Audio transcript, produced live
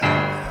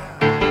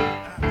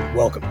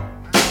Welcome to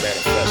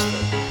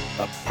Manifesto,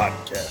 a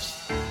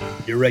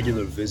podcast, your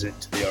regular visit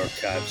to the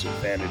archives of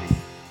vanity,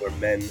 where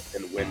men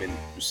and women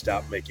who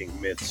stop making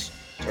myths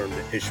turn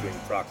to issuing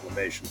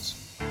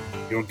proclamations.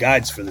 Your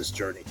guides for this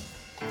journey,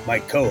 my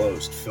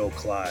co-host Phil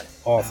Cly,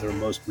 author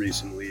most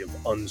recently of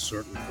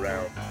Uncertain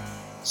Ground,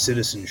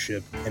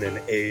 Citizenship in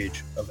an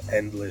Age of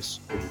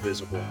Endless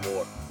Invisible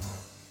War.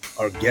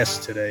 Our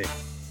guest today,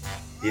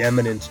 the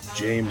eminent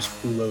James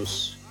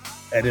Poulos,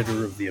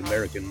 editor of The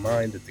American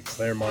Mind at the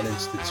Claremont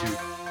Institute,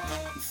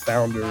 and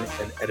founder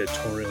and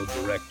editorial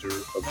director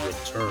of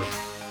Return.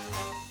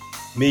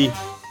 Me,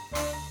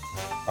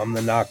 I'm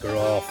the knocker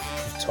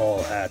off of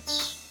tall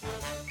hats,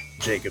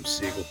 Jacob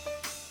Siegel.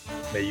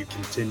 May you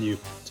continue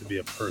to be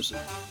a person.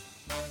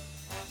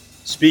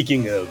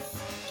 Speaking of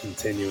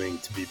continuing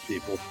to be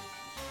people,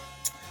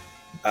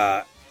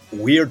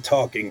 we are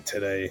talking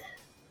today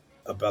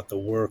about the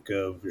work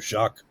of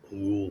Jacques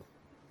Ellul,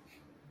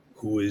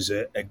 who is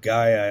a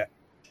guy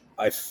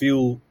I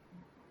feel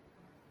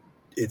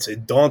it's a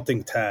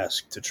daunting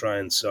task to try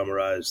and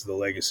summarize the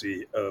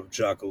legacy of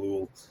Jacques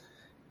Ellul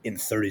in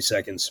 30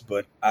 seconds,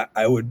 but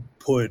I would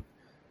put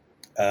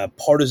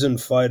partisan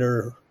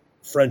fighter,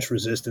 French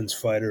resistance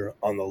fighter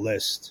on the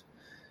list,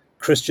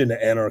 Christian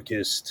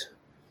anarchist,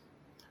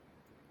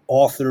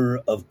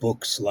 author of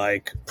books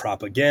like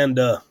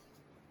Propaganda,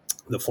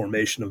 The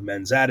Formation of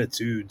Men's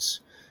Attitudes,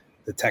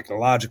 The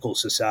Technological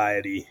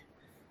Society,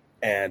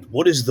 and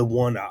what is the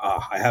one?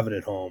 I have it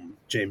at home.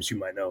 James, you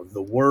might know.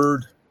 The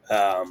Word.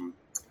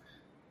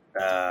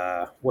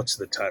 What's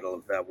the title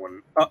of that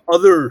one?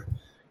 Other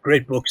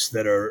great books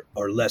that are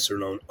lesser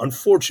known.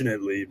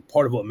 Unfortunately,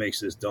 part of what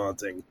makes this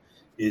daunting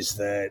is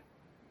that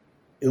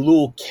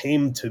Ellul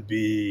came to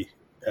be,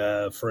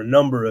 for a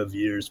number of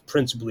years,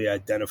 principally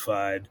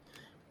identified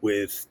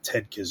with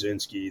Ted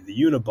Kaczynski, the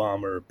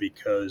Unabomber,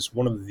 because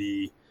one of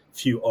the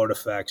few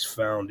artifacts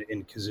found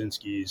in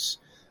Kaczynski's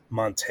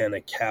Montana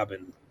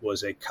cabin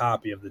was a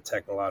copy of the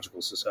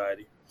Technological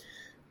Society,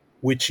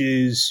 which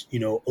is,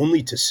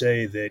 only to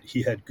say that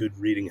he had good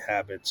reading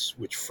habits,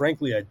 which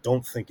frankly I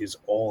don't think is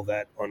all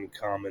that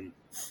uncommon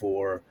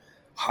for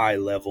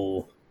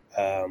high-level,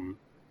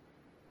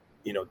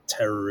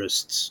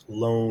 terrorists,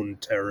 lone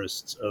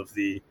terrorists of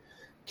the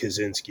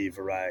Kaczynski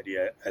variety.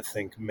 I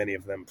think many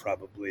of them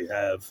probably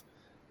have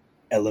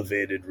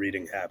elevated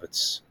reading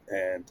habits,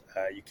 and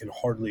you can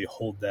hardly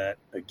hold that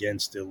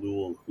against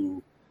Ellul,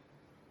 who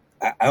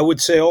I would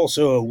say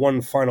also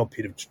one final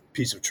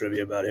piece of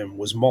trivia about him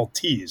was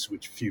Maltese,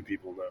 which few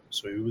people know.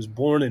 So he was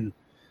born in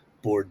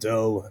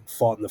Bordeaux,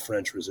 fought in the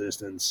French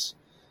Resistance,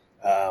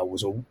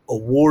 was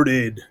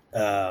awarded,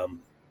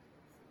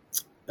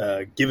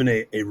 given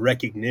a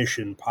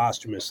recognition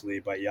posthumously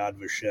by Yad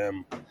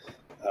Vashem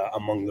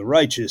among the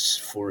righteous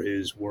for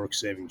his work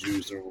saving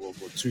Jews during World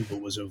War II,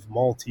 but was of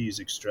Maltese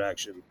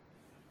extraction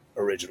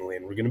originally.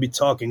 And we're going to be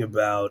talking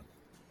about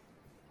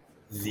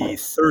the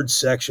third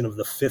section of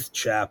the fifth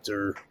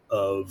chapter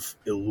of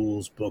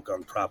Ellul's book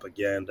on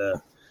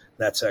propaganda.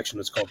 That section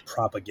is called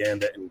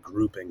Propaganda and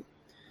Grouping.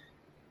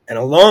 And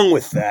along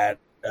with that,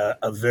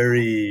 a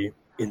very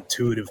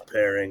intuitive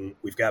pairing,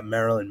 we've got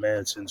Marilyn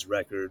Manson's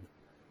record,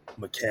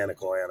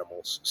 Mechanical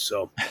Animals.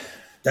 So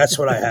that's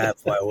what I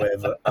have by way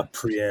of a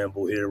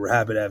preamble here. We're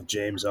happy to have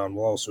James on.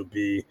 We'll also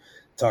be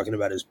talking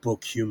about his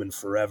book, Human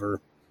Forever,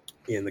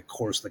 in the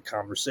course of the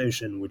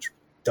conversation, which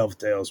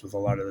dovetails with a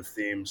lot of the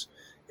themes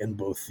in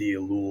both the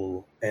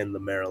Ellul and the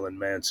Marilyn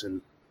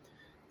Manson.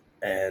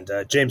 And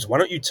James, why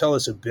don't you tell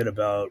us a bit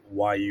about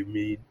why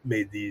you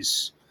made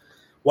these,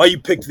 why you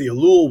picked the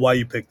Ellul, why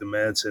you picked the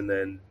Manson,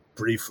 and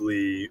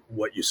briefly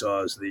what you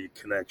saw as the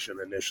connection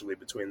initially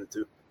between the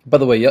two. By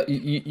the way,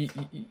 you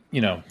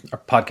know, our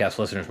podcast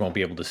listeners won't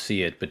be able to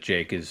see it, but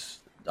Jake is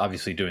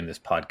obviously doing this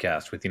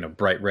podcast with,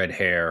 bright red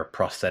hair,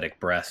 prosthetic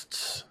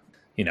breasts,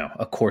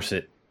 a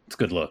corset. It's a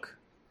good look.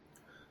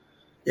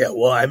 Yeah,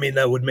 well, I mean,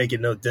 that would make it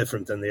no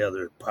different than the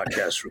other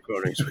podcast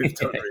recordings we've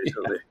done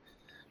recently.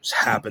 Just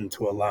happened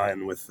to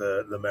align with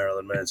the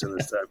Marilyn Manson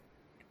this time.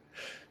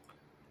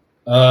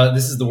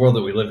 This is the world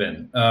that we live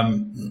in.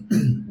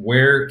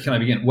 Where can I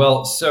begin?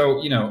 Well,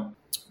 so,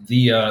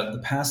 the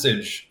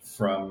passage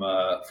from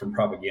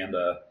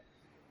Propaganda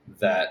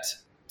that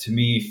to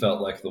me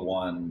felt like the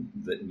one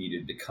that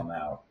needed to come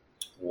out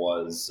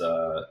was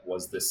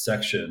this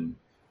section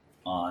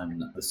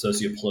on the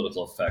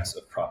socio-political effects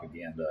of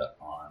propaganda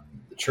on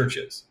the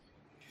churches.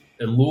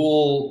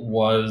 Ellul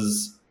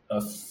was a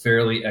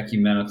fairly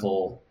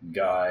ecumenical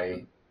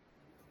guy.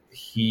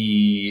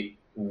 He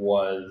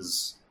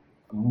was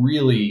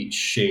really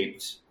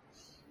shaped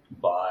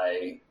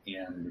by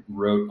and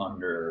wrote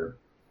under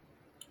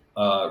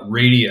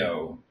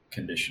radio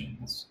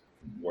conditions,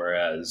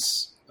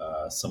 whereas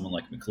someone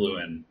like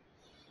McLuhan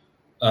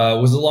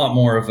was a lot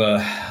more of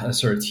a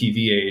sort of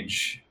TV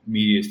age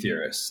media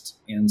theorist.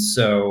 And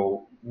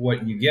so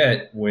what you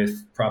get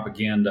with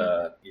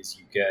Propaganda is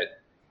you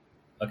get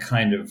a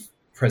kind of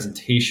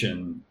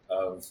presentation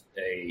of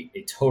a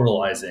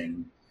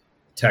totalizing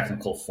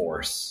technical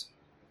force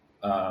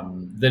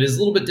that is a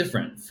little bit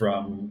different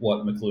from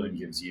what McLuhan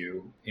gives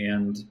you,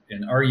 and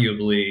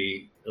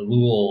arguably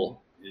Ellul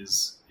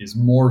is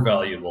more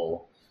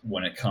valuable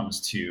when it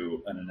comes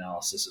to an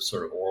analysis of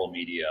sort of oral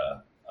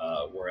media,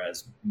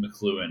 whereas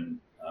McLuhan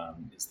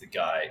is the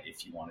guy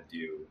if you want to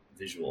do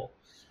visual.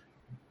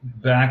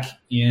 Back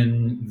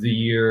in the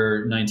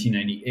year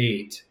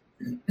 1998,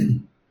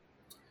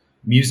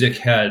 music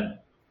had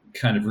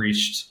kind of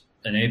reached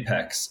an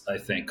apex, I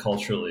think,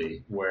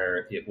 culturally,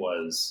 where it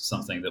was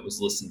something that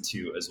was listened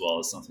to as well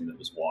as something that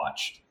was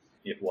watched.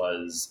 It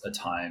was a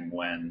time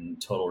when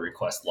Total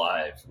Request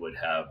Live would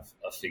have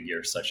a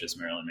figure such as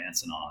Marilyn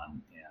Manson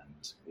on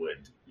and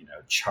would,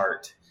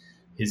 chart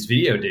his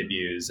video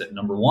debuts at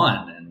number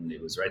one. And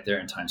it was right there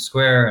in Times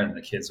Square, and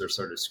the kids are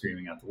sort of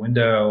screaming out the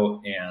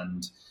window.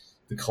 And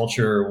the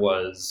culture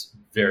was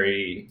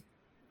very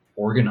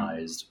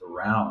organized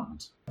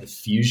around the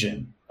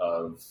fusion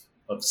of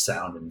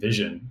sound and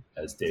vision,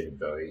 as David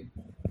Bowie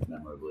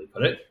memorably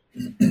put it,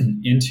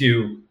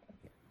 into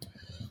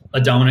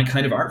a dominant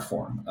kind of art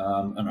form,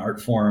 an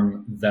art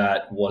form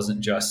that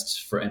wasn't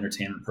just for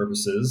entertainment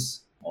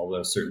purposes,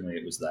 although certainly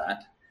it was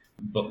that,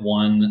 but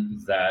one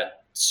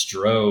that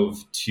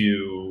strove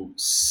to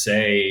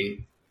say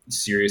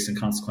serious and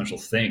consequential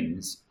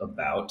things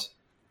about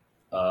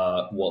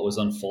what was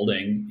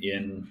unfolding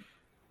in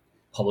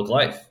public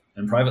life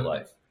and private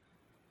life.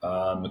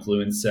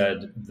 McLuhan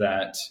said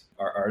that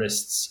our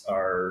artists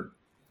are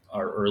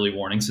early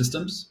warning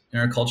systems in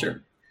our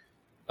culture.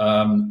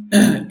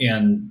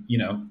 And,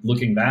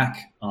 looking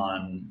back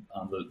on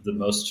the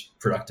most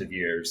productive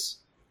years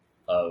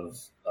of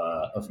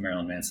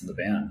Marilyn Manson, the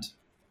band,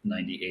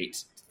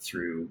 98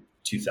 through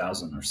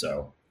 2000 or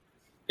so,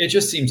 it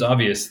just seems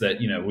obvious that,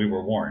 we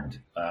were warned.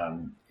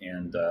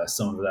 And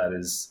some of that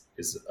is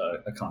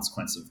a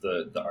consequence of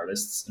the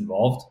artists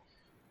involved.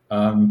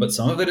 But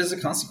some of it is a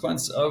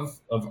consequence of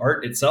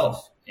art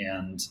itself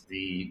and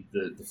the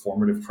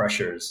formative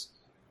pressures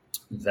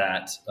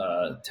that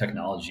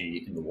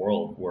technology in the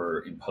world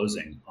were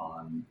imposing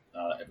on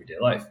everyday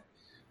life.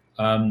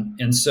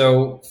 And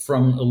so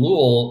from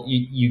Ellul,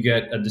 you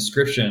get a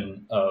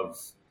description of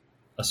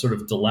a sort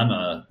of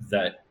dilemma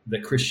that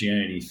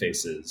Christianity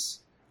faces,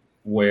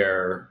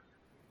 where,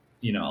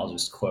 I'll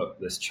just quote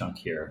this chunk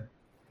here.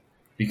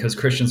 Because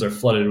Christians are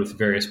flooded with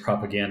various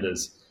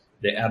propagandas,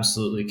 they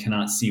absolutely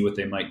cannot see what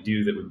they might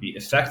do that would be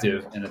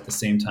effective and at the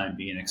same time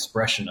be an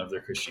expression of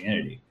their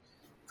Christianity.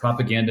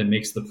 Propaganda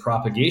makes the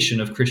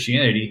propagation of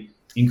Christianity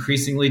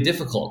increasingly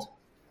difficult.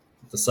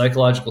 The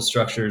psychological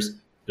structures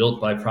built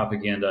by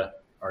propaganda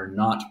are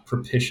not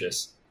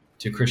propitious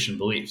to Christian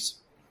beliefs.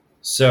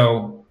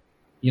 So,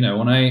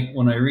 when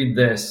I read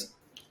this,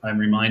 I'm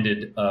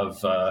reminded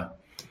of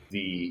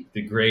the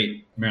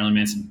great Marilyn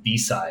Manson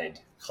B-side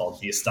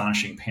called "The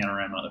Astonishing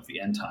Panorama of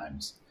the End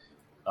Times,"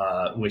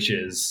 which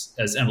is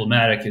as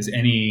emblematic as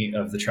any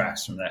of the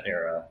tracks from that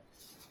era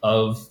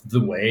of the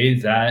way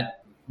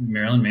that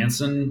Marilyn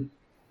Manson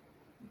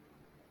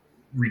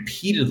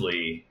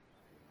repeatedly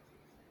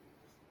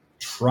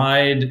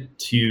tried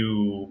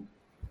to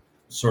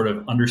sort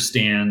of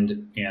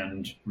understand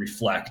and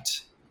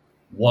reflect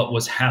what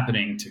was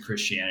happening to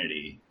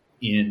Christianity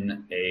in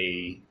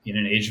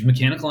an age of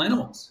mechanical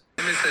animals.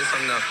 Let me say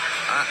something else.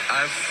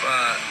 I've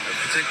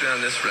particularly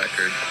on this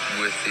record,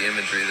 with the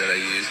imagery that I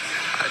use,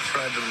 I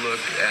tried to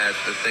look at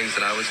the things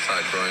that I was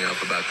taught growing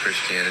up about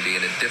Christianity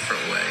in a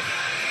different way.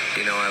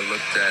 I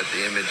looked at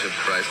the image of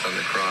Christ on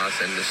the cross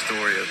and the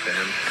story of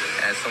him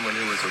as someone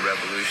who was a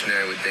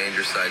revolutionary with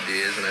dangerous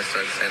ideas, and I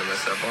started saying to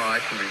myself, I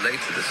can relate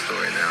to this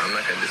story now. I'm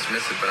not going to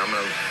dismiss it, but I'm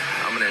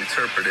going to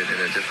interpret it in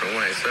a different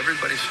way. So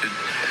everybody should,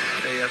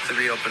 you have to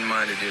be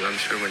open-minded. I'm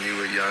sure when you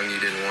were young, you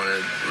didn't want to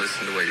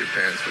listen to what your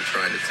parents were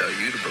trying to tell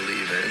you to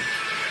believe in.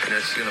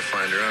 She's going to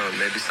find her own.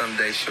 Maybe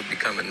someday she'll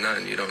become a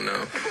nun. You don't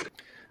know.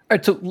 All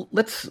right, so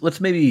let's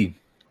maybe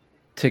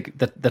take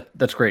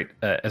that's great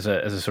as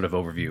a sort of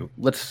overview.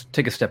 Let's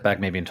take a step back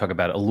maybe and talk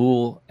about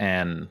Ellul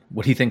and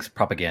what he thinks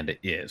propaganda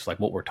is, like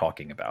what we're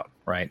talking about,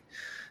 right?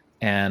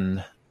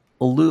 And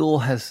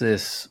Ellul has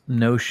this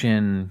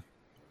notion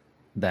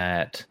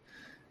that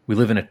we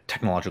live in a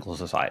technological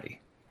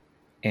society,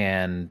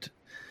 and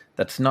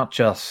that's not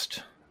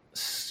just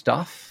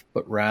stuff,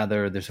 but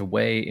rather there's a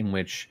way in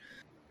which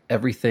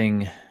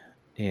everything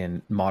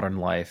in modern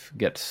life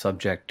gets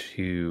subject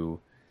to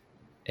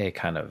a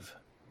kind of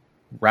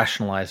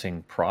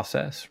rationalizing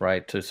process,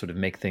 right? To sort of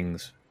make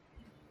things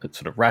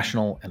sort of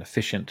rational and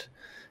efficient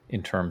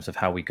in terms of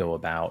how we go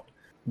about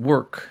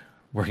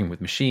working with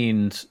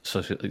machines,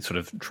 so sort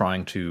of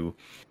trying to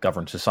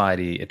govern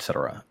society,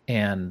 etc.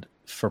 And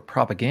for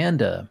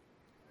propaganda,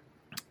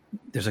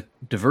 there's a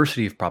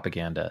diversity of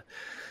propaganda,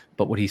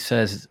 but what he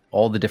says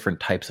all the different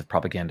types of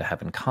propaganda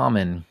have in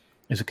common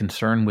is a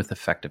concern with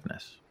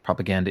effectiveness.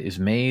 Propaganda is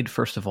made,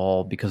 first of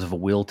all, because of a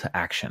will to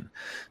action,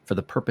 for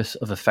the purpose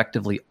of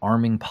effectively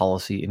arming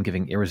policy and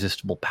giving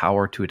irresistible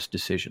power to its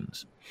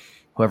decisions.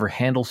 Whoever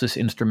handles this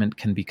instrument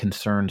can be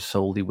concerned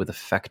solely with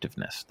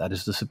effectiveness. That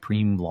is the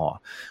supreme law,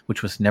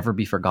 which must never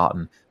be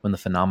forgotten when the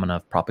phenomena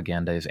of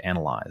propaganda is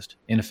analyzed.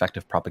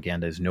 Ineffective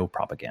propaganda is no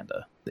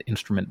propaganda. The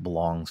instrument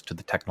belongs to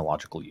the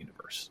technological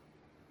universe.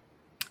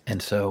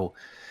 And so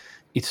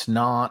it's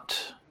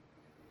not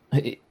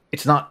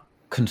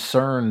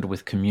concerned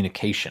with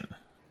communication.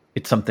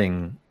 It's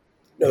something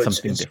it's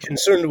different.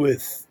 Concerned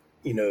with,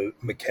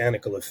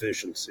 mechanical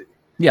efficiency.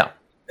 Yeah.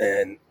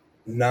 And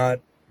not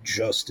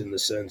just in the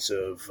sense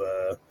of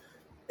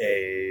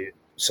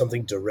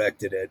something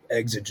directed at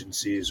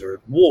exigencies or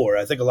at war.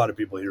 I think a lot of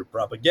people hear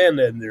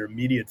propaganda and their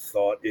immediate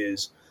thought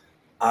is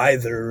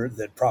either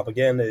that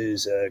propaganda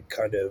is a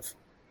kind of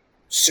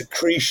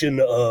secretion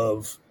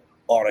of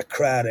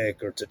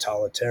autocratic or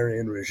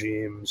totalitarian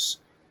regimes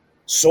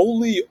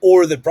solely,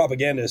 or that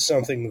propaganda is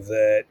something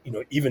that,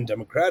 even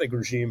democratic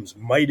regimes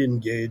might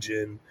engage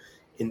in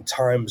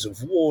times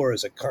of war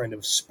as a kind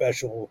of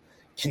special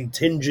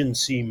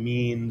contingency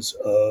means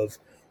of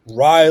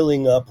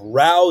riling up,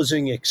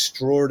 rousing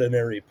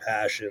extraordinary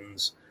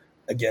passions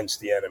against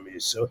the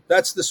enemies. So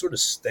that's the sort of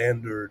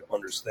standard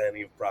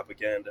understanding of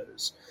propaganda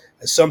as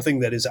something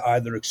that is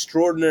either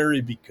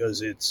extraordinary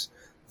because it's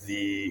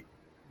the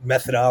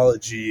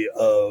methodology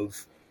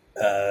of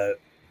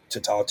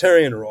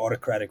totalitarian or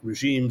autocratic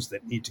regimes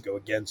that need to go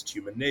against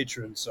human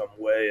nature in some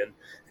way and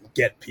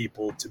get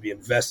people to be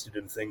invested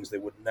in things they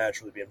wouldn't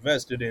naturally be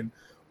invested in,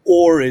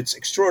 or it's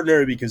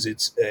extraordinary because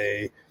it's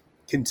a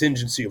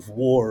contingency of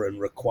war and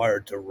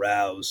required to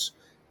rouse,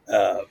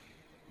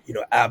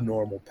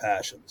 abnormal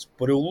passions.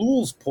 But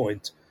Ellul's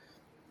point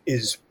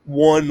is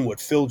one, what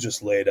Phil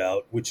just laid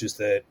out, which is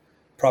that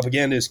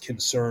propaganda is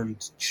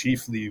concerned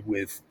chiefly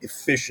with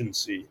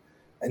efficiency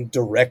and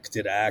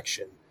directed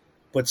action.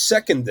 But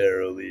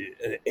secondarily,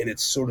 in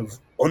its sort of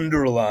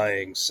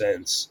underlying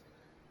sense,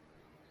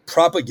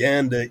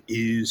 propaganda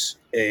is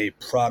a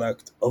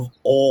product of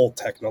all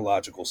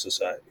technological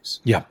societies,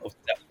 of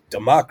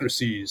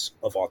democracies,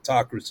 of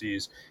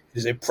autocracies. It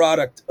is a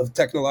product of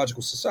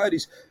technological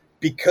societies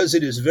because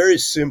it is very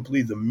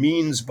simply the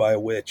means by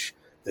which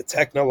the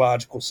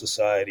technological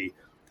society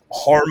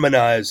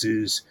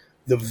harmonizes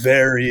the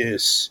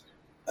various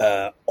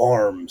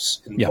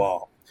arms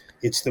involved.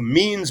 It's the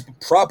means,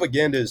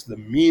 propaganda is the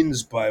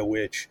means by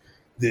which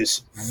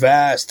this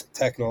vast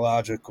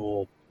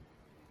technological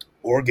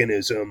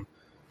organism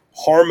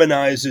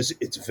harmonizes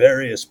its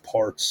various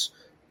parts,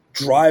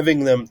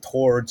 driving them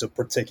towards a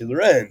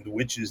particular end,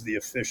 which is the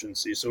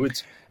efficiency. So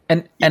it's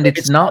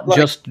it's not like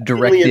just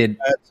directed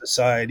at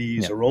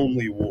societies or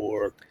only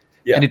war.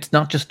 And it's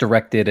not just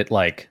directed at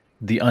like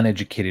the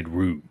uneducated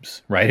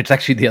rubes, right? It's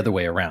actually the other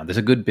way around. There's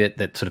a good bit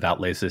that sort of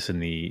outlays this in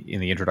the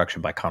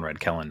introduction by Conrad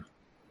Kellen,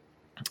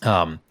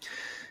 where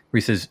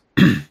he says,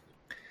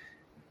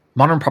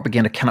 modern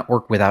propaganda cannot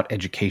work without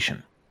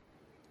education.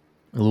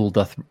 Ellul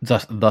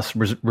thus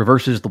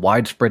reverses the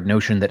widespread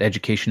notion that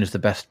education is the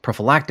best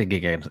prophylactic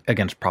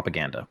against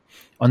propaganda.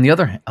 On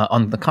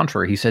the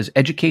contrary, he says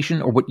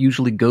education, or what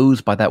usually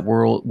goes by that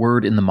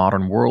word in the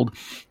modern world,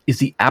 is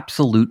the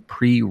absolute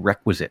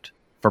prerequisite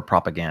for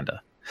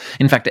propaganda.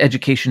 In fact,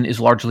 education is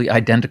largely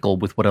identical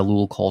with what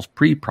Ellul calls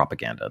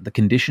pre-propaganda, the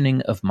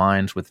conditioning of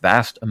minds with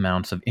vast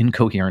amounts of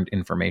incoherent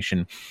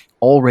information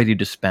already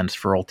dispensed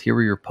for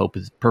ulterior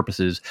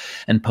purposes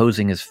and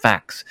posing as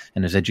facts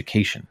and as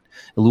education.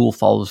 Ellul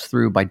follows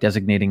through by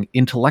designating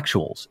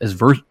intellectuals as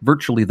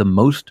virtually the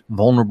most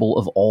vulnerable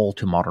of all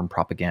to modern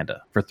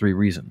propaganda for three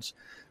reasons.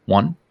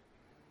 One,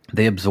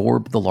 they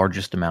absorb the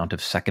largest amount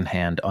of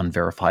secondhand,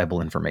 unverifiable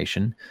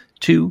information.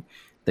 Two,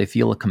 they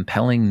feel a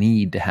compelling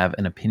need to have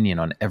an opinion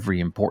on every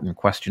important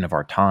question of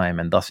our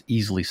time and thus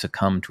easily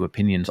succumb to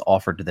opinions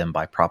offered to them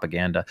by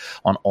propaganda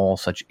on all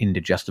such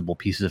indigestible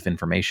pieces of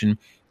information.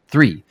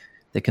 Three,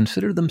 they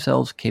consider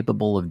themselves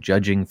capable of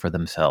judging for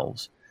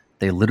themselves.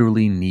 They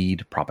literally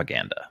need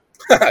propaganda.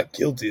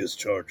 Guilty as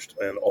charged,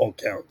 man. All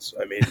counts.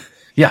 I mean,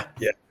 yeah.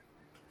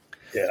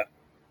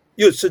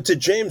 So to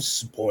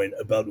James' point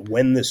about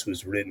when this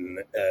was written,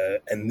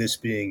 and this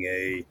being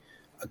a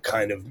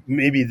kind of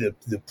maybe the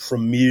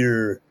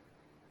premier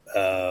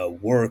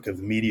work of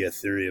media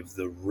theory of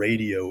the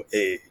radio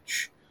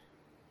age,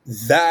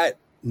 that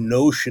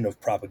notion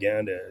of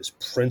propaganda is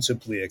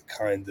principally a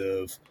kind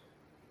of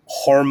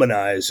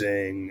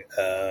harmonizing,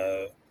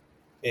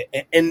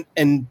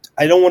 and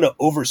I don't want to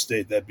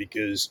overstate that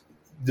because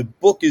the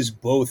book is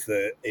both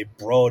a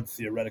broad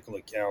theoretical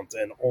account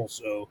and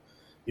also,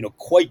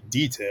 quite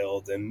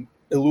detailed. And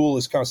Ellul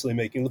is constantly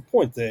making the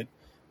point that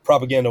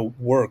propaganda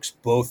works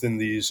both in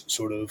these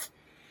sort of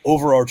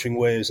overarching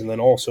ways and then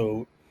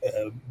also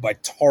by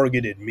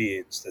targeted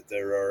means, that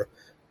there are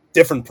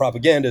different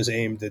propagandas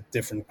aimed at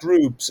different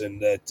groups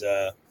and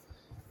that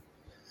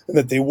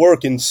they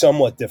work in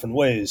somewhat different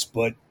ways.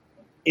 But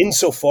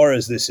insofar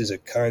as this is a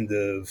kind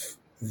of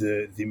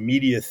the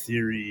media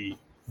theory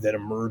that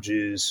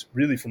emerges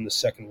really from the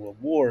Second World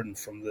War and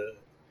from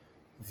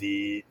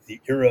the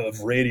era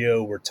of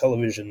radio where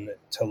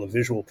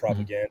televisual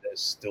propaganda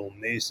is still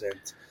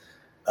nascent.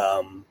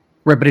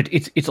 Right, but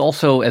it's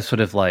also as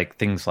sort of like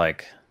things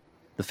like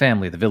the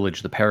family, the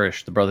village, the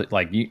parish, the brother,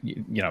 like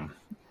you know,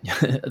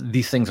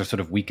 these things are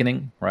sort of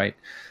weakening, right?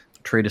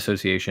 Trade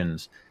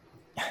associations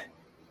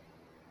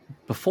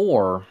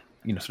before,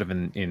 you know, sort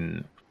of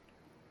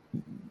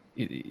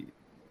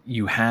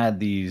you had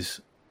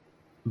these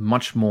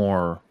much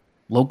more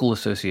local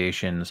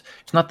associations.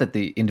 It's not that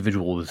the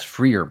individual was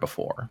freer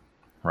before,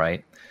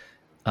 right?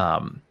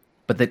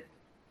 But that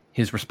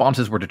his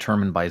responses were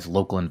determined by his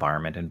local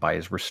environment and by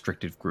his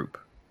restrictive group,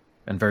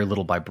 and very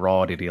little by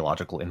broad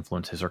ideological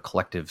influences or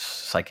collective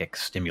psychic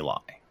stimuli,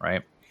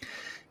 right?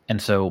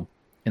 And so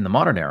in the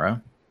modern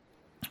era,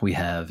 we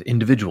have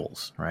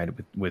individuals, right?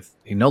 With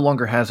he no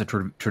longer has a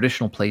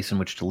traditional place in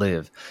which to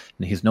live,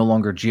 and he's no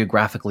longer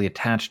geographically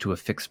attached to a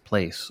fixed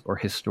place or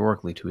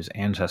historically to his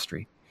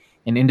ancestry.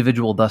 An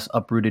individual thus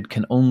uprooted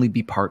can only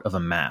be part of a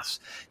mass.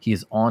 He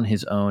is on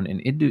his own, and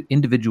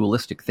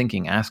individualistic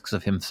thinking asks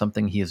of him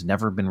something he has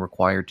never been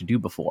required to do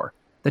before,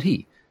 that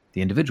he,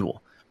 the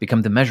individual,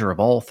 become the measure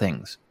of all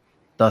things.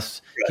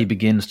 Thus, he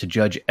begins to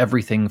judge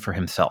everything for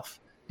himself.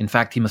 In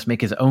fact, he must make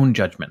his own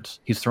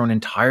judgments. He's thrown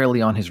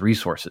entirely on his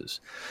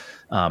resources.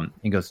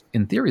 He goes,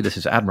 in theory, this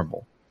is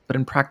admirable, but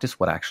in practice,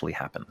 what actually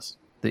happens?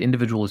 The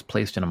individual is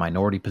placed in a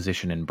minority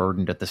position and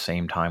burdened at the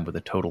same time with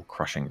a total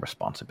crushing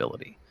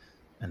responsibility.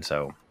 And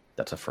so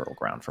that's a fertile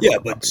ground for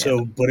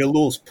propaganda. But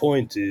Ellul's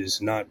point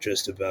is not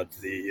just about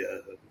the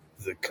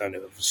kind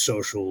of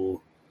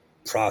social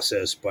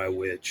process by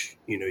which,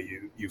 you know,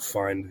 you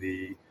find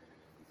the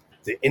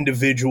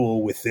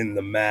individual within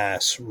the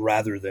mass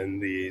rather than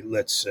the,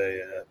 let's say,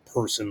 a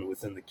person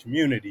within the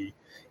community.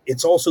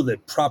 It's also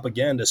that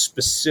propaganda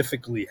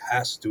specifically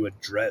has to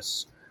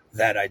address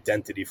that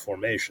identity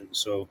formation.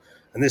 So,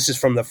 and this is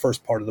from the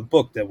first part of the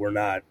book that we're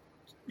not,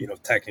 you know,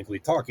 technically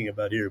talking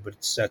about here, but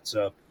it sets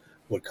up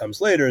what comes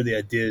later. The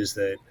idea is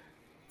that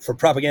for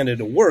propaganda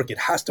to work, it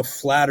has to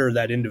flatter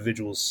that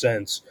individual's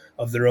sense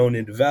of their own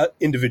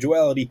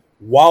individuality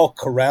while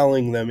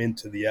corralling them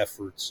into the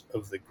efforts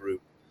of the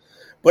group.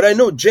 But I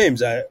know,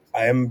 James,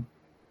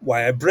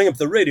 why I bring up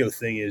the radio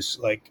thing is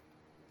like,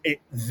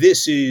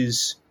 this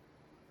is,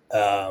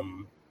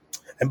 and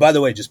by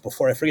the way, just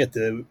before I forget,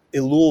 the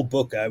Ellul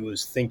book I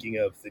was thinking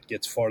of that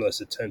gets far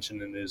less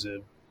attention and is a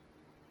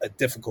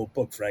difficult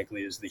book,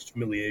 frankly, is The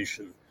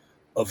Humiliation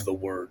of the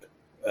Word,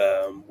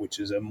 which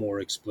is a more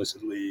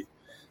explicitly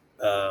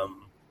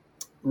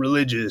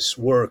religious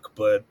work,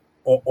 but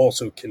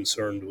also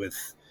concerned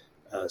with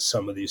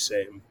some of these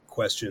same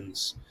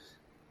questions.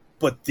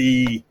 But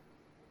the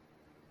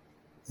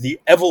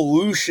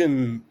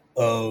evolution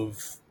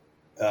of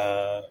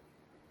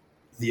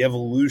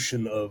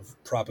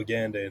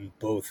propaganda in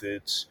both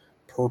its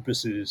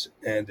purposes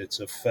and its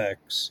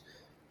effects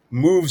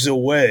moves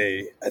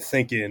away, I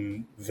think,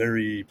 in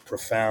very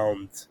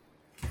profound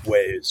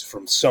ways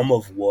from some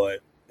of what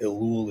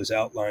Ellul is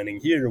outlining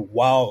here,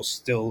 while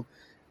still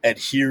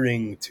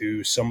adhering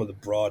to some of the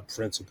broad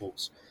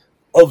principles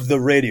of the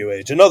radio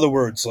age. In other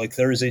words, like,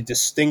 there is a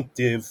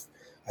distinctive,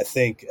 I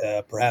think,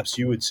 perhaps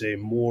you would say,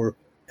 more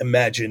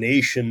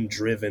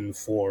imagination-driven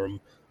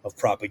form of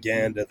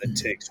propaganda that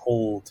takes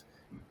hold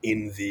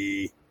in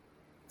the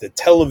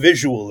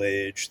televisual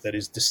age that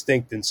is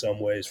distinct in some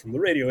ways from the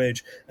radio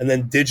age, and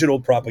then digital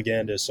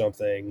propaganda is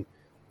something,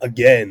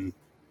 again,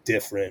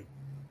 different.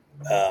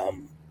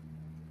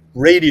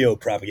 Radio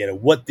propaganda,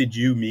 what did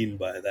you mean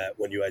by that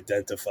when you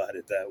identified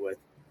it that way?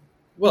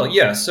 Well,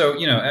 yeah, so,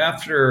 you know,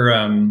 after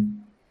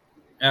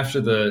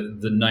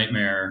the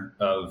nightmare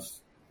of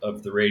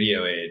the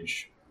radio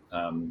age,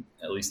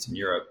 at least in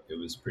Europe, it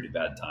was a pretty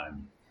bad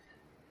time.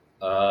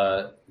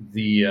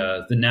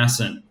 The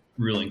nascent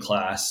ruling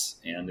class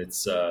and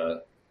its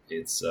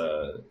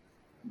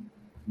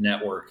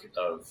network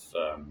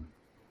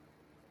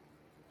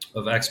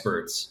of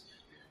experts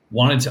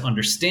wanted to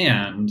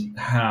understand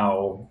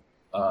how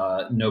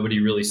nobody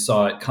really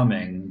saw it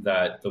coming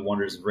that the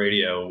wonders of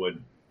radio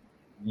would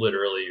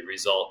literally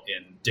result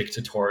in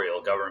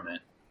dictatorial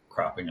government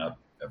cropping up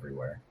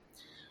everywhere.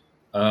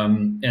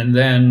 And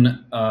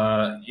then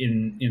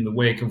in the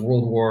wake of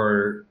World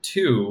War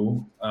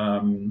II,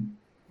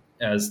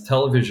 as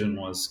television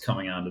was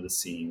coming onto the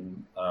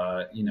scene,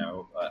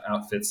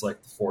 outfits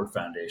like the Ford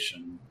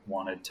Foundation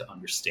wanted to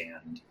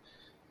understand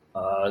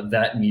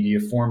that media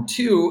form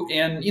too.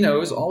 And, you know, it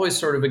was always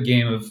sort of a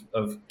game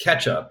of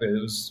catch up. It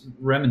was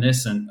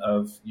reminiscent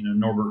of, you know,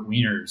 Norbert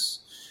Wiener's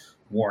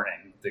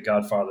warning, the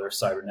godfather of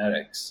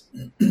cybernetics,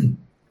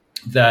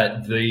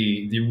 that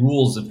the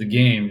rules of the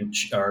game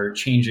are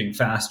changing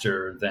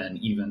faster than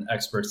even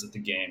experts at the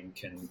game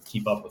can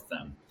keep up with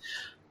them.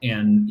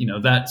 And, you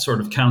know, that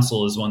sort of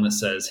counsel is one that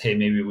says, hey,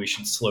 maybe we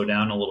should slow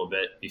down a little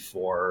bit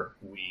before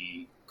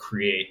we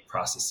create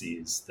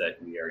processes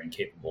that we are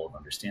incapable of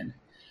understanding.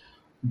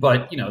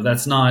 But, you know,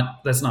 that's not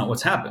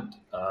what's happened.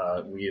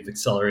 We have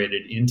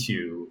accelerated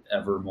into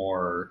ever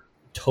more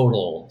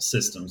total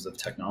systems of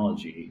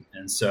technology.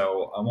 And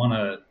so I want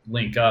to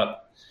link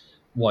up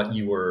what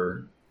you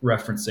were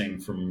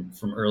referencing from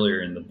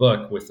earlier in the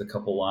book with a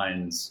couple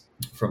lines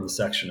from the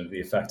section of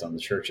The Effect on the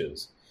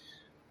Churches.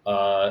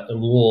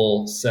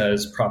 Elul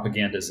says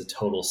propaganda is a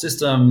total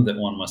system that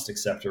one must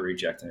accept or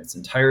reject in its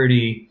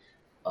entirety.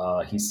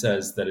 He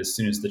says that as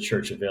soon as the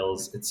church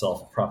avails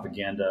itself of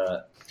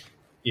propaganda,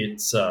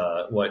 it's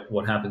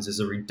what happens is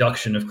a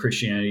reduction of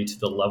Christianity to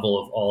the level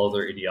of all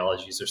other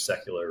ideologies or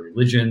secular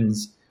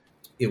religions.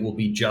 It will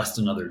be just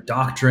another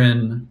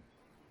doctrine.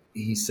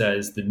 He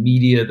says the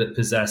media that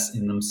possess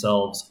in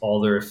themselves all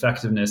their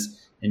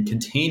effectiveness and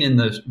contain in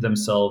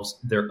themselves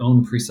their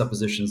own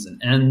presuppositions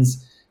and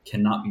ends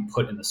cannot be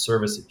put in the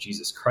service of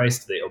Jesus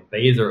Christ. They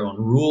obey their own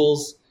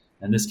rules,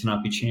 and this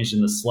cannot be changed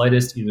in the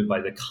slightest, either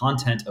by the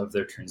content of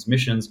their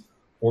transmissions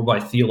or by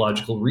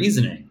theological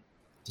reasoning,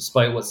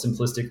 despite what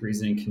simplistic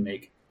reasoning can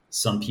make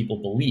some people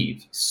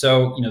believe.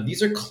 So,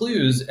 these are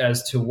clues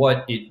as to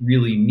what it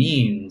really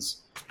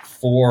means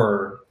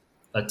for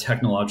a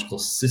technological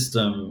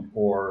system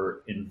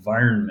or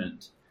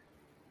environment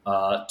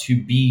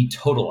to be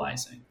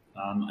totalizing.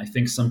 I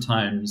think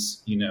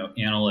sometimes,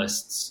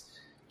 analysts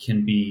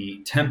can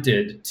be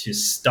tempted to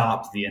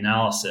stop the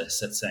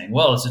analysis at saying,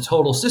 well, it's a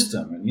total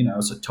system and,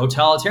 it's a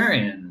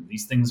totalitarian.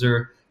 These things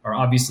are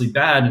obviously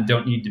bad and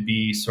don't need to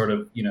be sort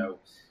of,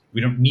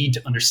 we don't need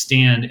to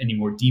understand any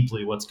more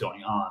deeply what's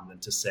going on than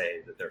to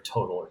say that they're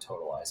total or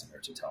totalizing or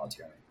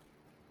totalitarian.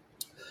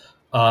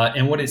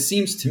 And what it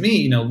seems to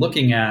me,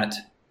 looking at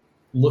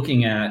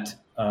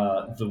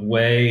the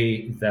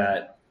way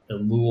that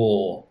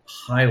Elul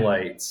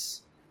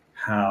highlights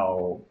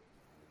how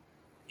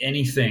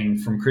anything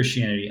from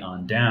Christianity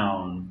on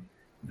down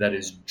that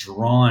is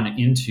drawn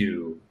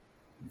into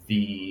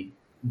the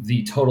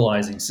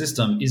totalizing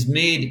system is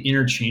made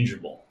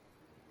interchangeable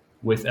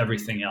with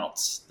everything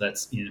else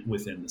that's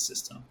within the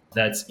system,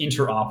 that's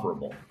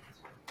interoperable.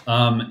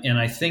 And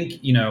I think,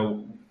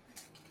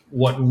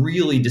 what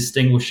really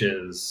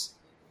distinguishes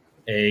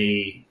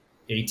a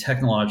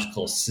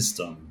technological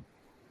system,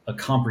 a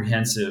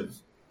comprehensive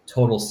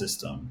total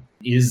system,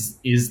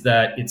 is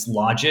that its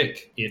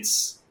logic,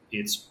 its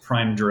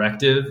prime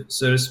directive,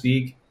 so to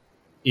speak,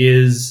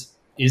 is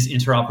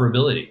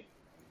interoperability.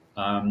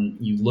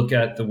 You look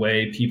at the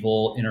way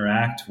people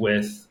interact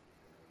with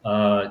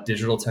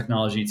digital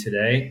technology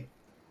today,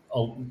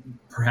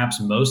 perhaps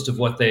most of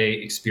what they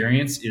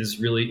experience is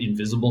really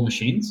invisible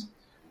machines,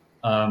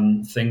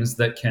 things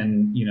that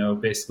can,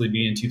 basically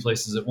be in two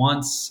places at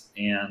once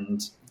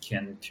and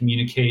can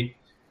communicate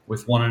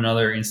with one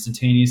another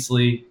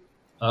instantaneously,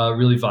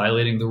 really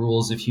violating the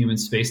rules of human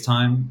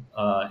space-time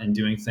and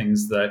doing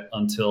things that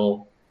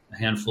until a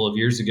handful of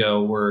years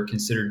ago were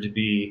considered to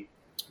be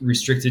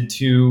restricted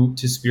to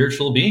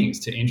spiritual beings,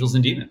 to angels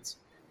and demons.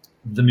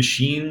 The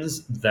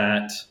machines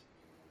that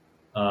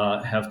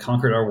have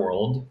conquered our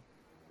world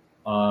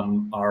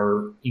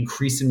are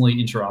increasingly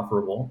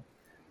interoperable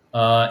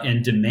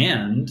and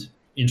demand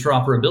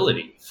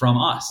interoperability from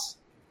us,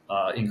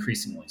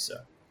 increasingly so.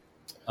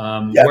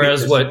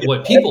 Whereas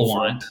what people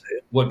want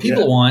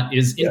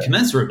is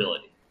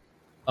incommensurability.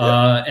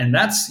 And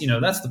that's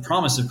the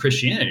promise of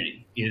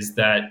Christianity is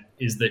that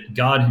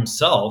God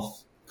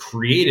himself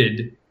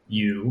created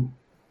you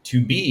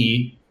to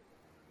be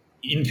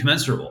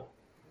incommensurable.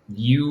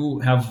 You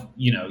have,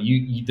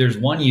 there's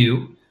one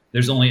you,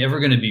 there's only ever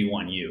going to be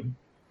one you.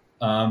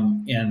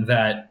 And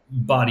that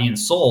body and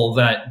soul,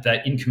 that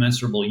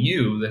incommensurable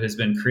you that has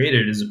been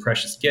created is a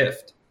precious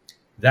gift.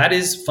 That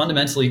is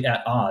fundamentally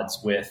at odds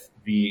with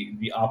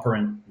the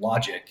operant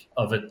logic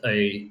of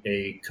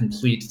a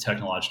complete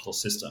technological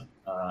system.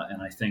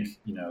 And I think,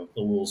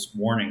 Elul's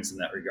warnings in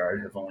that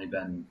regard have only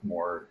been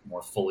more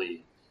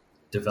fully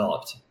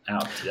developed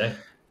out today.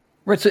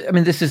 Right. So, I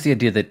mean, this is the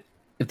idea that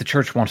if the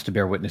church wants to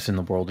bear witness in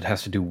the world, it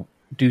has to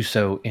do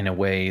so in a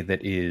way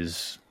that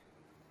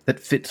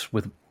fits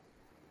with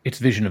its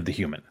vision of the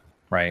human,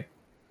 right?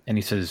 And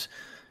he says,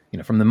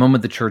 from the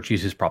moment the church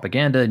uses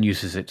propaganda and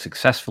uses it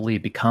successfully,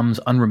 it becomes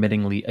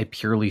unremittingly a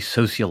purely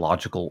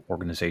sociological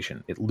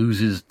organization. It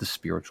loses the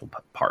spiritual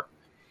part.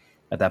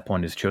 At that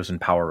point, it's chosen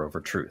power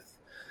over truth.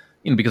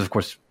 Because of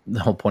course,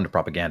 the whole point of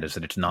propaganda is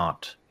that it's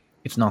not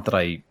that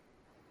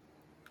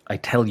I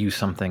tell you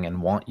something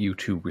and want you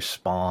to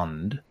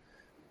respond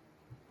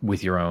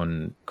with your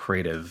own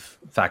creative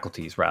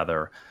faculties.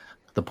 Rather,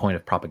 the point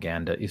of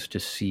propaganda is to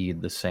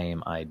seed the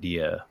same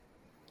idea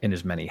in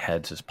as many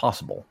heads as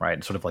possible, right?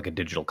 It's sort of like a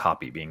digital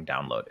copy being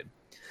downloaded.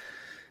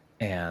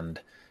 And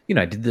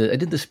I did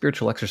the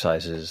spiritual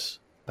exercises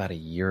about a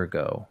year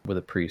ago with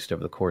a priest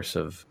over the course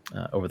of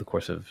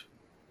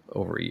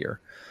over a year.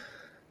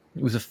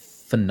 It was a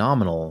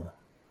phenomenal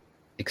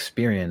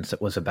experience.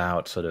 It was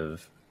about sort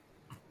of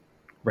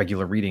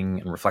regular reading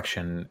and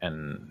reflection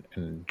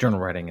and journal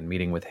writing and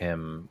meeting with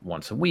him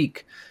once a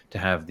week to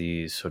have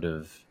these sort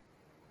of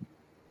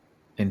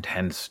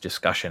intense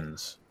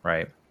discussions,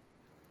 right?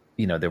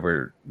 They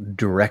were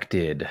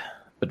directed,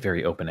 but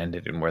very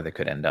open-ended in where they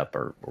could end up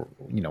or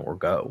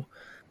go.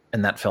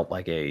 And that felt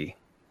like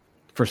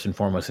first and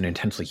foremost, an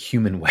intensely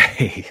human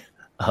way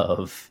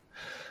of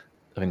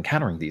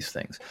encountering these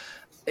things.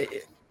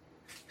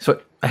 So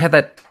I had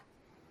that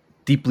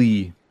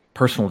deeply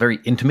personal, very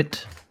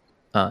intimate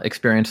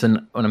experience.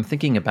 And when I'm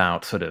thinking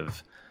about sort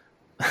of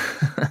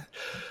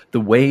the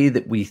way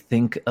that we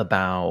think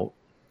about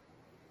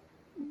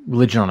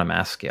religion on a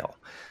mass scale.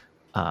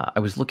 I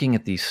was looking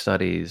at these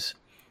studies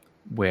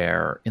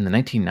where in the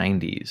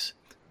 1990s,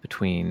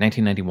 between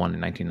 1991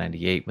 and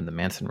 1998, when the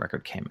Manson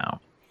record came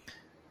out,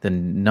 the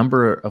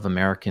number of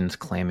Americans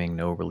claiming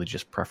no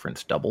religious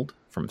preference doubled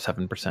from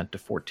 7% to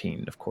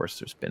 14%. Of course,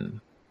 there's been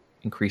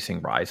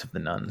increasing rise of the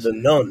nuns. The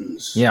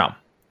nuns. Yeah.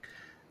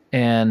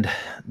 And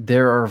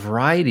there are a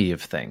variety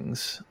of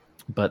things,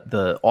 but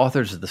the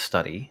authors of the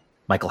study,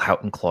 Michael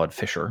Hout and Claude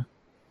Fisher,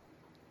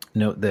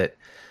 note that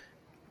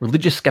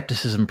religious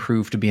skepticism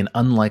proved to be an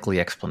unlikely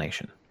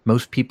explanation.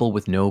 Most people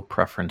with no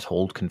preference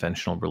hold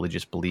conventional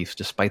religious beliefs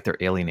despite their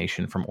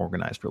alienation from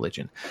organized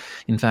religion.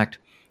 In fact,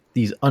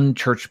 these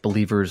unchurched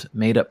believers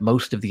made up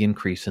most of the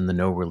increase in the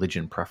no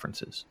religion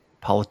preferences.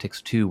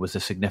 Politics, too, was a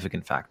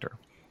significant factor.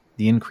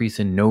 The increase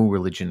in no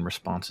religion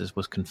responses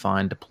was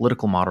confined to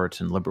political moderates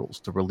and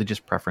liberals. The religious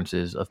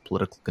preferences of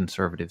political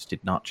conservatives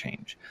did not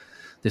change.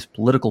 This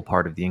political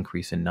part of the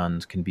increase in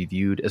nuns can be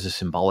viewed as a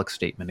symbolic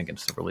statement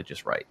against the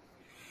religious right.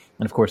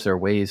 And of course, there are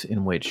ways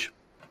in which,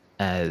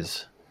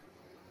 as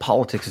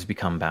politics has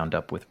become bound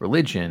up with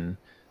religion,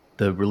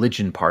 the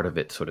religion part of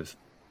it sort of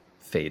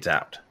fades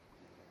out.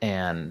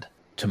 And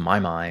to my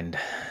mind,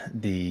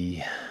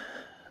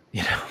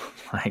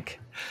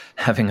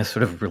 having a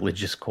sort of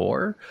religious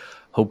core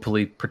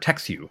hopefully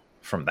protects you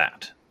from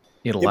that.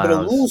 It allows. Yeah,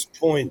 but Elul's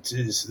point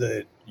is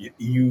that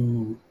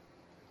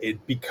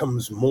it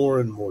becomes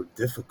more and more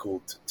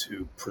difficult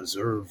to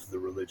preserve the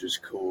religious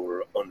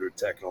core under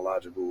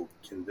technological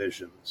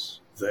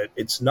conditions. That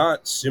it's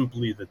not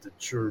simply that the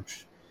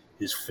church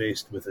is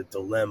faced with a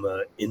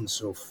dilemma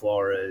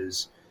insofar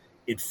as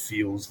it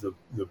feels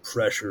the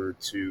pressure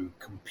to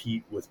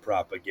compete with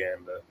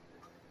propaganda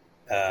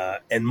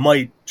and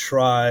might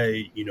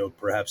try,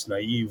 perhaps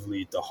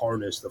naively, to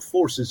harness the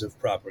forces of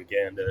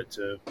propaganda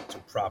to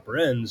proper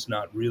ends,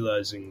 not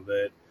realizing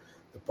that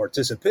the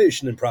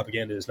participation in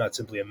propaganda is not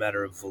simply a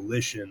matter of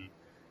volition.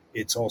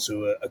 It's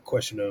also a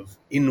question of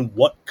in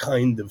what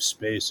kind of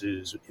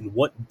spaces, in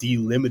what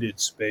delimited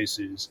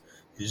spaces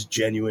is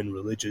genuine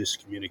religious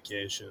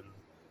communication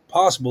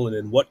possible, and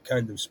in what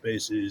kind of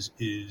spaces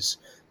is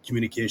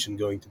communication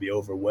going to be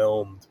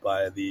overwhelmed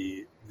by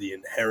the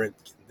inherent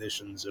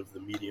conditions of the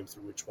medium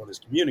through which one is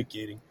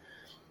communicating.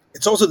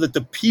 It's also that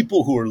the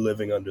people who are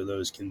living under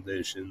those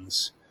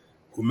conditions,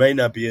 who may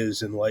not be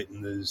as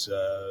enlightened as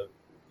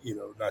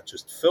not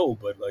just Phil,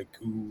 but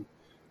who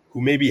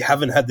maybe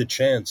haven't had the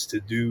chance to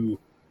do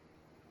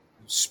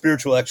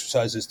spiritual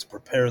exercises to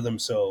prepare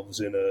themselves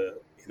in a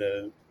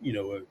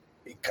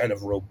kind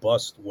of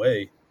robust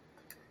way,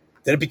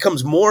 that it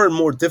becomes more and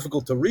more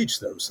difficult to reach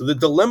them. So the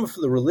dilemma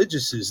for the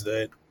religious is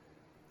that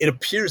it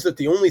appears that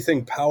the only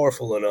thing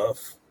powerful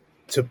enough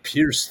to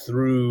pierce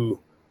through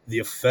the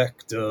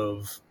effect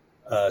of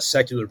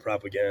secular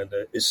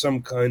propaganda is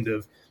some kind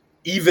of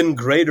even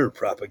greater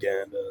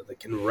propaganda that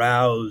can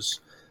rouse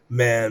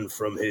man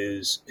from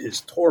his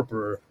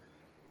torpor,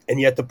 and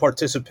yet the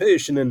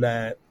participation in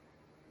that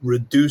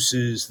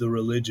reduces the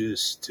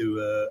religious to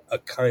a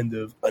kind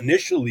of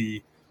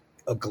initially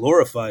a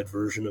glorified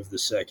version of the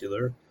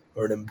secular,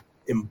 or an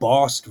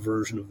embossed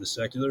version of the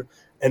secular,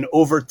 and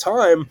over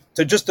time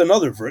to just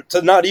another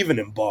to not even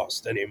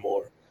embossed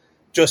anymore,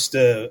 just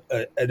an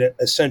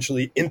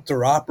essentially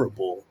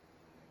interoperable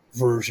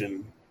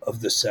version of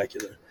the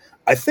secular.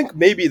 I think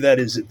maybe that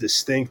is a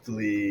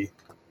distinctly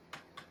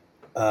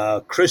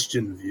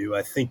Christian view.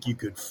 I think you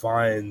could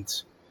find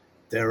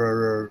there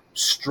are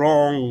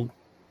strong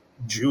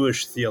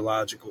Jewish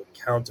theological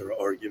counter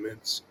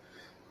arguments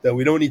that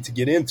we don't need to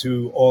get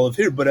into all of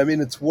here, but I mean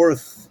it's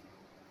worth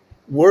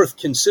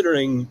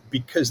considering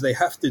because they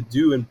have to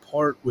do in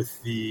part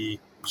with the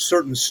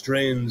certain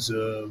strains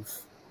of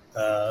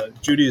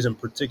Judaism,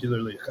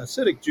 particularly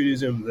Hasidic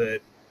Judaism,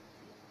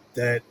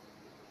 that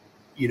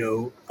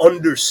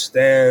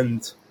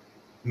understand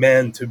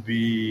man to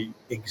be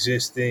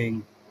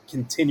existing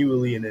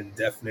continually and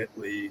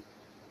indefinitely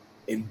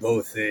in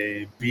both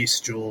a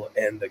bestial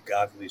and a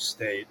godly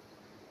state,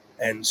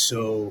 and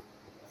so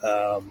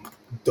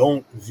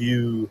don't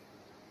view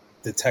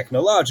the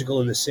technological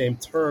in the same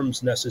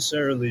terms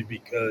necessarily,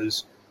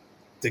 because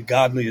the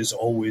godly is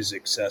always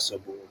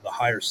accessible. The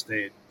higher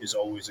state is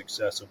always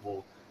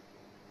accessible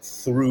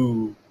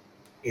through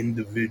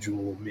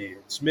individual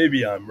means.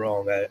 Maybe I'm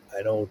wrong. I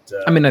don't.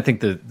 I think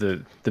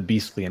the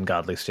beastly and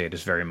godly state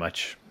is very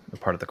much a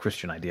part of the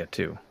Christian idea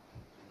too.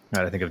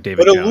 I think of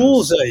David But Jones.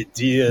 Elul's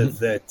idea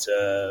that.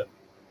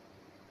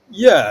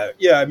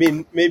 I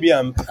mean, maybe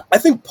I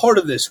think part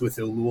of this with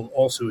Elul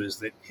also is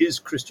that his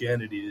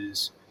Christianity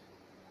is,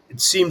 it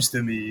seems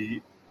to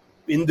me,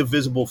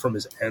 indivisible from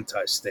his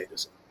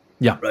anti-statism.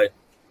 Yeah. Right?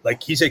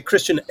 Like, he's a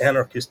Christian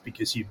anarchist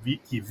because he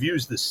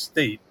views the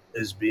state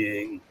as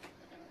being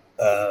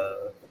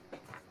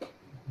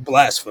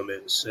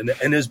blasphemous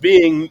and as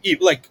being,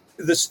 like,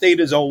 the state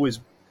is always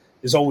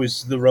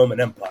the Roman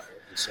Empire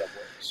in some ways.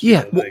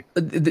 Yeah,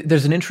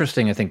 there's an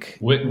interesting, I think...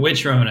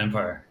 Which Roman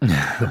Empire?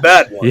 The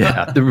bad one.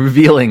 Yeah, the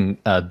revealing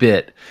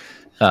bit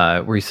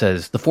where he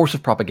says, "The force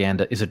of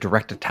propaganda is a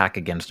direct attack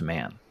against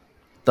man.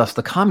 Thus,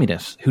 the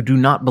communists, who do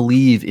not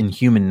believe in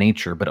human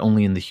nature but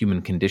only in the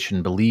human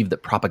condition, believe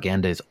that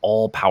propaganda is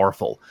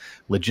all-powerful,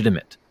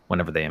 legitimate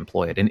whenever they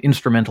employ it, and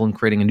instrumental in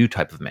creating a new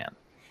type of man.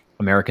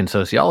 American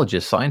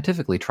sociologists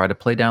scientifically try to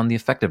play down the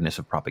effectiveness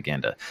of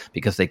propaganda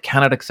because they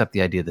cannot accept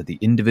the idea that the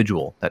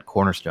individual, that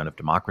cornerstone of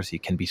democracy,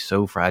 can be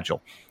so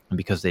fragile, and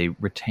because they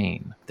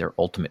retain their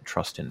ultimate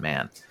trust in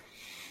man."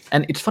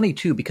 And it's funny,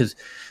 too, because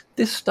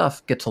this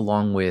stuff gets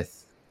along with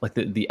like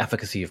the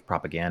efficacy of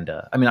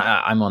propaganda. I mean,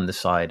 I'm on the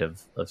side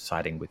of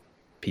siding with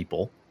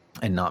people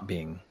and not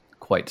being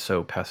quite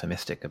so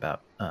pessimistic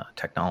about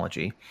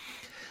technology.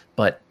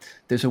 But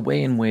there's a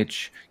way in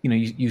which,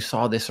 you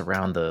saw this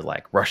around the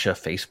like Russia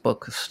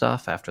Facebook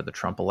stuff after the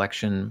Trump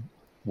election,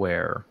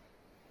 where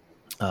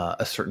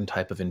a certain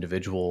type of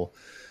individual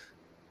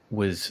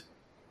was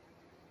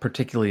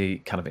particularly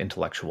kind of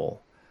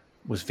intellectual,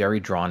 was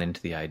very drawn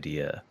into the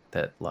idea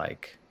that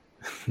like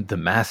the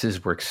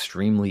masses were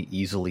extremely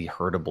easily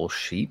herdable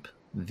sheep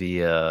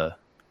via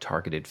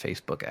targeted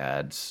Facebook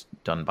ads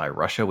done by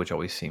Russia, which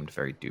always seemed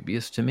very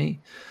dubious to me.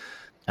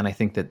 And I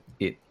think that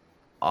it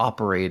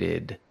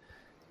operated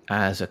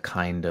as a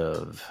kind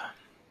of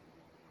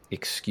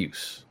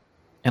excuse,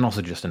 and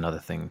also just another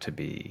thing to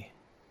be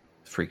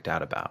freaked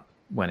out about,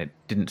 when it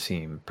didn't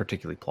seem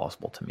particularly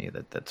plausible to me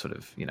that sort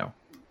of,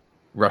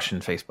 Russian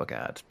Facebook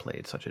ads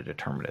played such a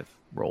determinative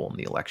role in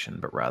the election,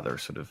 but rather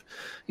sort of,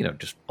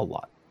 just a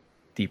lot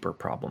deeper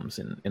problems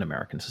in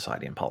American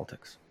society and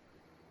politics.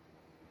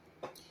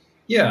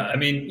 Yeah, I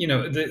mean,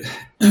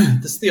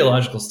 this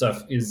theological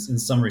stuff is in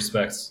some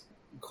respects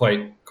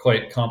quite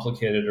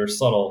complicated or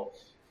subtle,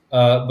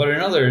 but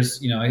in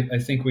others, I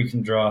think we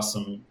can draw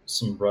some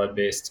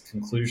broad-based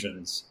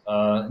conclusions.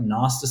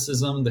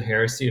 Gnosticism, the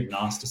heresy of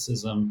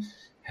Gnosticism,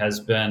 has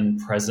been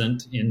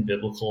present in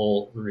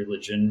biblical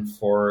religion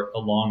for a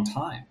long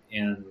time,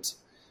 and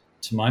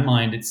to my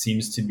mind, it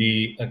seems to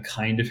be a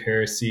kind of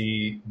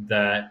heresy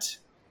that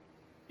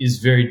is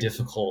very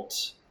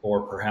difficult,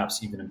 or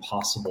perhaps even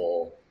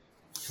impossible,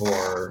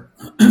 for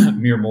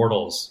mere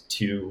mortals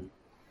to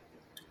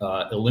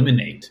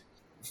eliminate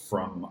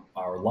from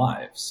our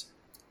lives.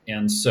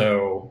 And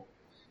so,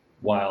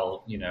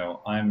 while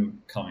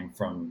I'm coming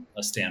from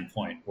a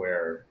standpoint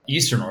where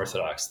Eastern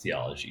Orthodox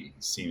theology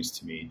seems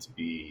to me to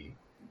be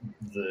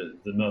the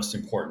most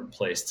important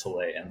place to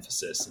lay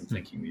emphasis in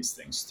thinking these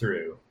things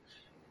through,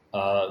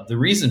 the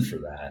reason for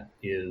that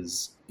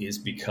is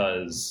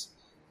because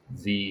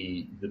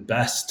the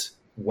best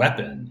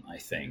weapon, I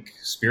think,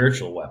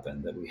 spiritual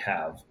weapon that we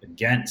have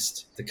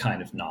against the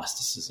kind of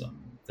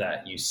Gnosticism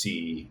that you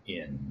see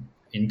in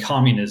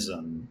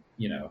communism,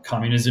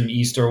 communism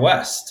East or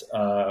West,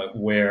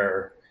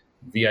 where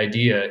the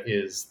idea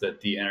is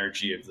that the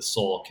energy of the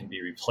soul can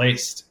be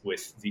replaced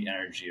with the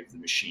energy of the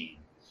machine,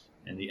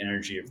 and the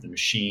energy of the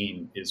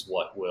machine is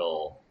what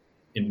will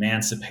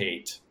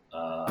emancipate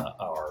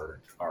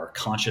our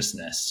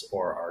consciousness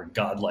or our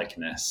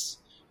godlikeness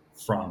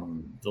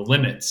from the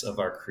limits of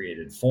our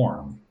created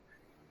form.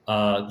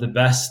 The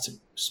best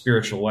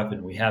spiritual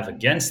weapon we have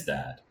against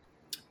that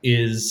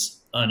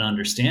is an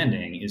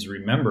understanding, is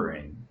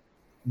remembering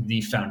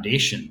the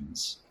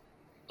foundations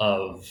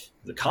of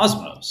the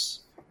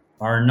cosmos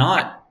are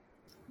not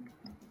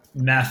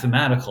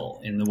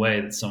mathematical in the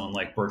way that someone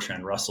like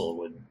Bertrand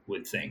Russell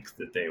would think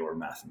that they were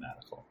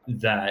mathematical.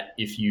 That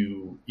if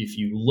you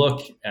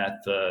look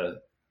at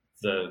the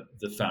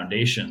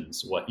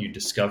foundations, what you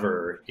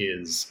discover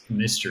is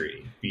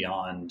mystery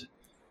beyond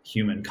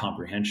human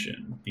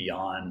comprehension,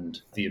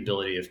 beyond the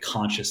ability of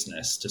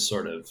consciousness to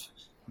sort of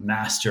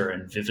master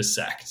and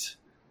vivisect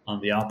on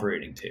the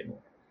operating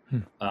table.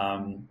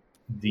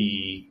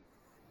 The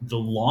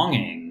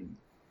longing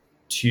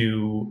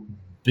to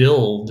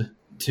build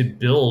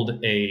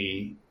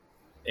a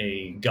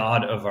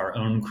God of our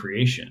own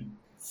creation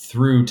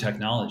through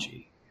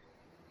technology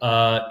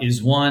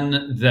is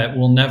one that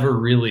will never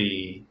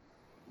really,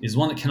 is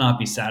one that cannot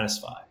be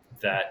satisfied.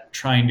 That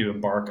trying to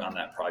embark on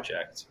that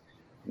project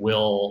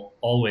will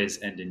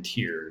always end in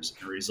tears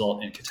and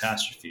result in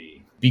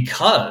catastrophe,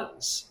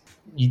 because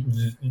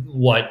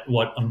what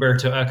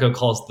Umberto Eco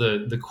calls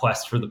the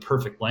quest for the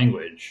perfect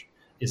language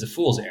is a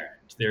fool's errand.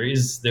 There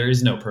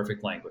is no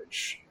perfect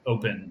language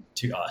open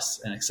to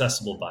us and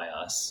accessible by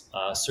us.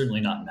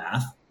 Certainly not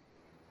math,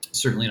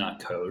 certainly not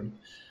code.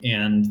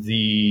 And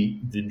the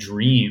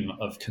dream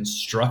of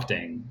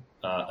constructing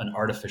an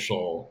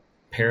artificial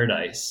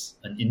paradise,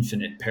 an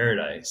infinite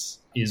paradise,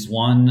 is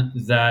one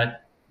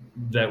that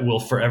will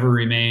forever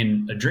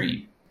remain a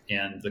dream.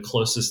 And the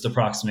closest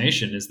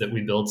approximation is that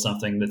we build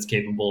something that's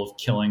capable of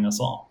killing us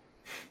all.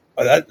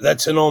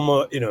 That's an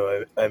almost,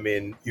 I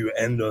mean, you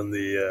end on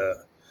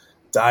the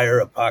dire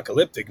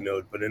apocalyptic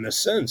note, but in a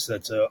sense,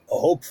 that's a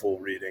hopeful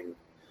reading,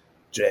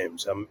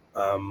 James. I'm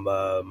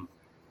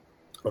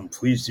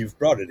pleased you've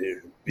brought it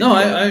here. No,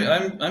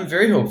 I'm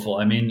very hopeful.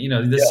 I mean,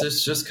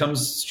 this just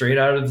comes straight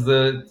out of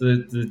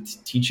the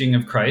teaching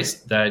of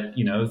Christ that,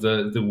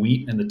 the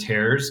wheat and the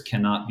tares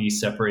cannot be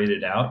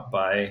separated out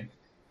by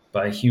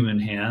by human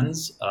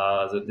hands,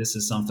 that this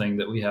is something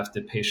that we have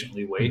to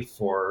patiently wait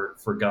for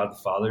God the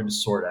Father to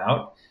sort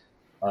out.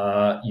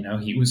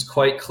 He was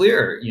quite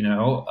clear,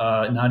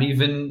 not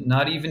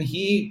even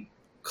he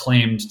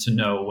claimed to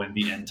know when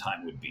the end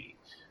time would be.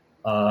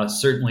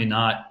 Certainly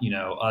not,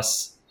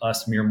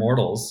 us mere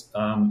mortals,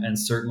 and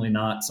certainly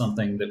not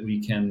something that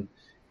we can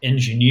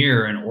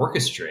engineer and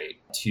orchestrate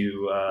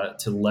to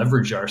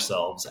leverage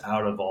ourselves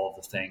out of all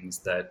the things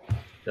that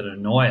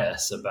annoy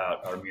us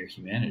about our mere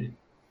humanity.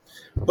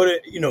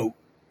 But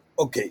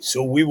okay,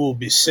 so we will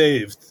be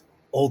saved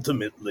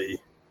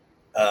ultimately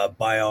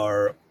by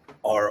our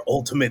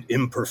ultimate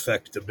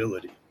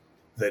imperfectibility.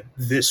 That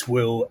this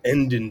will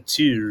end in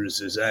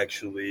tears is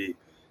actually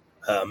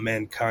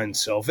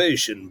mankind's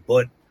salvation.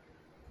 But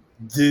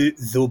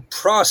the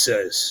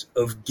process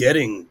of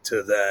getting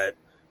to that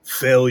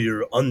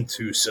failure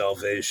unto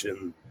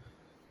salvation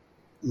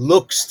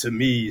looks to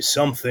me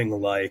something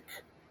like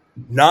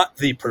not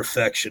the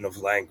perfection of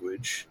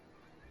language,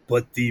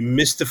 but the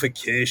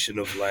mystification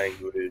of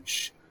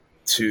language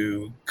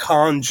to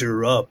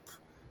conjure up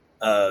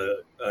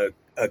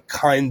a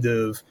kind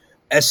of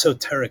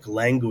esoteric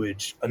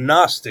language, a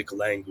Gnostic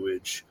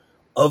language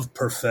of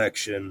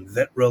perfection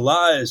that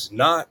relies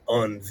not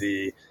on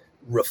the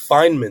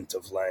refinement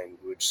of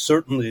language,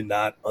 certainly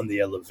not on the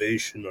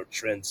elevation or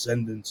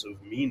transcendence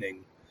of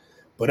meaning,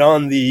 but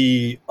on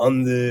the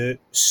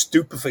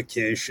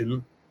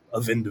stupefaction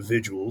of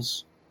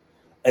individuals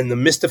and the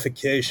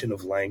mystification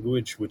of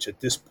language, which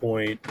at this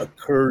point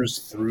occurs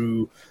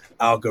through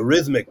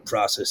algorithmic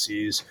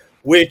processes,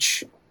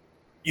 which,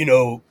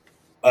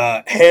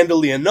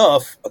 handily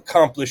enough,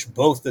 accomplish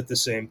both at the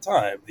same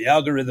time. The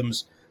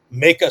algorithms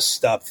make us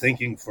stop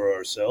thinking for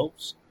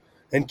ourselves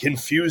and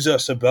confuse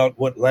us about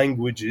what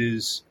language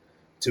is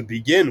to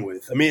begin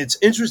with. I mean, it's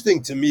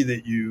interesting to me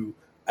that you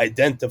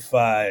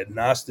identified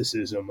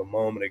Gnosticism a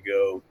moment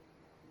ago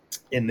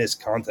in this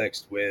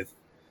context with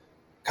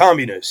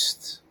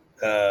communist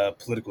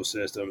political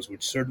systems,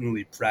 which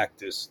certainly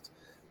practiced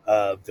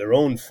their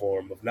own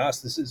form of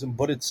Gnosticism,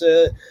 but it's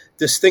a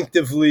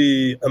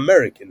distinctively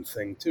American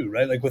thing too,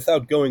 right? Like,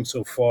 without going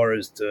so far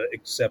as to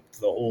accept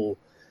the whole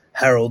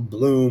Harold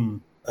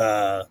Bloom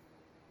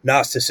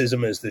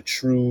Gnosticism as the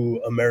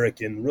true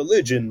American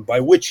religion, by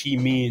which he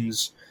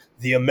means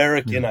the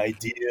American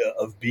idea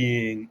of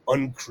being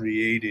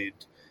uncreated,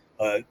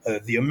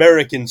 the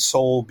American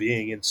soul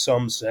being in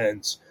some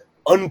sense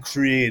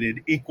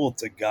uncreated, equal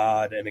to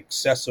God, and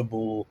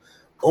accessible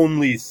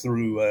only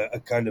through a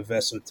kind of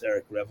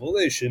esoteric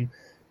revelation.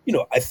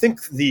 I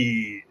think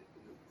the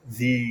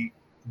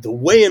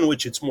way in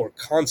which it's more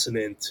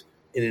consonant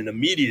in an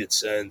immediate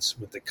sense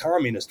with the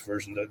communist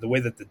version, the way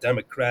that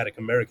the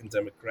American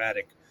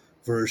democratic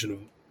version of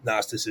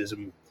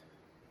Gnosticism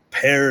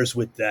pairs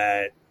with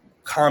that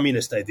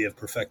communist idea of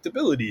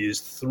perfectibility, is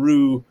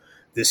through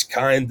this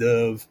kind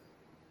of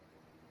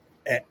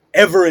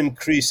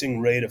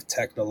ever-increasing rate of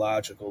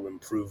technological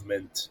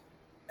improvement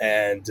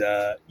and,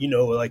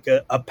 like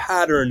a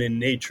pattern in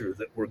nature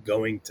that we're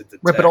going to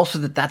detect. Right, but also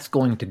that's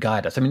going to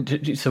guide us. I mean,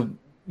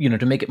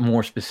 to make it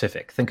more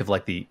specific, think of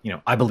like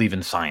I believe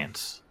in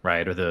science,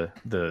 right? Or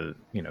the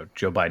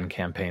Joe Biden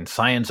campaign,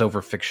 science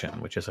over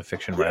fiction, which is a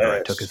fiction writer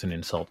I took as an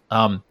insult.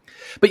 But,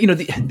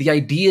 the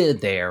idea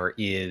there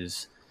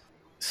is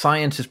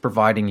science is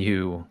providing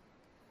you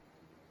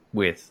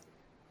with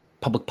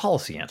public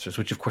policy answers,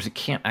 which of course it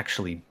can't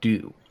actually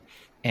do.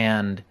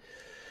 And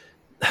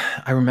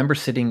I remember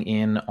sitting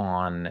in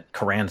on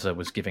Carranza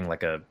was giving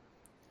like a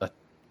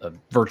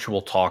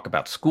virtual talk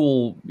about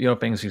school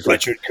things. He's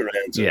Richard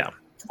Carranza. Yeah.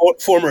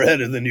 Former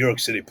head of the New York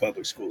City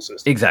public school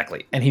system.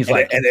 Exactly. And he's and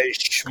a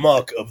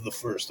schmuck of the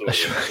first order.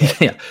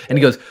 Yeah. And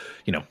he goes,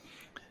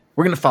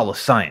 we're going to follow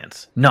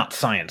science, not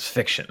science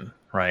fiction,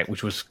 right?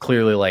 Which was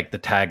clearly like the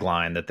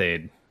tagline that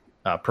they'd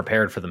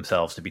prepared for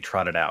themselves to be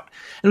trotted out.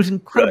 And it was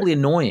incredibly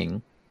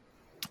annoying,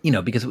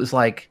 because it was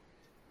like,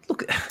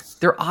 look,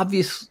 there are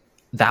obvious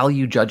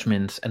value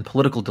judgments and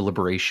political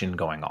deliberation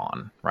going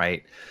on,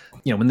 right?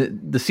 When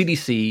the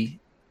CDC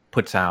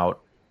puts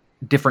out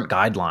different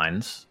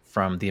guidelines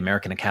from the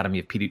American Academy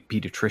of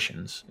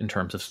Pediatricians in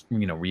terms of,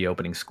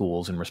 reopening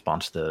schools in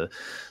response to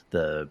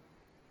the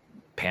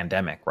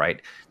pandemic,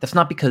 right? That's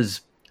not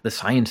because the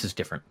science is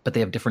different, but they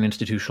have different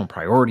institutional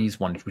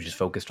priorities, one which is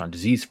focused on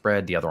disease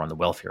spread, the other on the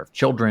welfare of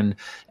children.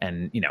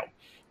 And,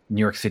 New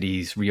York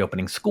City's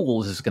reopening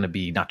schools is going to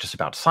be not just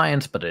about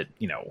science, but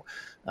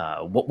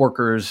what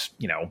workers,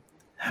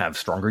 have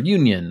stronger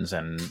unions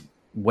and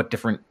what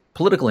different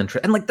political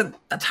interests. And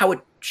that's how it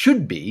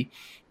should be.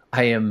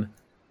 I am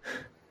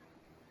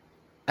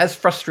as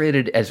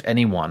frustrated as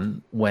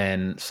anyone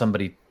when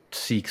somebody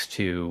seeks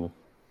to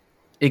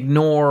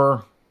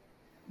ignore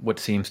what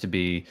seems to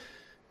be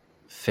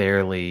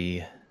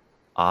fairly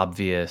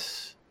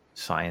obvious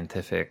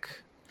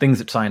scientific things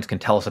that science can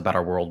tell us about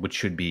our world, which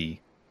should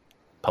be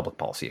public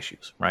policy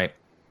issues, right?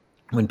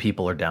 When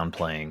people are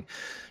downplaying,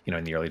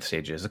 in the early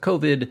stages of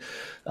COVID,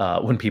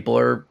 when people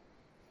are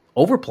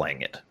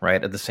overplaying it,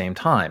 right? At the same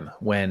time,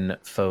 when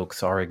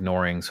folks are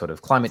ignoring sort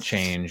of climate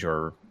change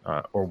or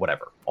or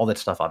whatever. All that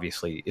stuff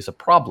obviously is a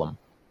problem,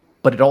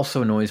 but it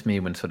also annoys me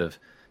when sort of,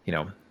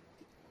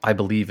 I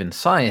believe in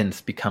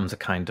science becomes a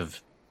kind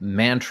of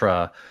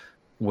mantra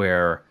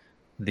where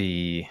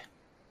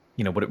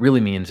what it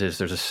really means is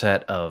there's a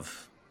set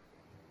of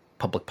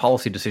public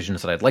policy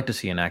decisions that I'd like to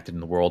see enacted in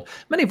the world,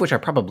 many of which I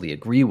probably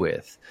agree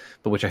with,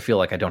 but which I feel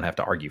like I don't have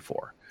to argue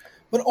for.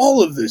 But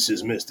all of this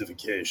is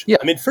mystification. Yeah.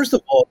 I mean, first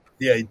of all,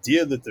 the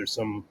idea that there's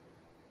some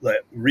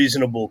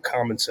reasonable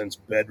common sense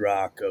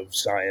bedrock of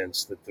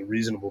science that the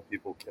reasonable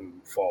people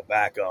can fall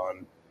back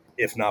on,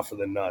 if not for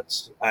the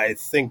nuts, I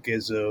think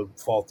is a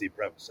faulty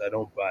premise. I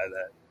don't buy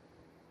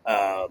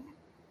that.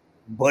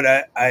 But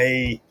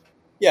I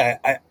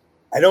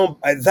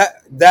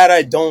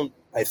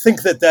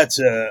think that that's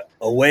a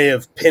way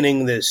of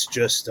pinning this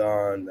just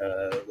on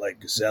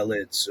like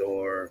zealots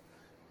or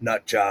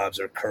nut jobs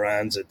or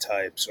Carranza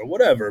types or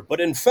whatever.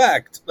 But in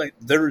fact, like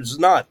there's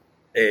not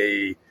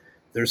a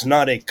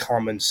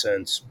common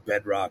sense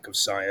bedrock of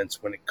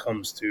science when it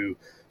comes to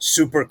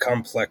super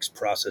complex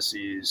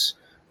processes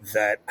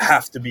that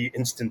have to be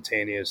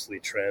instantaneously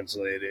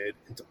translated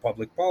into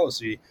public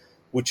policy,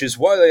 which is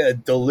why a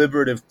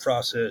deliberative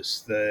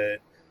process that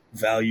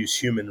values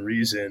human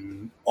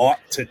reason ought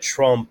to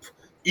trump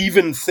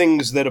even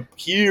things that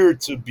appear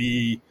to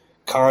be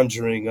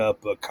conjuring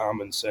up a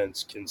common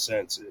sense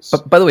consensus.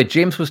 But by the way,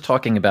 James was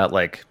talking about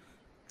like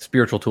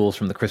spiritual tools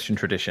from the Christian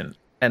tradition.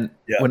 And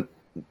when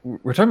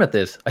we're talking about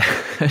this,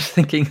 I was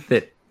thinking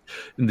that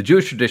in the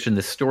Jewish tradition,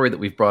 this story that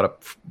we've brought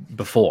up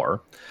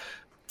before,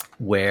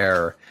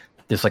 where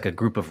there's like a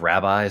group of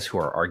rabbis who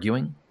are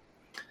arguing.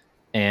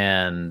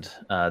 And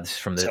this is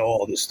from the... That's how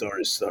all the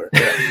stories start.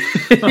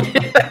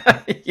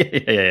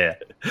 Yeah.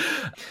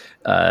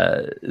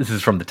 This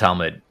is from the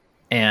Talmud.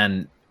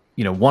 And,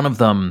 one of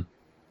them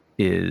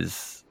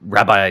is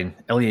Rabbi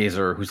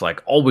Eliezer, who's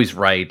like always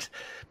right,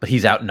 but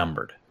he's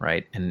outnumbered,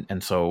 right?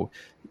 And so,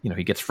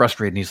 he gets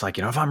frustrated and he's like,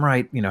 if I'm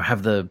right,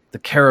 have the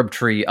carob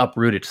tree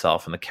uproot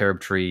itself, and the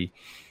carob tree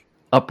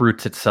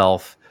uproots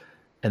itself.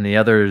 And the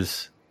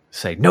others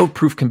say, no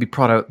proof can be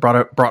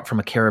brought from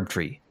a carob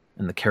tree.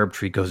 And the carob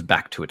tree goes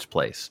back to its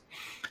place.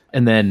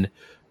 And then,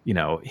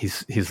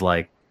 he's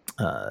like,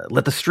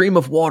 let the stream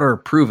of water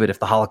prove it if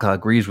the halakha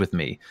agrees with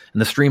me.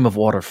 And the stream of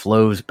water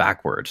flows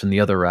backwards. And the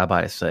other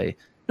rabbis say,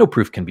 no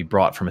proof can be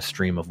brought from a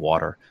stream of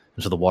water.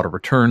 And so the water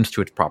returns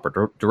to its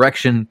proper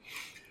direction.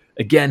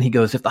 Again, he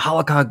goes, if the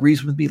halakha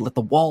agrees with me, let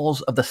the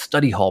walls of the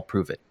study hall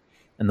prove it.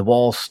 And the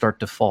walls start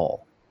to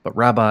fall. But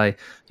Rabbi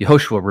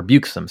Yehoshua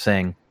rebukes them,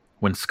 saying,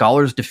 when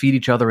scholars defeat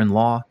each other in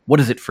law,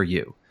 what is it for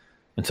you?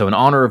 And so in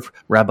honor of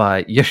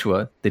Rabbi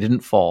Yeshua, they didn't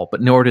fall,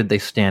 but nor did they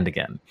stand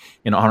again,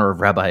 in honor of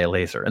Rabbi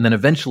Eliezer. And then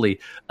eventually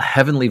a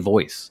heavenly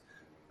voice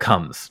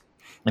comes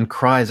and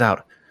cries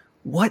out,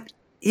 what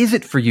is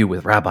it for you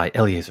with Rabbi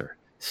Eliezer,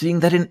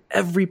 seeing that in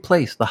every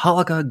place the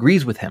halakha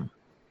agrees with him?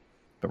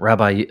 But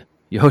Rabbi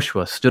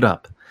Yehoshua stood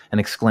up and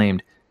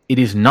exclaimed, it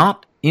is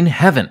not in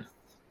heaven,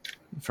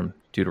 from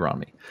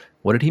Deuteronomy.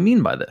 What did he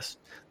mean by this?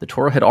 The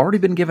Torah had already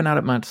been given out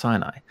at Mount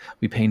Sinai.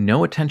 We pay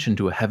no attention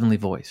to a heavenly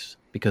voice,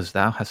 because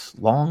thou hast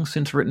long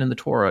since written in the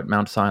Torah at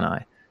Mount Sinai,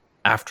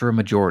 after a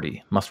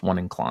majority must one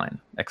incline.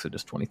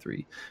 Exodus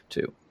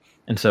 23:2.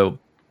 And so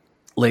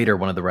later,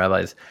 one of the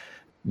rabbis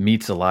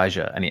meets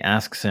Elijah and he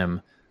asks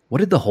him, what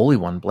did the Holy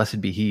One, blessed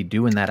be he,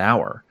 do in that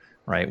hour,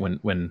 right?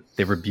 When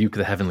they rebuke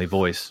the heavenly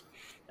voice.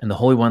 And the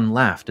Holy One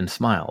laughed and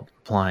smiled,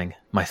 replying,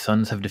 my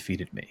sons have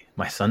defeated me.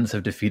 My sons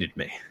have defeated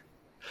me.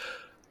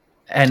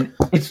 And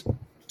it's...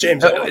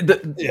 James,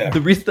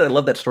 the reason that I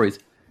love that story is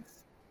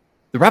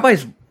the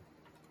rabbi's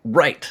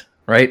right?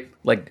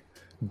 Like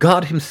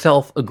God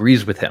himself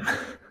agrees with him.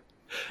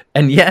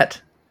 And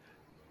yet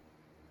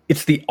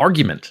it's the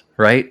argument,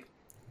 right?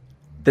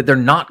 That they're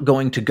not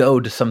going to go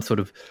to some sort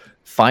of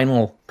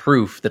final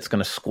proof that's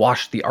going to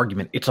squash the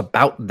argument. It's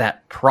about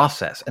that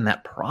process, and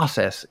that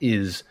process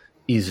is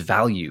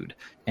valued,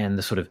 and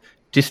the sort of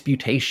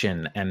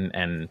disputation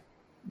and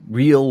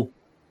real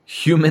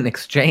human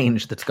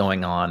exchange that's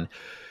going on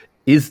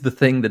is the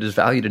thing that is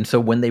valued. And so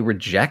when they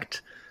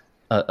reject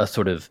a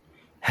sort of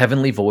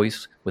heavenly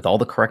voice with all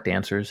the correct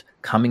answers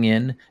coming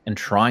in and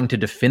trying to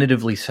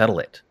definitively settle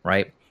it,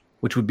 right?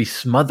 Which would be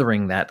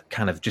smothering that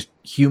kind of just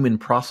human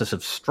process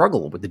of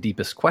struggle with the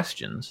deepest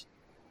questions.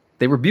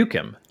 They rebuke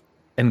him,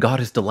 and God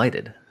is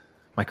delighted.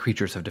 My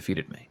creatures have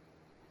defeated me.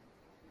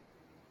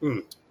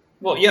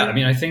 Well, yeah, I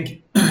mean, I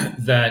think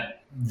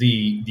that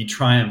the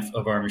triumph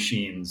of our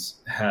machines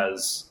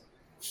has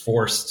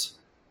forced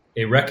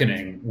a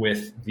reckoning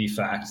with the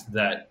fact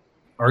that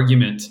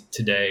argument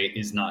today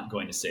is not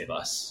going to save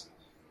us.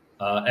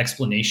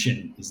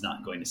 Explanation is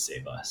not going to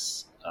save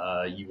us.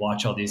 You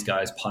watch all these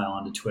guys pile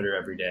onto Twitter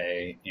every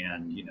day,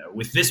 and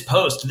with this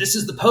post, this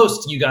is the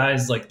post, you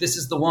guys, like this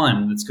is the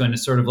one that's going to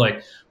sort of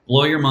like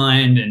blow your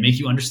mind and make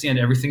you understand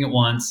everything at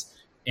once.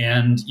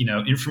 And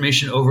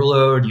information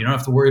overload. You don't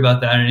have to worry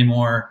about that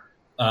anymore.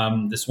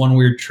 This one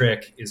weird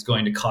trick is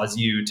going to cause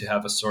you to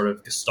have a sort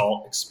of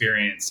Gestalt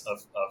experience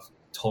of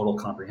total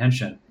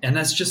comprehension, and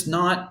that's just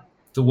not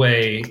the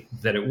way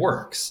that it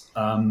works.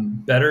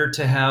 Better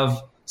to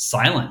have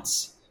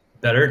silence,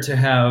 better to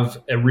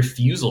have a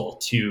refusal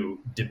to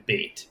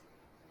debate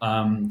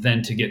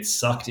than to get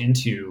sucked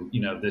into,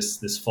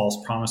 this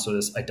false promise or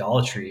this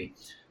idolatry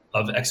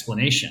of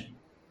explanation.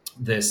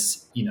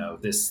 This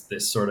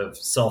sort of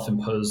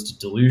self-imposed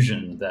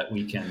delusion that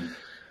we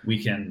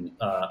can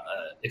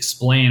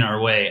explain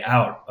our way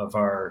out of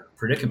our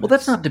predicament. Well,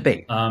 that's not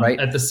debate, right?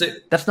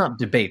 That's not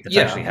debate. That's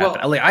actually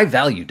happened. Well, I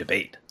value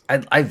debate.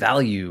 I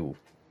value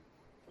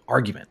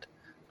argument,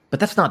 but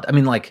that's not. I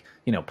mean,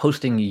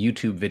 posting a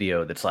YouTube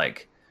video that's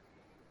like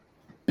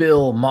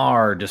Bill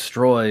Maher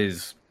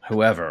destroys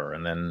whoever,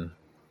 and then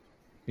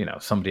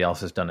somebody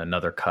else has done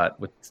another cut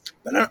with.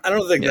 But I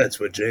don't think that's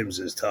what James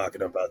is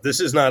talking about. This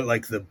is not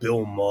like the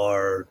Bill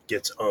Maher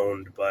gets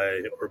owned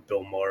by, or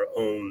Bill Maher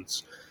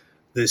owns.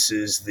 This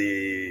is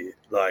the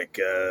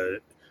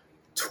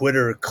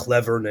Twitter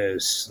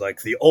cleverness,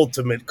 like the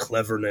ultimate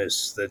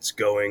cleverness that's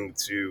going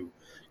to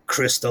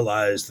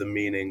crystallize the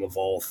meaning of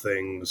all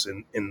things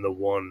in the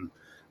one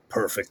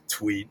perfect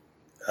tweet,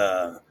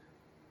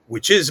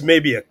 which is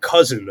maybe a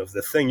cousin of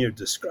the thing you're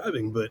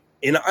describing. But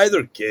in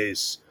either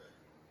case,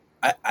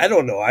 I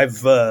don't know. I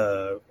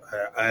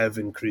have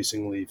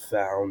increasingly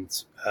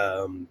found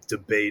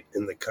debate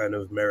in the kind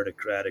of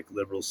meritocratic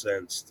liberal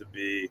sense to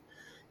be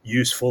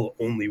useful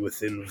only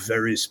within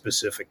very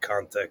specific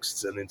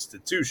contexts and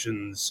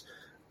institutions,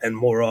 and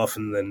more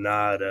often than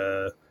not,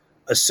 a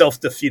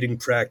self-defeating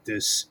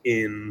practice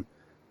in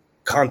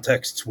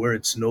contexts where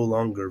it's no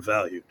longer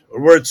valued,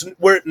 or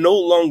where it no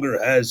longer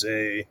has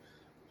a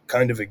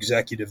kind of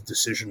executive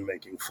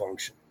decision-making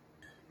function.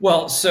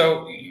 Well,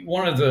 so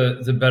one of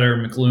the better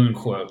McLuhan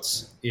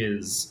quotes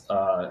is,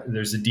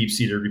 there's a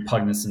deep-seated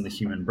repugnance in the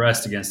human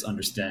breast against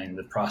understanding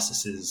the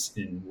processes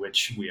in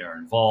which we are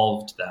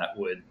involved. That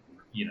would,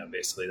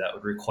 basically that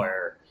would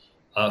require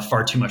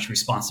far too much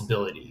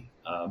responsibility,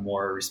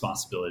 more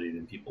responsibility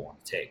than people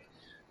want to take.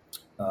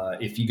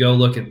 If you go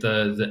look at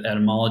the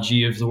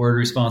etymology of the word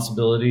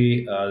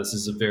responsibility, this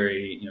is a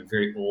very,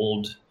 very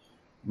old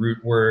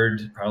root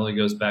word, probably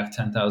goes back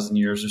 10,000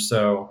 years or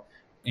so.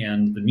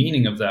 And the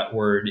meaning of that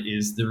word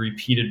is the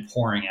repeated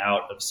pouring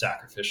out of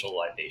sacrificial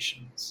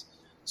libations.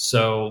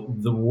 So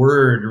the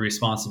word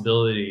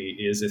responsibility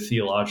is a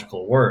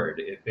theological word.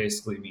 It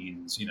basically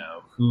means,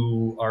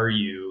 who are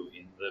you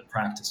in the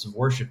practice of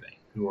worshiping?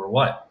 Who or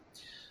what?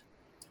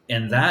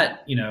 And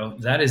that,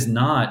 that is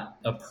not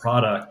a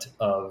product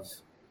of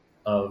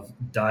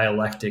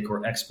dialectic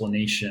or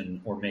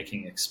explanation or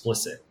making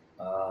explicit.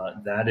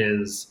 That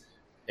is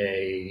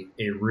a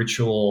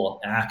ritual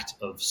act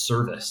of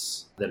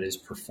service that is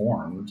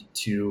performed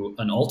to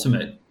an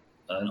ultimate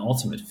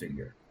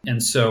figure.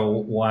 And so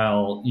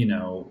while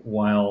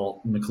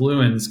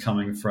McLuhan's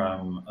coming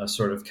from a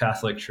sort of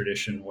Catholic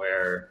tradition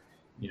where,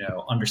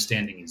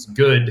 understanding is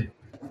good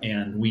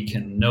and we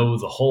can know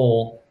the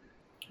whole,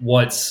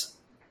 what's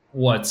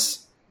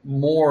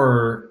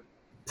more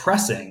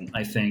pressing,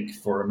 I think,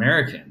 for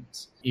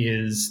Americans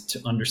is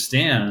to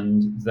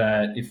understand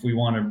that if we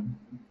want to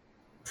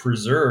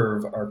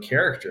preserve our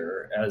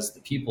character as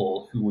the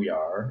people who we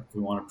are, if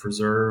we want to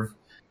preserve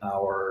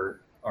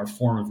our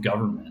form of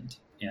government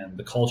and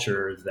the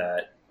culture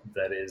that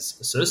is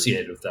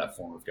associated with that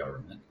form of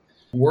government,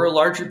 we're a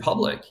large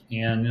republic.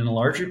 And in a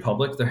large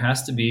republic, there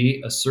has to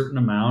be a certain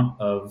amount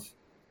of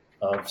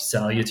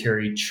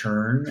salutary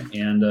churn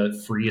and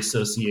a free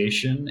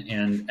association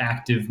and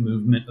active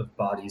movement of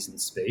bodies in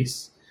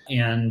space.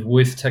 And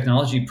with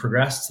technology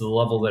progressed to the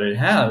level that it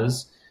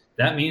has,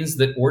 that means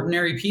that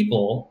ordinary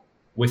people,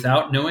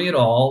 without knowing it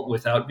all,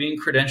 without being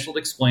credentialed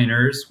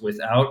explainers,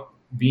 without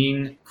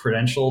being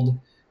credentialed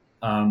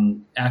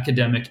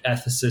academic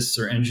ethicists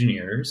or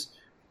engineers,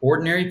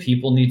 ordinary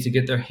people need to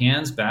get their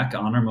hands back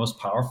on our most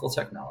powerful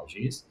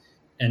technologies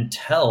and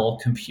tell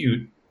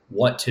compute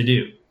what to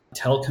do.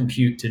 Tell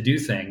compute to do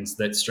things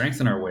that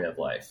strengthen our way of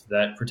life,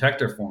 that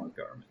protect our form of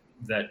government,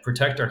 that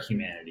protect our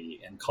humanity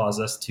and cause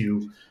us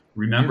to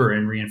remember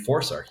and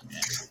reinforce our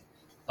humanity.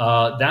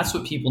 That's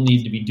what people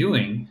need to be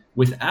doing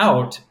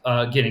without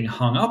getting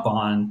hung up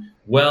on,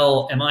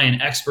 well, am I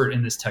an expert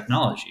in this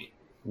technology?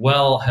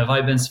 Well, have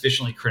I been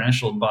sufficiently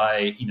credentialed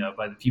by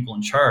the people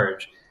in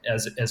charge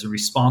as a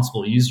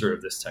responsible user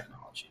of this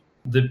technology?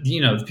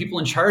 The people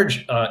in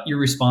charge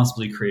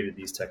irresponsibly created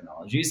these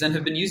technologies and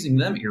have been using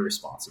them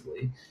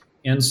irresponsibly.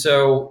 And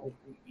so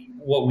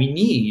what we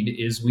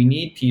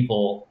need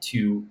people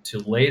to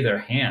lay their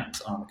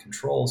hands on the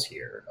controls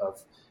here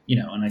of,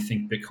 and I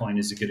think Bitcoin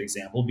is a good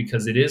example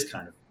because it is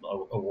kind of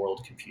a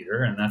world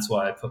computer. And that's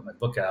why I put my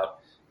book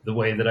out the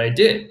way that I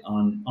did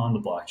on the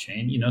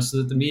blockchain, so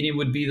that the media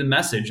would be the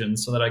message and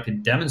so that I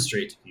could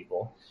demonstrate to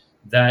people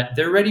that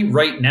they're ready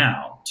right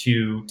now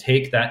to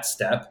take that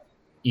step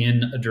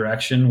in a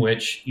direction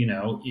which,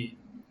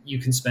 you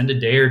can spend a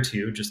day or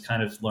two just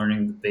kind of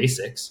learning the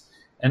basics.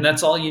 And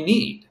that's all you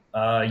need.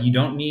 You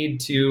don't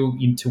need to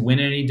win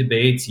any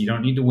debates. You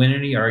don't need to win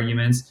any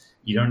arguments.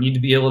 You don't need to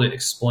be able to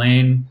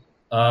explain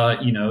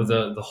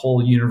the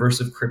whole universe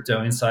of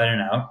crypto inside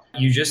and out.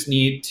 You just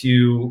need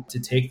to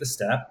take the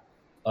step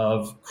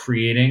of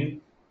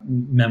creating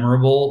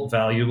memorable,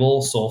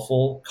 valuable,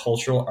 soulful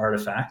cultural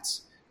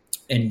artifacts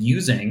and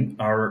using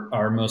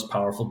our most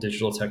powerful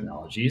digital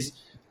technologies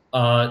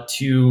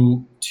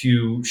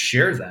to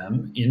share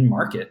them in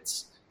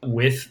markets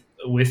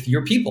with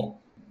your people.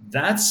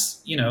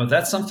 That's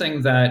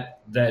something that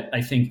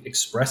I think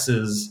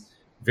expresses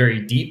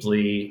very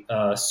deeply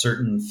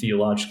certain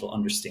theological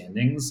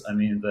understandings. I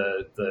mean,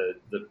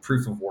 the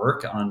proof of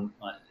work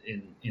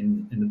in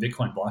the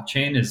Bitcoin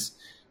blockchain is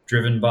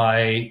driven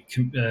by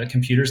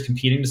computers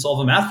competing to solve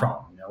a math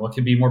problem. What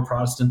could be more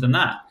Protestant than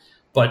that?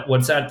 But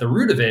what's at the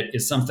root of it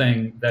is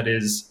something that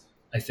is,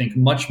 I think,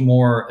 much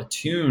more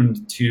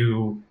attuned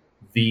to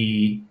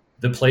the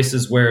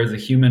places where the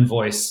human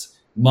voice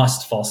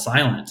must fall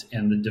silent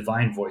and the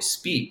divine voice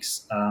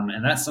speaks.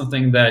 And that's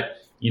something that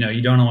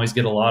you don't always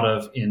get a lot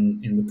of in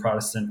the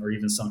Protestant or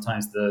even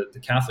sometimes the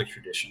Catholic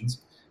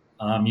traditions.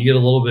 You get a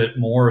little bit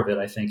more of it,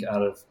 I think,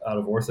 out of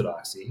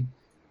Orthodoxy.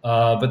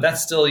 But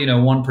that's still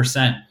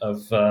 1%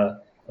 of the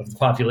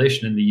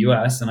population in the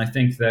U.S. And I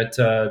think that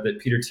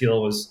Peter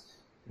Thiel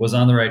was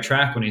on the right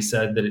track when he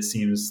said that it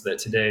seems that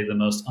today the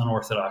most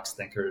unorthodox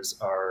thinkers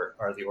are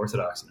the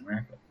Orthodox in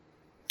America.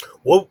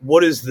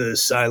 What is the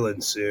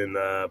silence in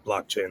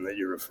blockchain that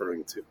you're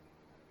referring to?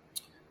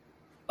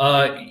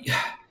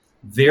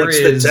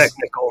 What's the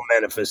technical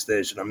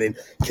manifestation? I mean,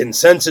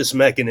 consensus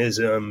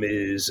mechanism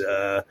is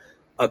a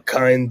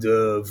kind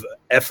of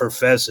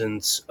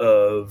effervescence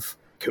of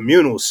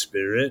communal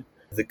spirit.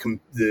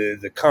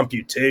 The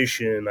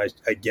computation,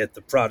 I get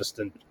the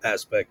Protestant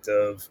aspect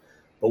of,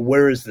 but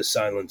where is the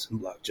silence in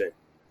blockchain?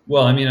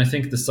 Well, I mean, I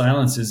think the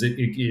silence is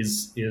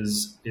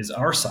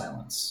our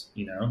silence.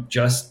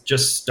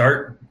 Just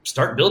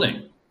start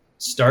building,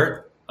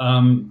 start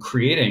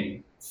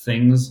creating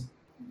things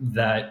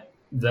that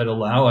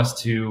allow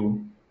us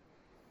to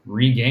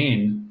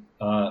regain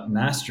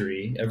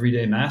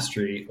everyday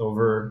mastery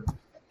over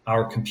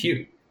our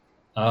compute,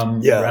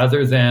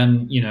 rather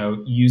than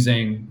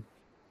using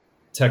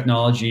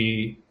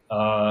technology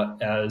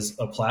as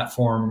a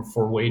platform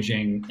for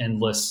waging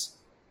endless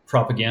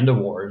propaganda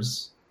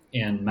wars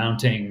and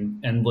mounting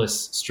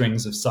endless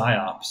strings of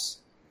psyops,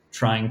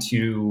 trying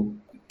to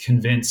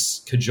convince,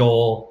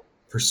 cajole,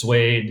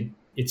 persuade.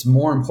 It's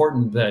more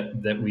important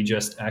that we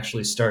just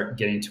actually start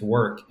getting to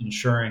work,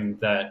 ensuring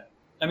that,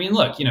 I mean,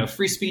 look,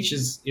 free speech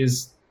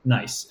is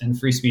nice and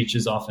free speech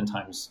is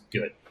oftentimes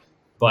good,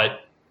 but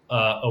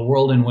a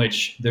world in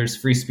which there's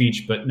free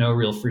speech but no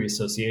real free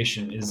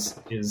association is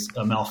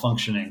a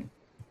malfunctioning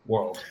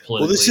world.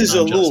 Well, this is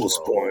a Lewell's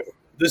point.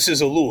 This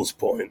is a Lewell's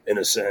point, in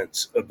a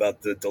sense,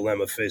 about the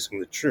dilemma facing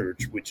the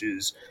church, which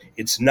is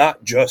it's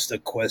not just a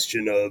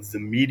question of the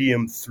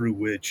medium through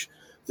which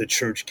the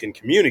church can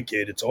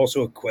communicate. It's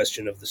also a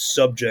question of the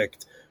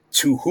subject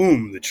to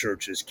whom the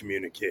church is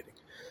communicating.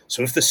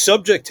 So if the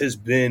subject has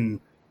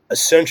been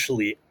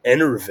essentially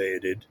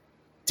enervated,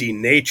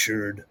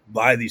 denatured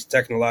by these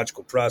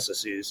technological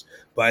processes,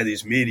 by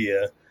these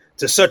media,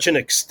 to such an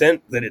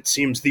extent that it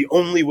seems the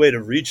only way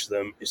to reach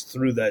them is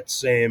through that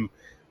same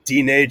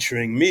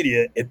denaturing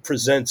media, it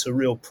presents a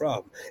real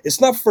problem.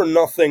 It's not for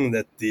nothing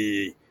that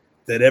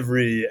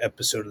every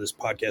episode of this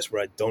podcast,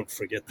 where I don't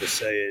forget to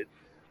say it,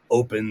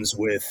 opens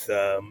with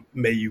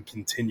 "May you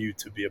continue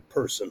to be a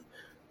person."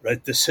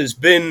 Right? This has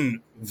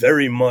been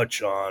very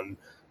much on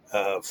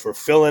for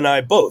Phil and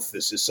I both.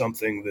 This is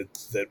something that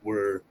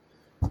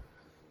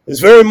is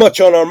very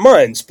much on our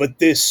minds. But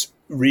this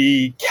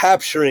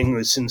recapturing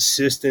this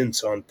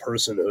insistence on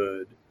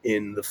personhood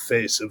in the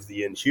face of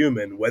the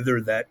inhuman, whether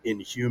that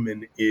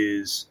inhuman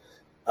is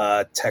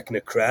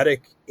technocratic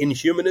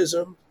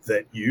inhumanism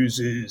that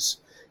uses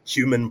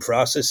human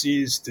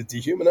processes to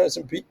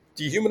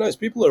dehumanize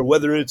people, or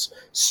whether it's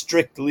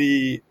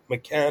strictly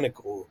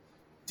mechanical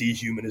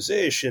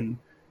dehumanization,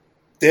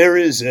 there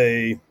is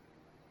at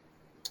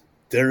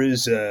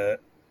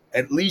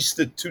least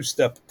a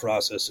two-step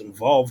process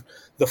involved.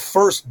 The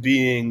first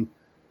being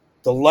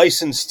the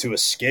license to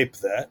escape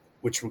that,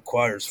 which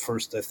requires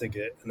first, I think,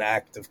 an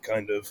act of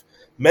kind of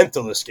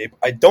mental escape.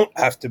 I don't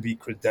have to be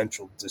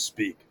credentialed to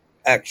speak,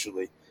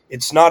 actually.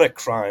 It's not a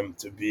crime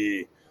to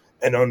be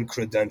an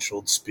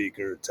uncredentialed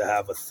speaker, to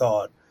have a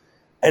thought.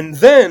 And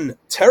then,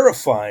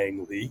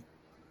 terrifyingly,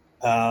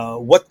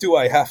 what do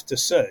I have to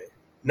say?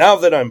 Now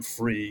that I'm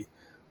free,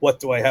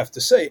 what do I have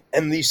to say?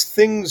 And these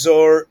things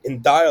are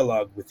in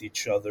dialogue with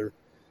each other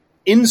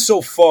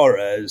insofar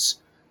as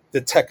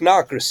the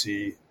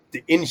technocracy,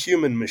 the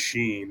inhuman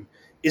machine,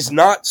 is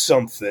not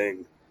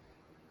something,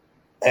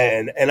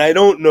 and I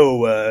don't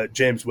know,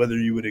 James, whether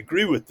you would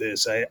agree with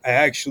this. I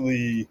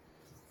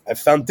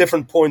found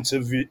different points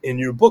in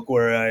your book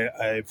where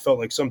I felt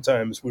like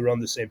sometimes we were on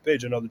the same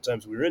page and other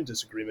times we were in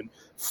disagreement.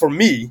 For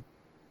me,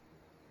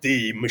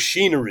 the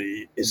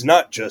machinery is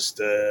not just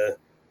a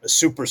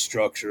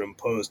superstructure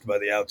imposed by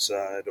the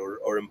outside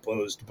or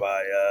imposed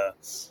by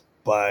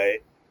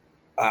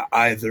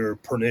either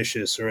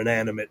pernicious or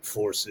inanimate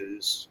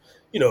forces.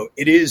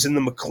 It is, in the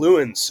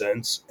McLuhan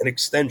sense, an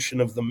extension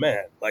of the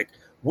man. Like,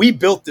 we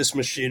built this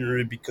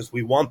machinery because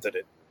we wanted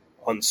it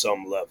on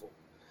some level.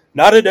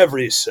 not at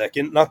every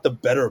second, not the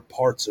better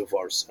parts of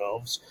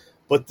ourselves,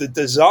 but the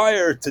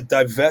desire to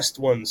divest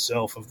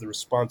oneself of the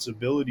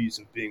responsibilities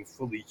of being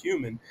fully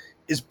human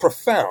is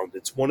profound.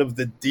 It's one of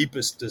the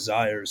deepest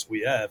desires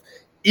we have.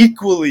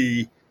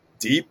 Equally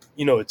deep,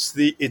 it's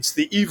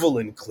the evil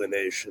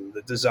inclination,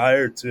 the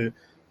desire to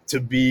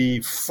be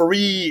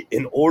free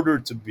in order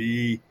to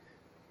be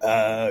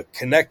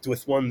connect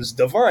with one's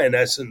divine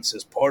essence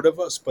is part of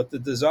us, but the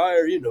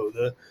desire,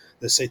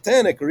 the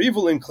satanic or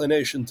evil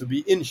inclination to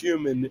be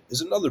inhuman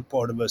is another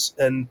part of us.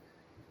 And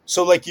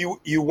so like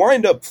you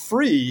wind up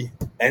free,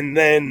 and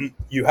then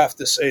you have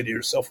to say to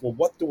yourself, well,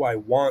 what do I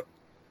want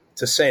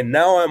to say?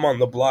 Now I'm on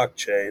the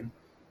blockchain.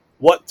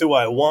 What do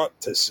I want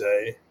to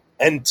say?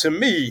 And to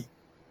me,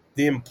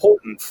 the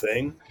important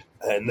thing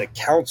and the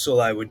counsel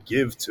I would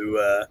give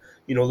to,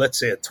 let's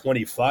say a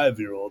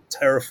 25-year-old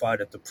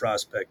terrified at the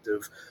prospect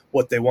of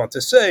what they want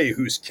to say,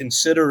 who's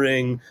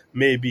considering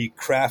maybe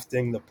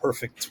crafting the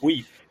perfect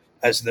tweet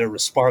as their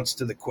response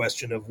to the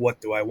question of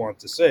what do I want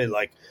to say?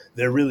 Like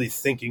they're really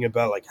thinking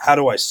about like, how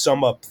do I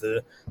sum up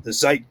the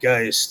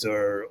zeitgeist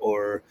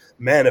or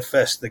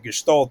manifest the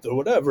gestalt or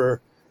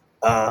whatever?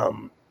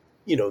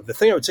 The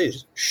thing I would say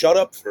is shut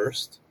up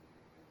first.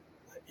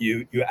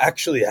 You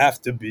actually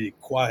have to be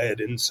quiet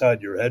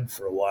inside your head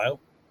for a while,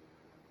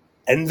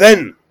 and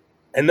then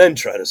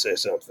try to say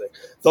something.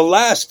 The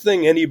last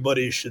thing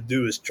anybody should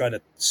do is try to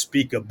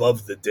speak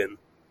above the din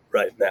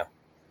right now.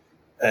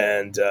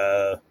 And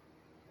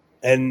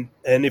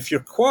if you're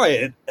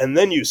quiet and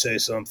then you say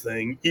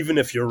something, even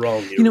if you're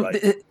wrong, you're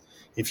right.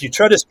 If you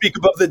try to speak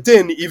above the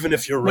din, even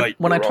if you're right,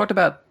 when you're I wrong. talked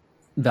about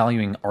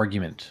valuing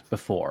argument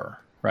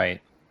before, right?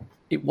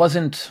 It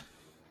wasn't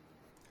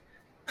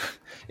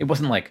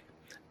like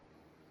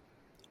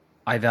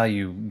I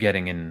value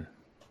getting in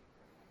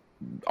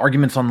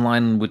arguments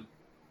online with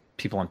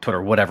people on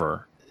Twitter,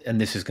 whatever,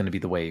 and this is going to be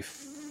the way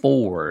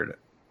forward.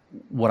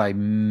 What I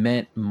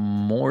meant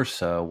more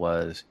so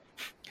was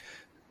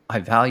I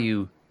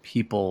value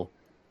people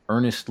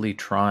earnestly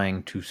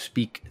trying to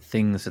speak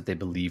things that they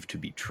believe to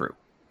be true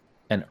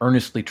and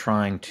earnestly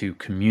trying to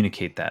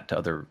communicate that to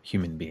other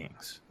human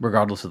beings,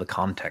 regardless of the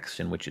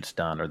context in which it's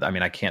done.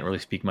 I can't really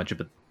speak much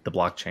about the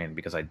blockchain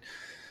because I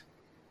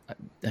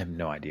have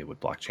no idea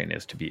what blockchain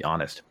is, to be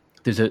honest.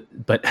 There's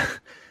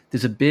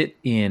a bit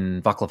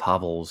in Václav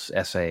Havel's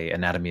essay,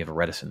 Anatomy of a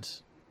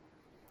Reticence,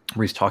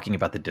 where he's talking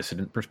about the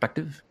dissident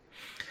perspective.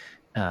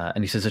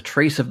 And he says, a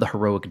trace of the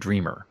heroic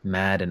dreamer,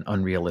 mad and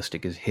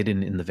unrealistic, is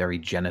hidden in the very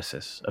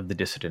genesis of the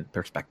dissident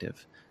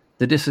perspective.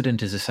 The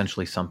dissident is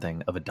essentially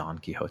something of a Don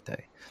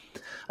Quixote.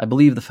 I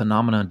believe the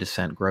phenomenon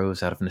dissent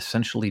grows out of an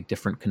essentially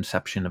different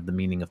conception of the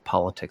meaning of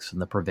politics than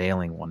the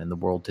prevailing one in the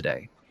world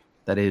today.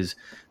 That is,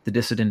 the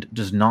dissident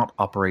does not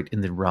operate in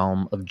the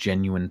realm of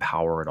genuine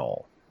power at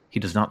all. He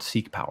does not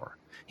seek power.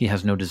 He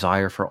has no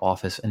desire for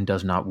office and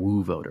does not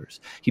woo voters.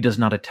 He does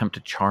not attempt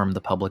to charm the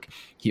public.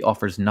 He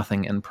offers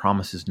nothing and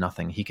promises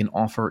nothing. He can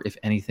offer, if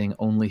anything,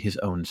 only his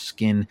own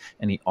skin,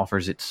 and he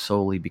offers it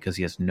solely because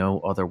he has no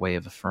other way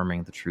of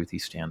affirming the truth he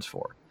stands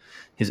for.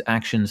 His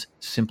actions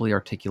simply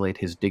articulate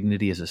his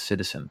dignity as a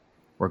citizen,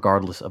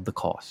 regardless of the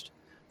cost.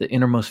 The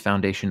innermost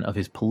foundation of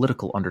his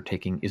political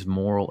undertaking is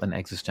moral and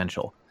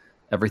existential.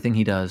 Everything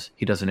he does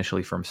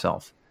initially for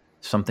himself.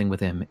 Something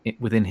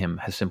within him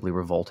has simply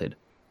revolted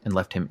and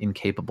left him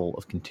incapable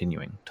of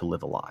continuing to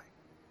live a lie.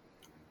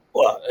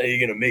 Well, are you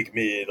going to make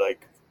me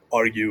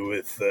argue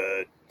with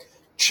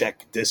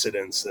Czech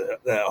dissidents?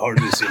 That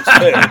hardly seems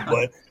fair.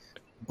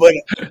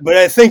 But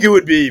I think it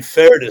would be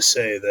fair to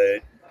say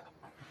that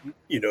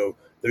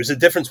there's a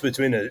difference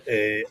between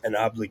an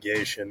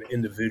obligation,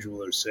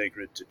 individual or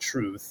sacred, to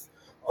truth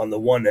on the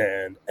one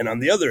hand, and on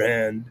the other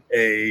hand,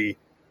 a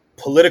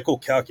political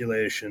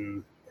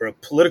calculation or a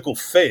political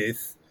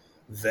faith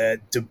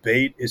that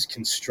debate is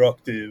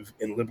constructive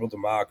in liberal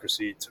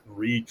democracy to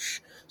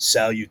reach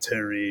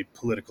salutary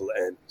political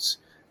ends.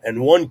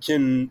 And one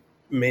can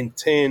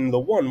maintain the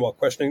one while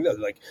questioning the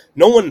other.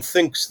 No one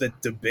thinks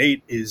that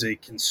debate is a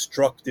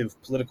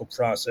constructive political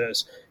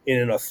process in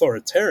an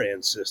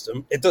authoritarian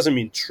system. It doesn't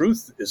mean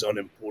truth is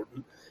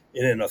unimportant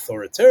in an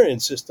authoritarian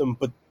system,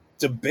 but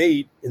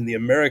debate in the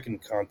American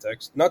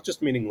context, not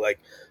just meaning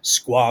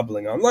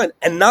squabbling online,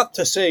 and not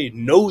to say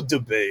no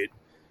debate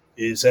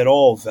is at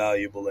all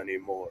valuable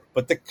anymore,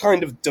 but the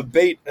kind of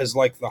debate as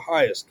the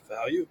highest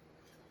value,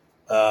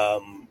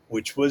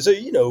 which was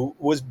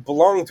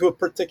belonged to a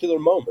particular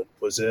moment,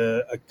 was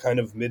a kind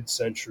of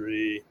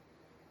mid-century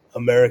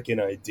American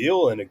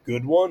ideal and a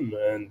good one,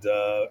 and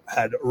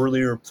had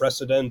earlier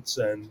precedents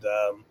and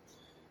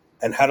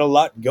had a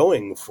lot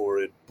going for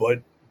it,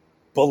 but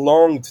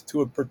belonged to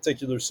a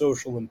particular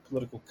social and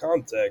political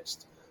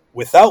context,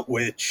 without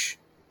which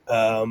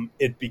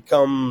it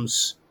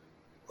becomes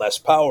less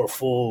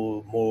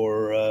powerful,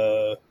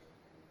 more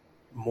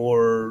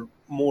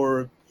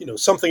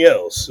something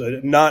else.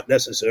 Not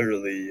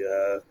necessarily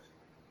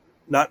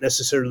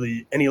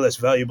any less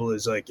valuable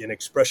as an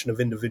expression of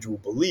individual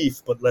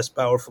belief, but less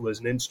powerful as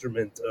an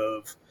instrument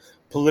of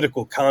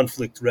political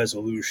conflict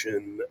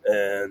resolution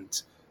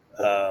and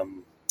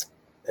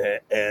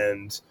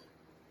and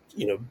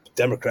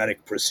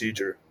democratic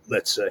procedure,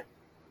 let's say.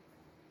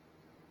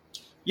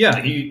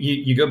 Yeah,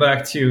 you go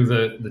back to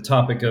the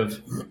topic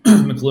of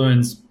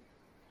McLuhan's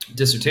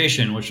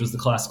dissertation, which was the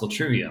classical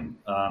trivium,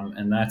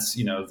 and that's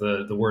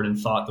the word in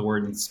thought, the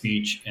word in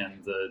speech,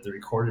 and the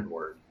recorded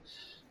word.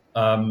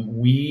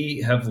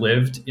 We have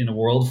lived in a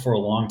world for a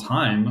long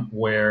time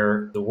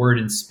where the word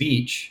in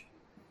speech,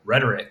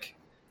 rhetoric,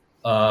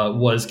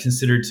 was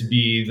considered to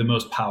be the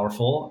most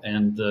powerful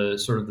and the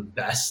sort of the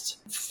best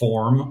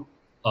form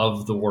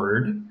of the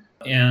word,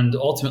 and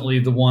ultimately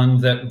the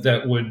one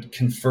that would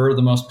confer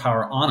the most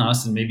power on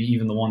us, and maybe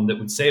even the one that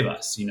would save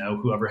us.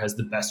 Whoever has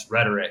the best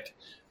rhetoric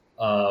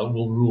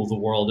will rule the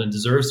world and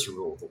deserves to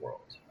rule the world.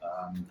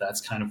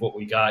 That's kind of what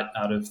we got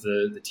out of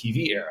the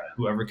TV era.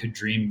 Whoever could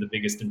dream the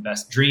biggest and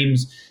best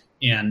dreams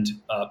and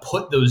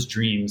put those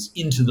dreams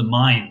into the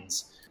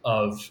minds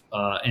of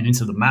and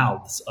into the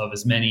mouths of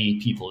as many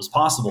people as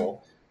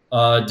possible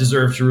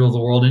deserved to rule the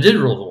world and did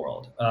rule the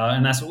world.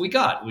 And that's what we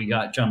got. We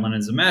got John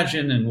Lennon's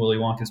Imagine and Willy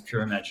Wonka's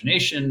Pure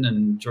Imagination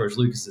and George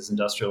Lucas's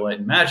Industrial Light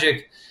and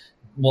Magic,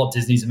 Walt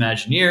Disney's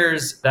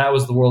Imagineers. That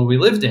was the world we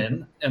lived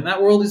in. And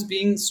that world is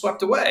being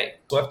swept away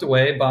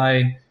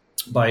by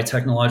a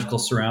technological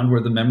surround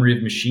where the memory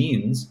of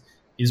machines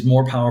is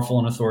more powerful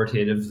and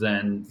authoritative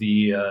than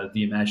the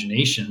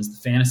imaginations,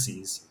 the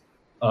fantasies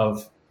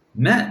of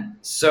men.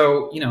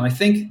 So, I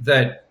think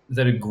that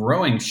a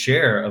growing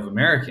share of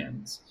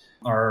Americans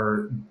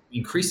are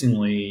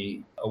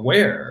increasingly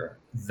aware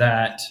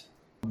that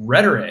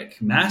rhetoric,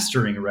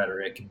 mastering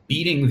rhetoric,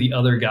 beating the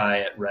other guy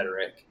at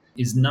rhetoric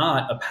is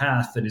not a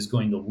path that is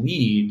going to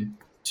lead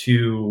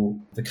to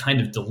the kind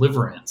of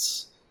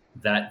deliverance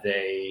that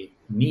they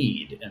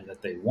need and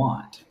that they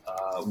want.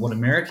 What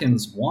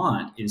Americans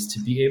want is to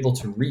be able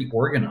to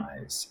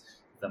reorganize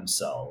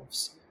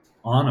themselves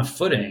on a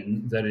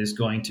footing that is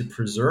going to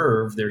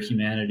preserve their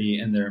humanity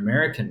and their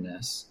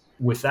Americanness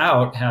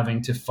without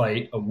having to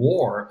fight a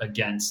war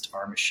against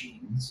our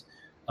machines,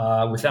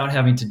 without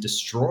having to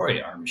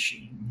destroy our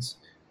machines.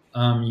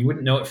 You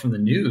wouldn't know it from the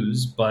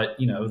news, but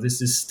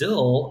this is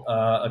still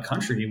a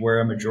country where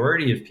a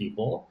majority of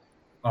people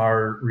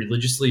are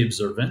religiously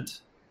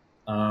observant,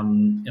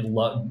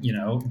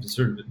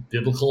 sort of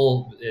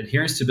biblical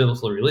adherence to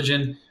biblical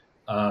religion,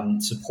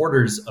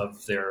 supporters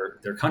of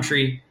their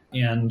country,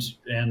 and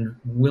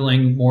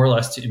willing more or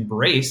less to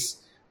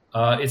embrace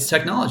its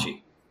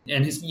technology.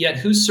 And yet,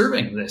 who's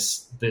serving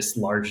this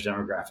large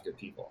demographic of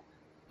people?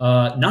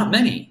 Not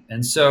many.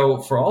 And so,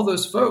 for all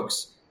those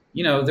folks,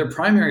 their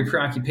primary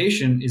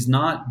preoccupation is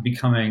not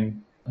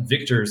becoming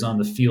victors on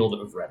the field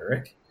of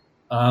rhetoric.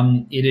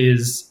 It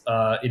is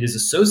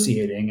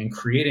associating and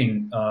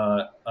creating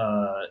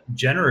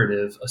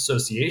generative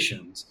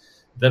associations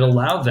that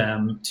allow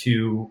them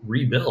to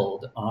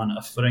rebuild on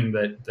a footing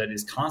that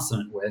is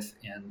consonant with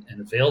and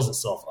avails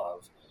itself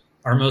of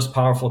our most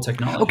powerful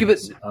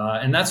technologies. Okay,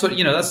 and that's what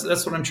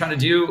that's what I'm trying to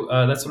do.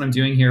 That's what I'm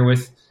doing here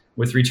with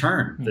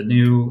Return, the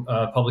new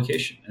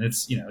publication. And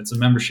it's it's a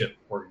membership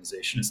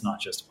organization. It's not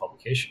just a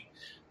publication,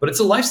 but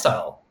it's a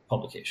lifestyle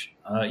publication.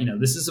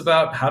 This is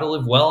about how to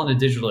live well in a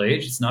digital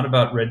age. It's not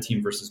about red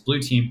team versus blue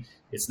team.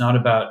 It's not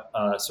about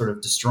sort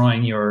of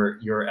destroying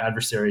your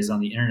adversaries on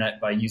the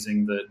internet by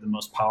using the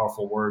most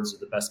powerful words or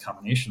the best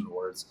combination of the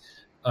words.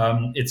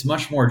 It's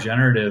much more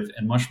generative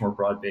and much more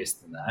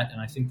broad-based than that, and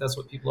I think that's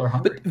what people are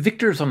hungry. But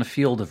victors on the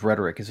field of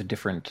rhetoric is a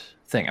different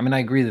thing. I mean, I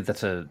agree that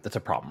that's a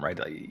problem, right?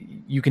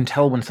 You can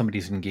tell when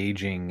somebody's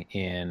engaging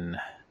in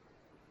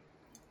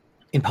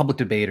public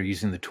debate or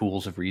using the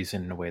tools of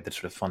reason in a way that's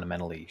sort of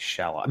fundamentally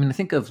shallow. I mean, I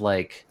think of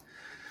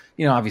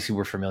obviously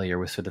we're familiar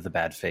with sort of the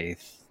bad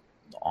faith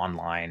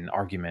online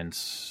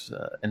arguments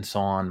and so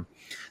on.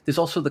 There's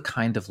also the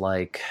kind of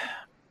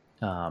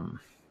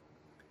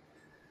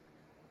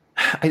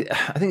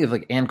I think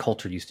of Ann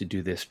Coulter used to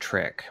do this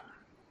trick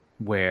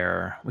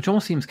which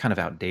almost seems kind of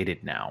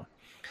outdated now,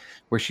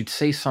 where she'd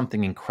say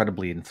something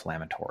incredibly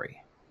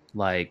inflammatory.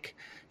 Like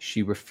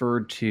she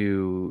referred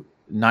to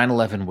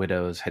 9/11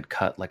 widows had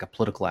cut a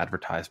political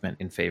advertisement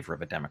in favor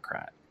of a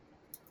Democrat.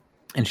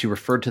 And she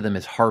referred to them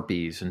as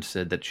harpies and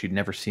said that she'd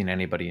never seen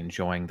anybody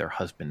enjoying their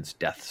husband's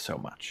death so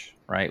much,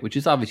 right? Which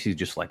is obviously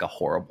just a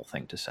horrible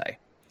thing to say.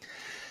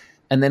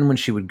 And then when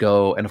she would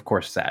go, and of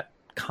course that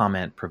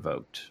comment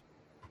provoked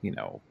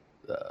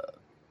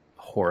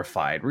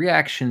horrified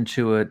reaction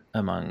to it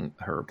among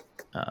her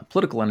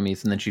political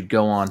enemies. And then she'd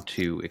go on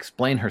to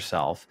explain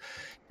herself,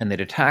 and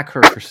they'd attack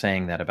her for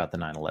saying that about the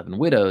 9/11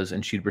 widows.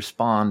 And she'd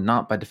respond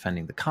not by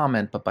defending the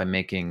comment, but by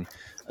making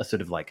a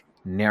sort of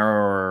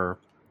narrower,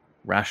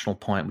 rational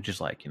point, which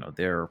is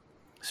they're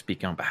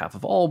speaking on behalf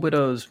of all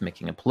widows,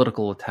 making a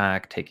political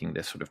attack, taking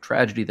this sort of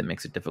tragedy that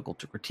makes it difficult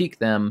to critique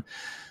them,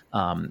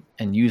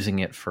 and using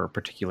it for a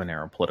particular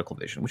narrow political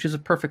vision, which is a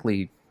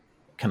perfectly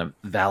kind of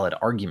valid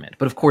argument.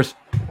 But of course,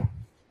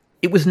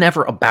 it was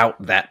never about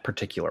that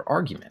particular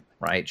argument,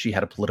 right? She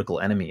had a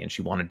political enemy and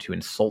she wanted to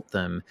insult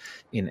them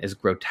in as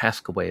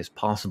grotesque a way as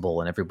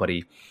possible. And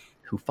everybody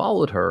who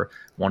followed her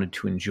wanted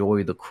to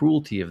enjoy the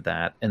cruelty of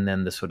that. And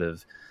then the sort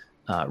of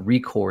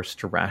recourse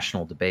to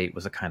rational debate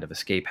was a kind of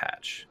escape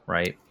hatch,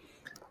 right?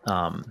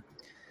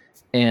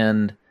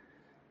 And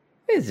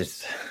it's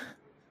just,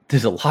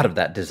 there's a lot of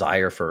that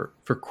desire for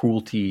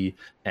cruelty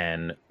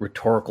and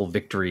rhetorical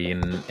victory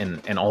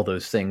and all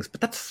those things,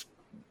 but that's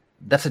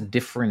a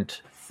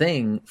different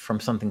thing from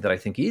something that I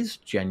think is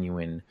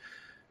genuine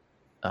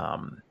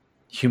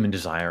human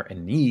desire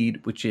and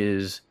need, which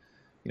is,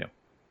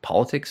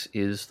 politics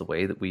is the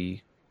way that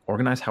we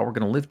organize how we're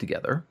going to live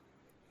together.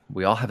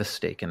 We all have a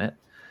stake in it,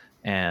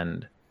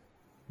 and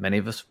many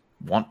of us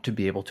want to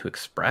be able to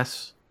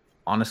express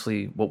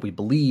honestly what we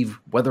believe,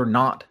 whether or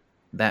not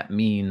that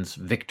means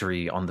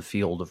victory on the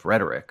field of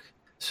rhetoric,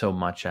 so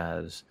much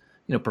as,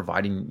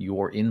 providing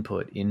your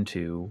input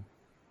into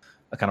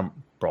a kind of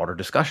broader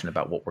discussion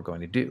about what we're going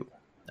to do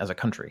as a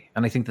country.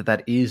 And I think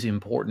that is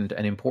important,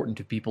 and important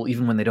to people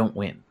even when they don't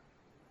win.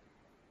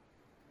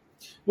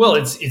 Well,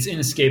 it's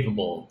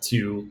inescapable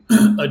to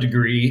a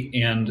degree,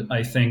 and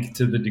I think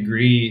to the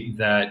degree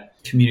that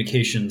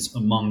communications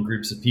among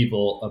groups of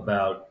people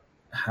about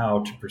how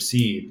to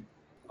proceed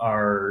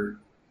are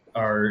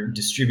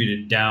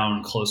distributed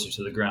down closer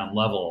to the ground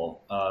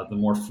level, the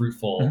more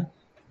fruitful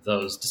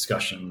those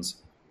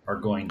discussions are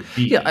going to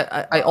be.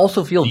 Yeah, I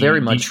also feel very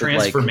much the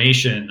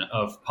transformation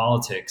of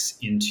politics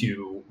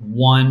into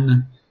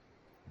one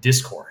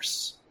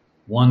discourse,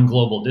 one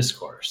global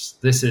discourse.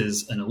 This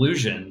is an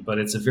illusion, but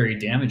it's a very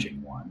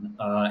damaging one,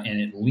 and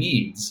it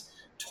leads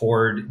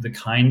toward the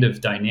kind of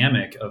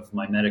dynamic of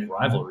mimetic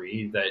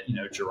rivalry that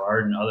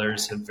Girard and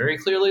others have very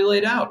clearly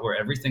laid out, where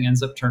everything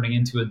ends up turning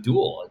into a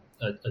duel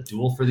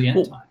for the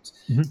end times.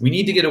 We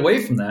need to get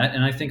away from that,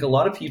 and I think a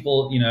lot of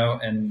people,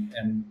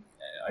 and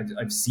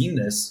I've seen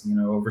this,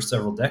 over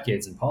several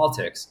decades in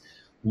politics,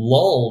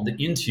 lulled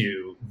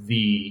into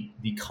the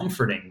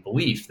comforting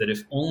belief that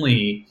if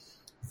only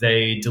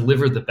they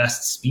deliver the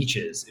best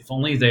speeches, if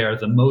only they are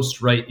the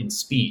most right in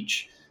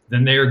speech,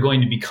 then they are going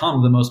to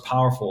become the most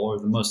powerful or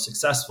the most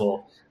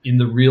successful in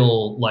the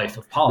real life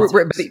of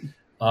politics.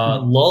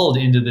 Lulled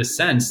into this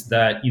sense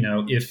that,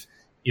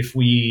 if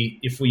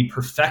we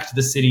perfect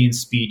the city in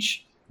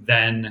speech,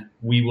 then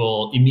we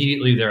will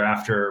immediately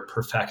thereafter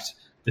perfect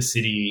the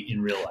city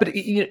in real life.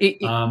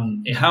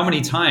 But how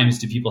many times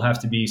do people have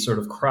to be sort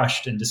of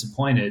crushed and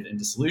disappointed and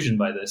disillusioned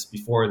by this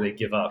before they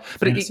give up?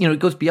 But it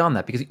goes beyond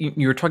that, because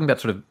you're talking about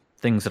sort of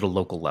things at a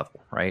local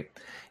level, right?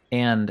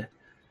 And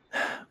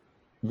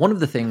one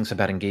of the things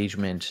about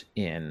engagement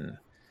in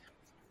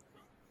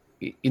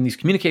these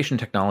communication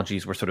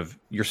technologies, where sort of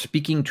you're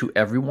speaking to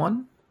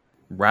everyone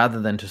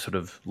rather than to sort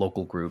of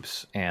local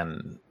groups,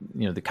 and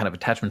the kind of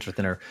attachments are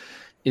thinner,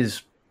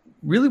 is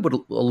really what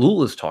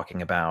Ellul is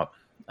talking about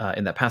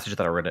in that passage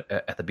that I read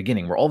at the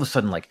beginning, where all of a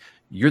sudden, like,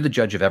 you're the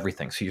judge of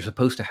everything. So you're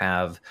supposed to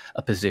have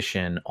a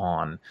position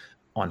on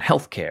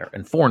healthcare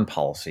and foreign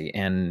policy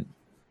and,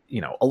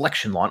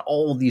 election law and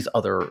all these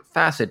other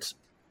facets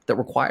that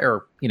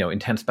require,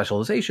 intense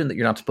specialization that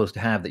you're not supposed to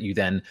have, that you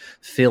then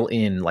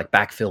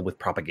backfill with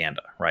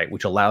propaganda, right?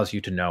 Which allows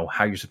you to know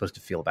how you're supposed to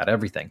feel about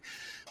everything.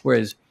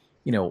 Whereas,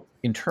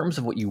 in terms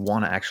of what you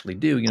want to actually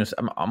do,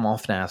 I'm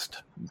often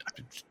asked,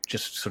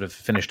 just sort of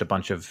finished a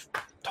bunch of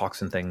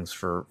talks and things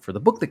for the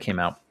book that came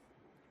out,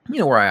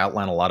 where I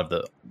outline a lot of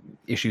the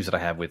issues that I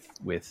have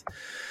with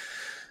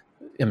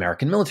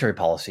American military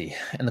policy.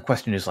 And the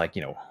question is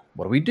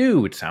what do we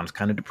do? It sounds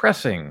kind of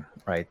depressing,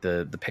 right?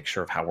 The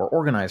picture of how we're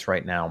organized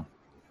right now.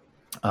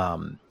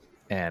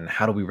 And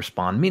how do we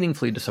respond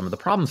meaningfully to some of the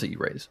problems that you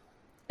raise?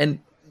 And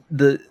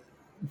the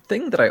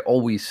thing that I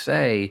always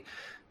say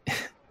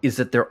is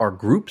that there are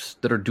groups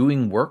that are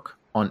doing work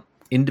on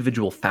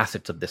individual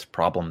facets of this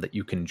problem that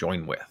you can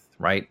join with,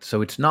 right?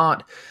 So it's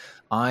not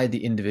I,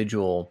 the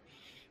individual,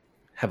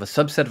 have a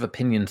subset of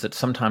opinions that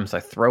sometimes I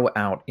throw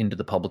out into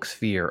the public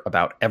sphere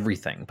about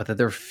everything, but that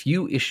there are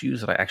few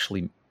issues that I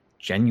actually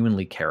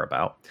genuinely care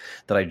about,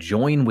 that I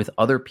join with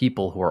other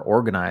people who are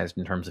organized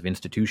in terms of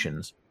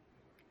institutions,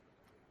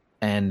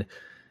 and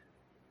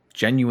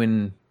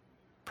genuine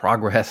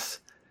progress,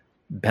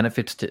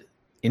 benefits to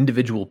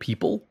individual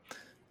people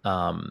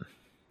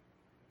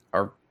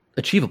are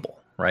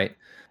achievable, right?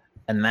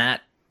 And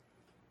that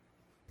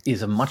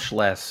is a much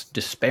less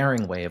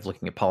despairing way of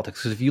looking at politics.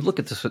 Because if you look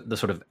at the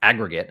sort of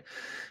aggregate,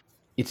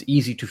 it's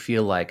easy to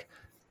feel like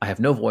I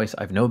have no voice,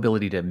 I have no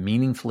ability to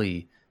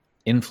meaningfully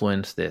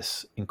influence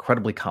this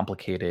incredibly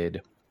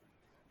complicated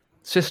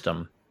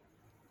system,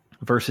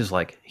 versus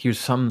here's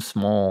some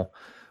small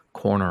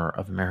corner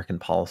of American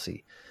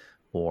policy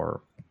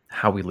or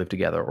how we live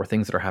together or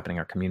things that are happening in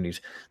our communities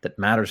that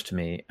matters to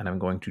me, and I'm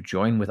going to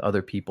join with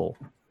other people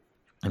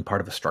in part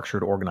of a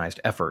structured,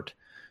 organized effort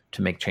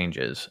to make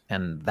changes.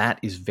 And that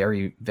is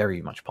very, very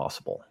much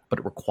possible, but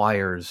it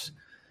requires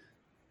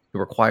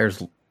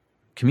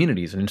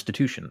communities and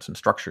institutions and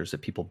structures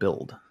that people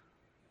build.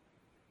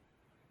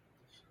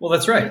 Well,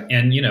 that's right.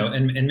 And,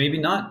 and maybe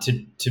not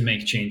to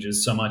make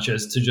changes so much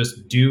as to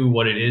just do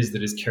what it is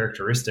that is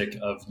characteristic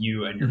of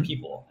you and your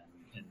people,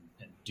 and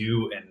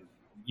do and,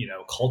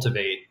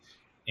 cultivate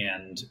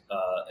and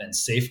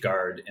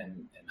safeguard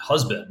and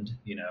husband,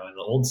 in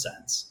the old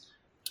sense,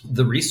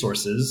 the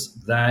resources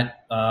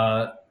that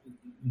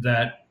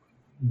that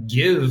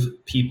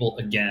give people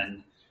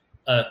again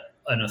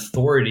an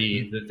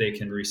authority that they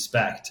can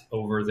respect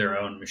over their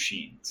own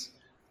machines.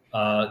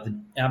 The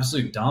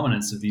absolute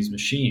dominance of these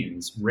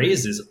machines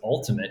raises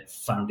ultimate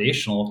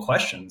foundational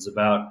questions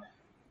about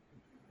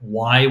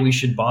why we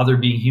should bother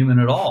being human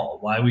at all,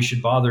 why we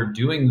should bother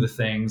doing the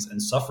things and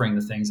suffering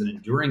the things and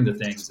enduring the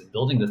things and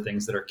building the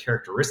things that are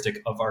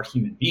characteristic of our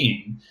human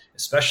being,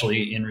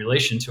 especially in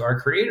relation to our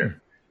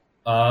creator.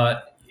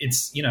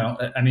 It's,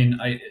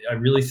 I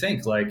really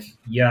think like,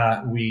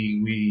 yeah,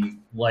 we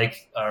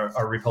like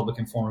our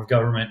Republican form of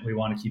government. We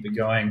want to keep it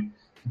going.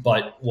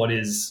 But what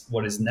is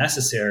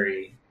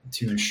necessary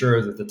to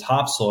ensure that the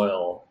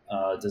topsoil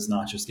does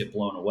not just get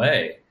blown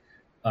away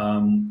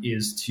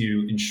is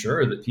to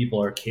ensure that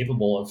people are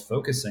capable of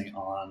focusing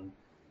on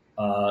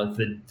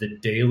the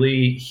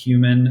daily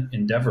human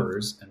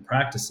endeavors and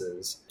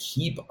practices,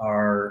 keep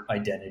our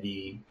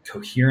identity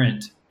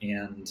coherent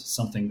and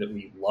something that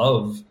we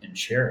love and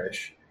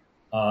cherish,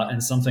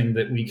 and something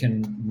that we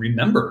can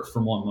remember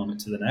from one moment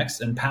to the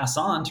next and pass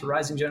on to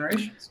rising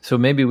generations. So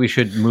maybe we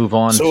should move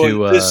on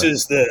to this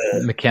is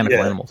the mechanical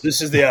animals.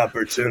 This is the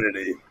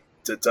opportunity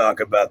to talk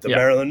about the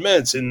Marilyn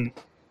Manson,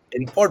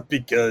 in part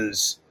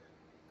because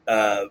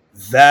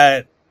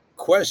that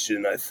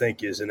question, I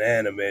think, is an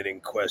animating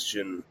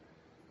question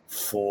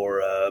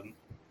for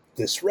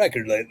this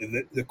record. Like,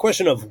 the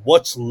question of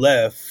what's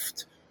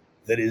left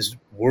that is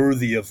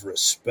worthy of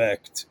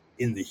respect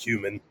in the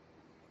human,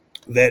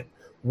 that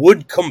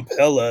would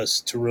compel us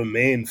to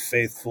remain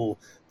faithful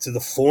to the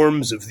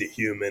forms of the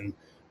human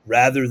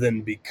rather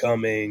than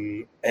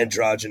becoming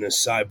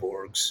androgynous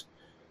cyborgs.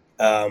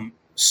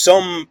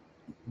 Some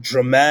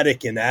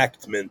dramatic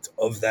enactment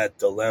of that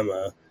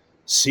dilemma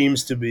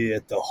seems to be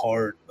at the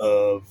heart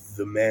of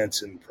the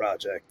Manson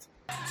project.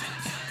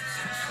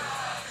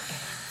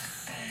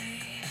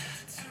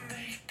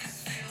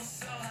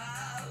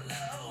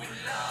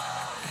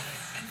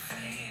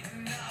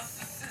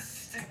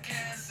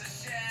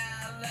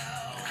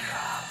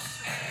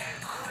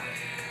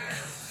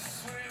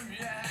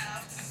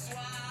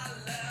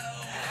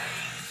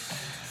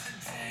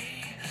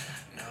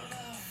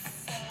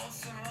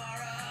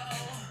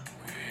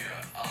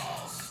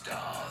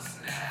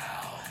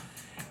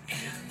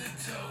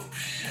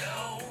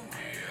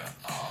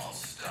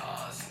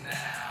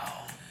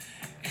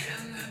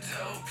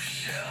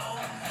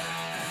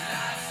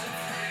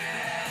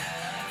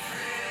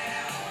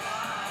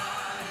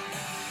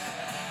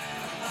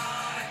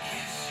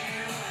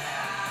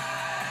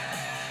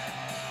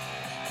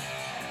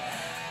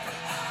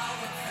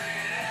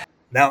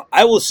 Now,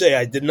 I will say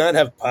I did not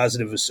have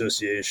positive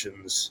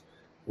associations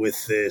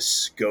with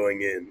this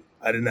going in.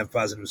 I didn't have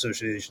positive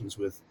associations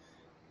with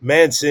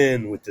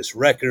Manson, with this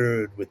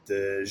record, with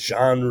the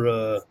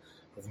genre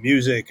of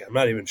music. I'm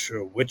not even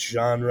sure which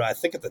genre. I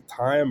think at the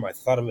time I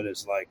thought of it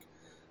as like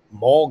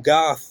mall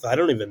goth. I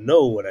don't even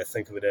know what I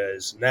think of it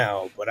as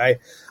now. But I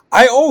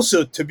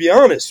also, to be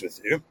honest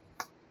with you,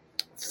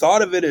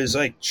 thought of it as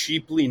like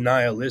cheaply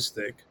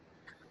nihilistic,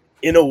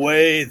 in a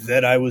way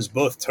that I was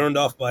both turned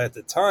off by at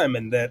the time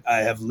and that I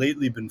have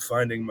lately been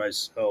finding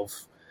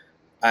myself.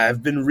 I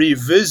have been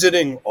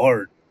revisiting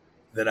art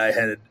that I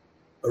had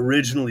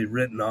originally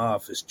written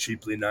off as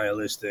cheaply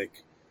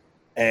nihilistic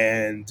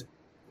and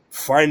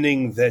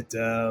finding that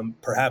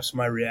perhaps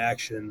my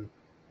reaction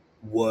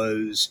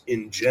was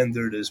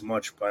engendered as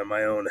much by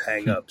my own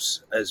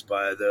hang-ups as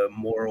by the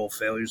moral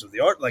failures of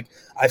the art. Like,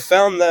 I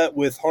found that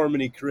with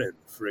Harmony Korine,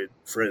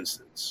 for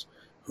instance,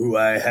 who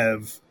I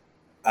have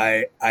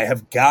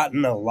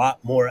gotten a lot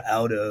more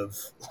out of,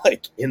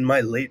 like, in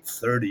my late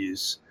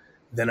 30s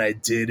than I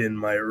did in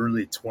my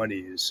early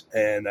 20s.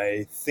 And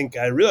I think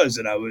I realized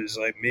that I was,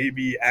 like,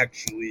 maybe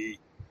actually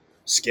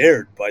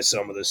scared by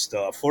some of this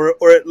stuff, or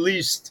at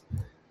least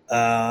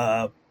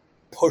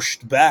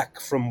pushed back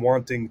from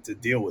wanting to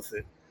deal with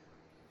it.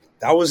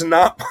 That was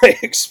not my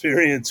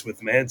experience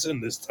with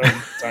Manson this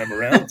time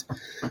around,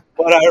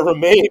 but I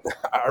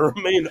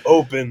remain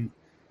open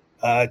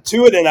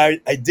to it, and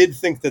I did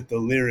think that the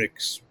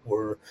lyrics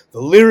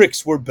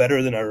were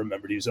better than I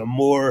remembered.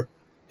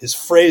 His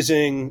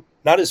phrasing,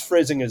 not his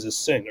phrasing as a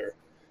singer,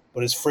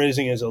 but his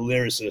phrasing as a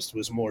lyricist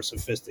was more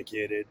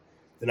sophisticated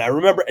than I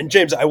remember. And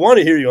James, I want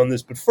to hear you on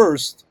this, but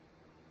first,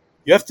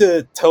 you have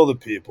to tell the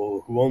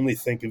people who only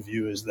think of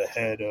you as the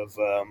head of,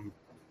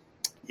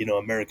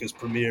 America's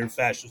premier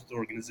fascist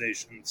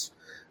organizations,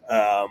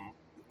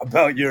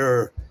 about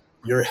your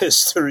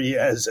history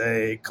as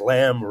a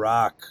glam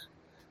rock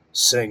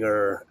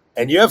singer,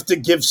 and you have to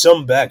give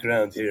some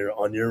background here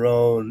on your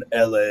own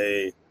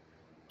LA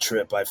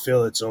trip. I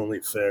feel it's only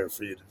fair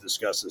for you to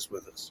discuss this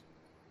with us.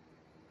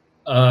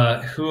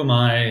 Who am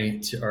I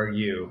to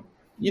argue?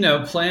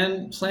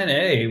 Plan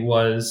A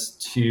was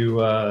to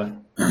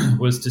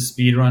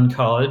speedrun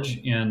college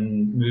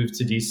and move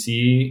to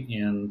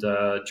DC and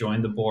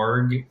join the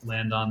Borg,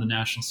 land on the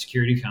National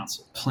Security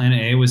Council. Plan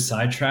A was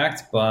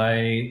sidetracked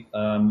by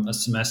a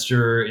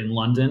semester in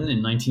London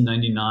in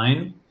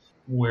 1999,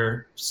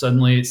 where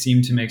suddenly it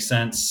seemed to make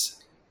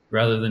sense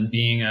rather than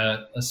being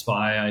a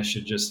spy, I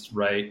should just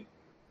write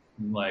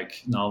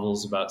like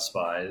novels about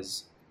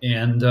spies.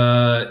 And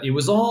it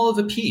was all of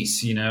a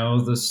piece, you know,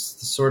 this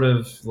sort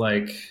of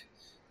like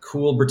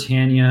cool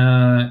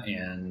Britannia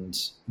and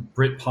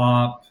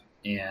Britpop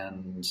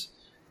and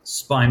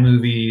spy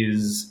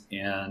movies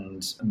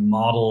and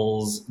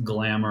models,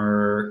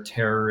 glamour,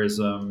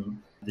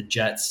 terrorism, the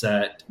jet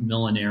set,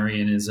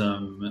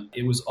 millenarianism.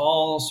 It was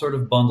all sort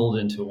of bundled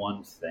into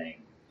one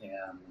thing.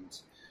 And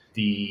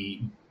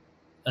the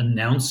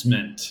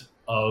announcement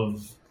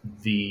of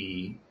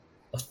the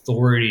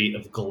authority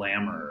of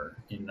glamour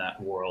in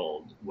that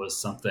world was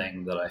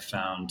something that I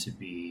found to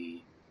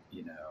be,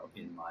 you know,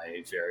 in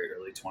my very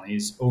early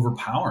 20s,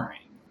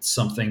 overpowering.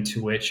 Something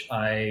to which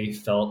I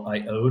felt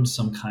I owed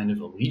some kind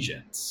of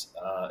allegiance,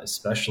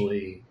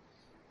 especially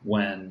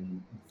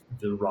when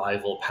the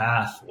rival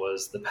path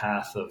was the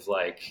path of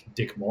like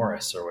Dick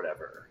Morris or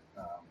whatever,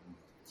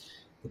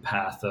 the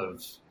path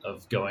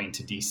of going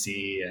to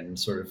DC and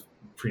sort of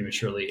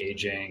prematurely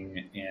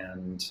aging,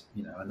 and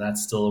you know, and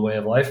that's still a way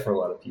of life for a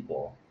lot of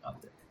people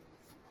out there.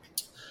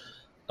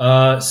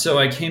 So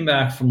I came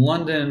back from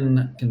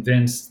London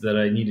convinced that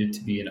I needed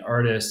to be an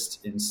artist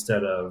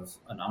instead of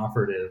an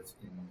operative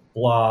in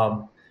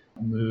Blob.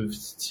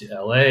 Moved to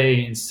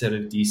LA instead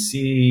of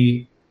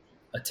DC.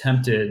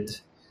 Attempted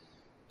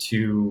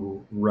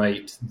to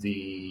write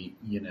the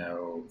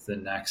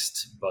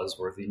next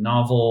buzzworthy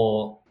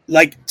novel.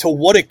 Like, to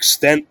what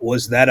extent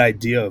was that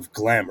idea of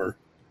glamour,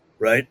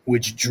 right,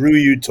 which drew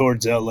you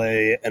towards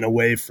LA and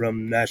away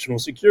from national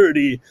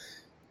security,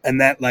 and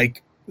that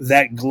like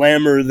that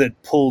glamour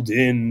that pulled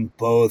in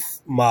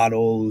both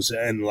models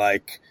and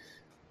like,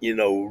 you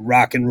know,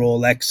 rock and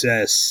roll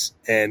excess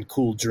and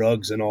cool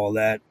drugs and all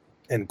that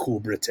and cool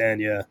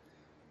Britannia,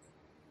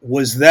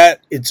 was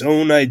that its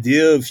own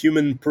idea of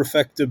human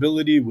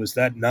perfectibility? Was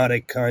that not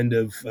a kind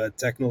of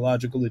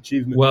technological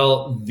achievement?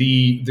 Well,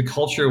 the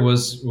culture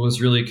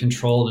was really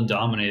controlled and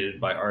dominated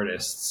by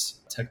artists.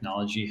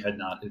 Technology had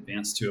not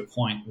advanced to a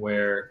point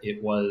where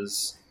it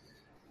was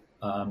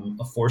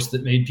a force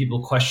that made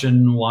people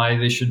question why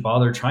they should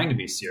bother trying to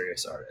be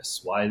serious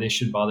artists, why they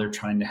should bother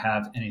trying to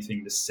have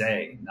anything to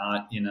say,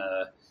 not in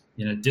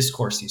a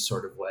discoursey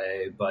sort of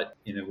way, but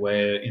in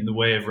the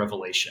way of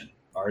revelation.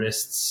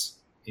 Artists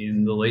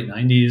in the late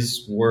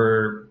 90s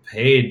were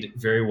paid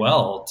very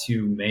well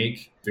to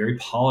make very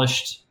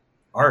polished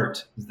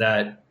art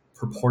that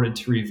purported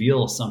to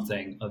reveal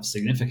something of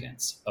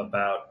significance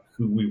about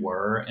who we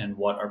were and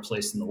what our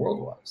place in the world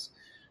was.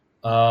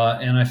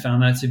 And I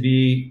found that to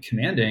be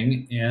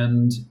commanding.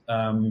 And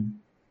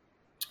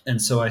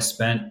so I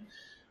spent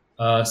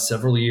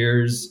several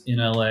years in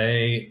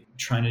LA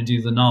trying to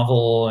do the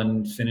novel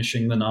and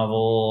finishing the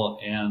novel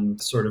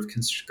and sort of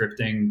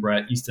conscripting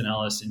Bret Easton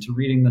Ellis into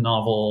reading the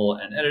novel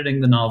and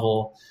editing the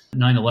novel.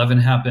 9/11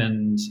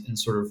 happened and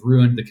sort of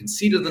ruined the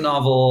conceit of the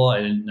novel.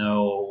 I didn't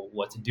know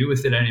what to do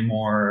with it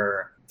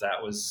anymore.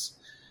 That was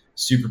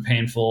super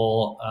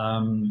painful.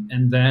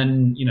 And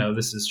then, you know,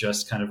 this is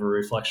just kind of a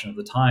reflection of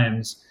the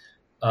times.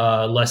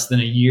 Less than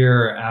a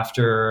year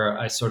after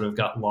I sort of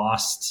got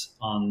lost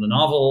on the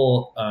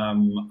novel,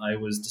 I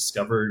was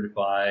discovered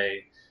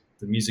by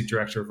the music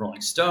director of Rolling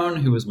Stone,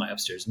 who was my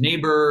upstairs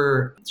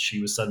neighbor.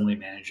 She was suddenly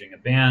managing a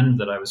band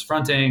that I was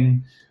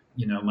fronting.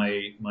 You know,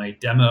 my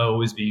demo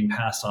was being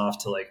passed off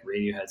to like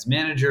Radiohead's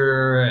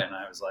manager, and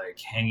I was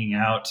like hanging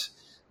out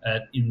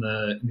in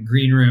the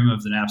green room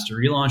of the Napster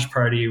relaunch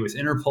party with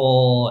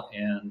Interpol,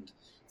 and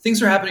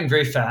things were happening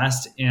very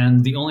fast.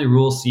 And the only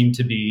rule seemed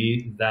to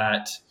be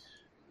that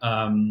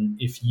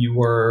if you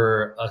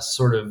were a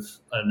sort of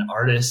an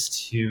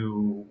artist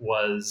who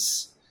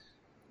was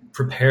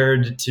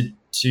prepared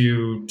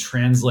to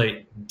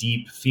translate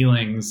deep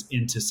feelings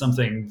into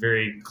something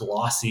very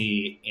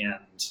glossy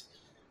and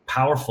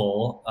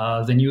powerful,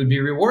 then you would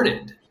be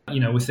rewarded. You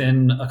know,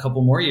 within a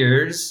couple more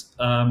years,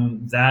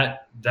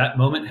 that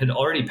moment had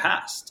already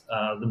passed.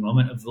 The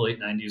moment of the late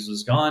 90s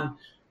was gone.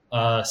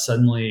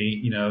 Suddenly,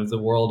 you know, the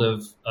world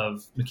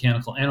of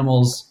Mechanical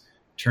Animals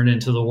turned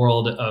into the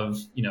world of,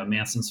 you know,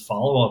 Manson's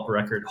follow-up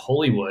record,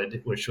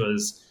 Hollywood, which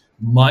was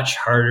much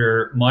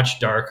harder, much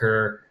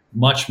darker,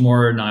 much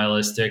more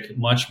nihilistic,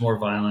 much more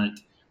violent.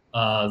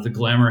 The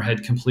glamour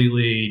had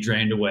completely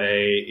drained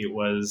away. It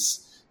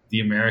was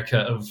the America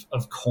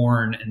of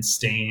Korn and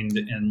Stained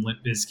and Limp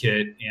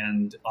Bizkit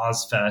and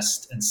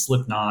Ozfest and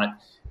Slipknot.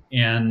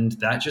 And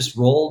that just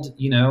rolled,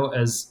 you know,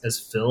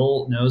 as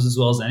Phil knows as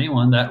well as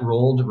anyone, that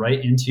rolled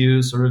right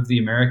into sort of the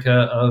America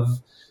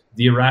of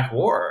the Iraq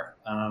War,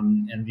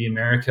 and the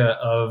America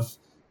of,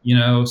 you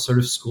know, sort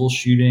of school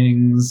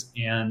shootings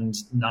and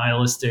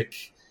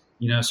nihilistic,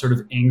 you know, sort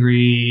of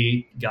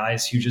angry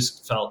guys who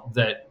just felt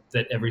that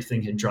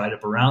everything had dried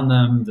up around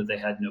them, that they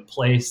had no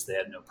place, they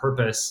had no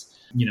purpose.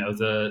 You know,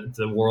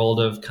 the world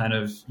of kind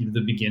of, you know,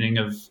 the beginning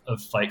of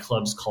Fight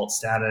Club's cult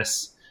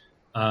status,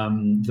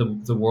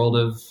 the world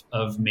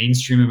of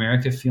mainstream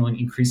America feeling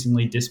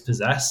increasingly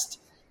dispossessed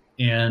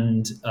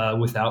and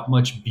without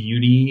much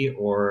beauty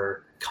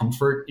or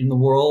comfort in the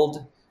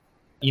world.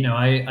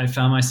 I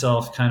found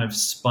myself kind of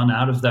spun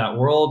out of that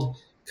world,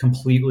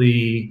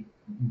 completely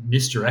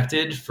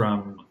misdirected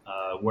from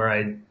where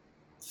I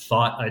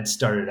thought I'd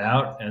started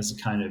out as a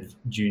kind of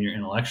junior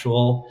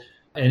intellectual.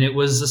 And it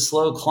was a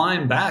slow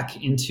climb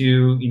back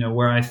into,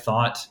 where I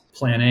thought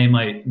Plan A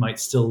might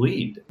still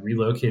lead.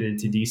 Relocated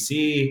to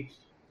DC,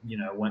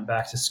 went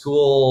back to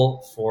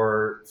school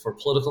for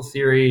political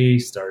theory,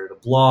 started a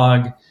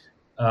blog.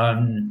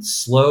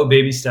 Slow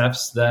baby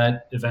steps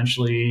that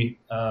eventually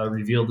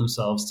revealed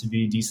themselves to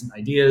be decent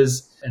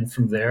ideas. And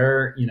from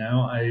there,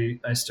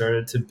 I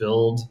started to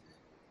build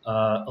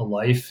a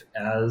life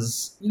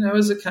as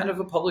a kind of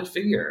a public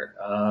figure.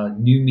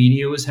 New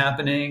media was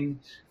happening.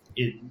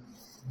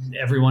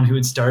 Everyone who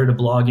had started a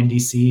blog in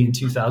DC in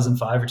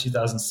 2005 or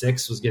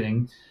 2006 was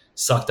getting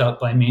sucked up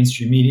by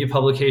mainstream media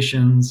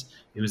publications.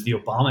 It was the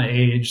Obama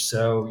age,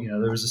 so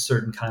there was a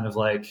certain kind of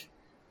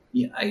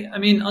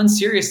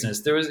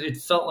unseriousness. It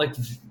felt like,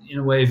 in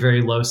a way,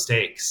 very low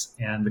stakes,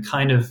 and the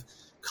kind of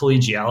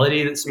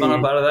collegiality that spun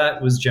up out of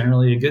that was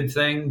generally a good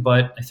thing.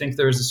 But I think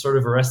there was a sort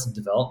of arrested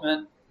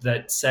development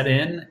that set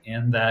in,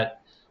 and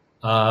that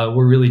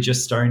we're really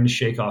just starting to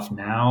shake off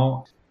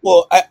now.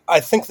 Well,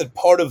 I think that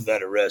part of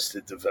that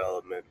arrested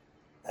development,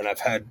 and I've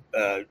had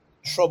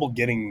trouble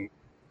getting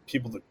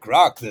people to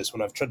grok this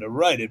when I've tried to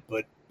write it,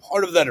 but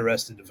part of that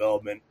arrested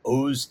development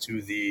owes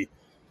to the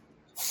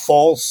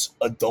false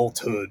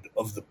adulthood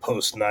of the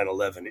post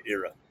 9/11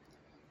 era.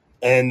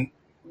 And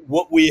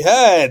what we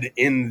had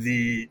in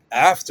the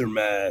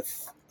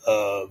aftermath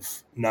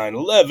of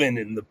 9/11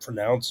 and the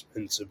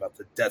pronouncements about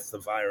the death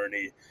of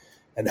irony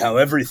and how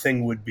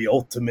everything would be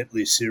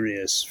ultimately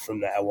serious from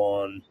now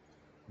on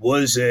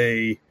was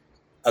a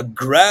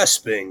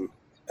grasping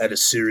at a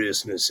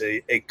seriousness,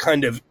 a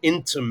kind of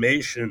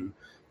intimation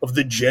of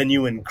the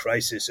genuine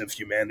crisis of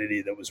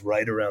humanity that was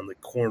right around the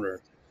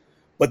corner,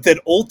 but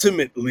that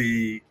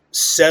ultimately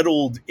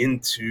settled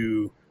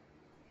into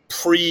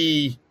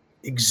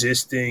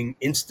pre-existing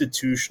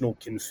institutional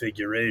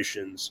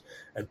configurations,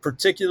 and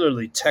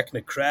particularly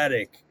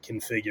technocratic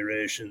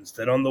configurations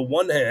that on the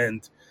one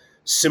hand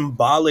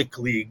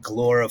symbolically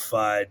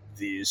glorified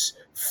these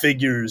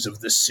figures of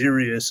the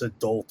serious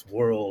adult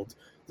world,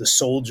 the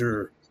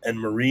soldier and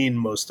Marine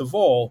most of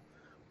all,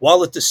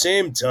 while at the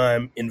same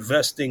time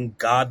investing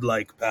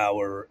godlike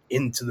power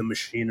into the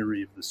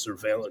machinery of the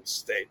surveillance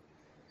state.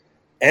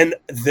 And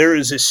there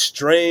is a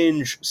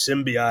strange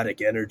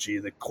symbiotic energy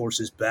that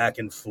courses back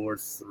and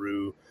forth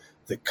through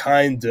the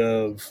kind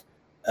of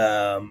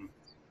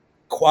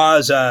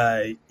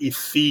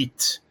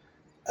quasi-effete,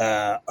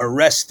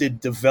 arrested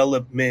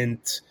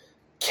development,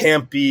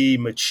 campy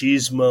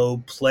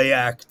machismo,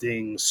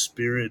 play-acting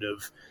spirit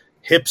of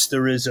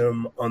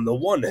hipsterism on the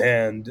one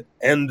hand,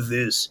 and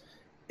this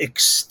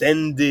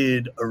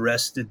extended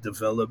arrested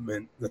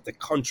development that the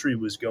country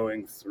was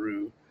going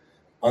through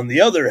on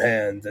the other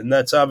hand. And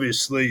that's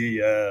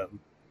obviously,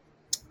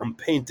 I'm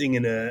painting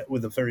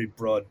with a very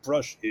broad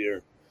brush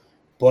here,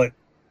 but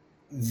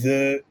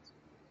the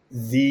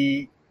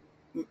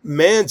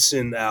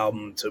Manson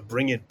album, to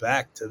bring it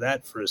back to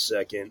that for a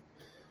second,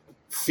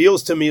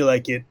 feels to me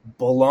like it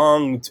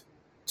belonged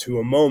to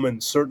a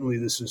moment, certainly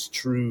this is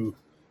true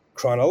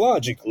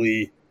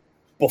chronologically,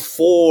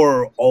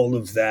 before all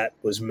of that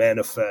was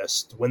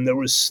manifest, when there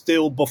was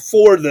still,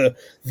 before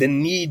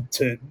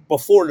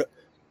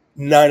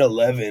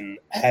 9/11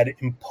 had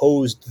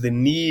imposed the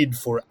need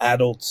for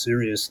adult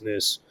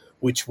seriousness,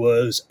 which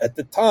was at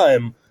the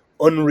time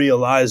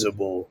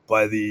unrealizable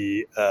by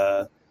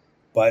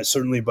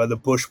certainly by the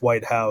Bush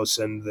White House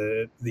and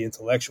the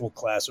intellectual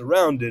class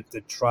around it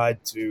that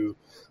tried to,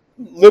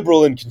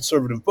 liberal and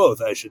conservative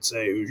both, I should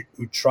say,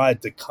 who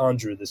tried to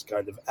conjure this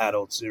kind of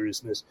adult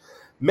seriousness.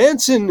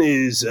 Manson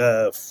is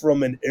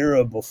from an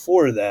era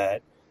before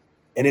that,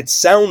 and it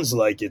sounds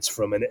like it's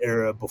from an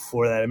era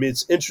before that. I mean,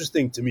 it's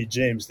interesting to me,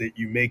 James, that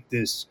you make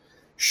this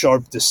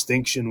sharp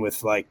distinction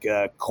with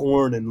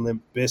Korn and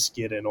Limp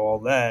Bizkit and all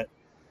that,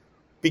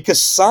 because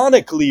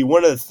sonically,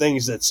 one of the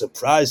things that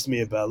surprised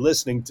me about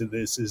listening to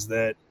this is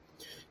that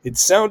it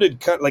sounded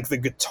kind of like the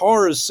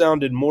guitars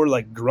sounded more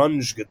like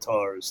grunge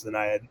guitars than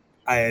I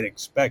had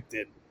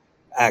expected,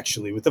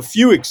 actually, with a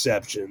few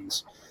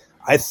exceptions.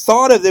 I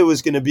thought that there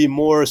was going to be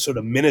more sort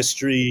of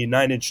Ministry,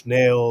 Nine Inch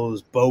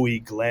Nails, Bowie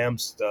glam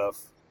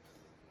stuff,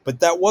 but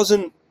that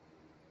wasn't.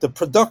 The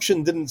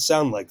production didn't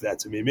sound like that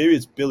to me. Maybe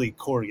it's Billy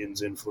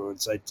Corgan's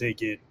influence. I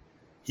take it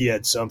he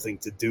had something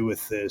to do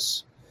with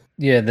this.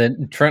 Yeah,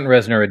 Trent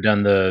Reznor had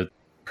done the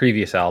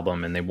previous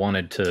album, and they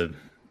wanted to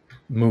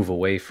move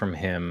away from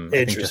him,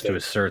 I think, just to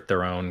assert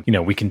their own,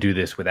 we can do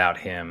this without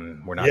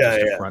him. We're not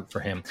just a front for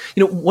him.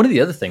 One of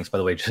the other things, by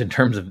the way, just in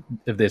terms of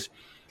this,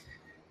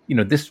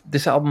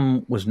 this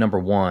album was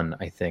 #1,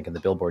 I think, in the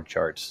Billboard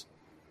charts.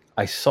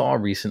 I saw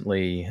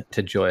recently,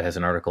 Ted Joy has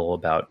an article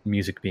about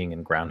music being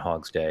in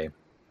Groundhog's Day,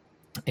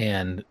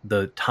 and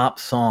the top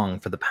song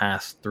for the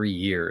past 3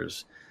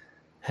 years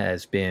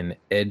has been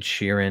Ed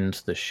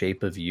Sheeran's The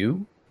Shape of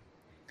You.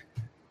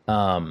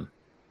 And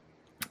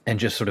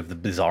just sort of the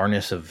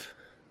bizarreness of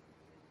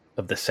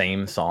of the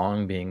same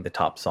song being the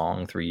top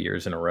song 3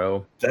 years in a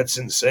row. That's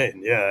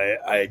insane. Yeah,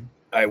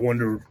 I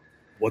wonder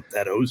what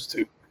that owes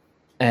to.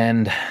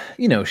 And,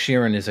 you know,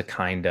 Sheeran is a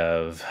kind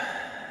of,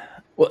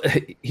 well,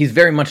 he's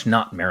very much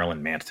not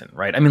Marilyn Manson,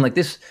 right? I mean, like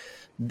this,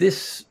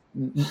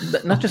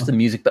 not just the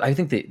music, but I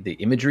think the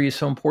imagery is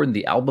so important.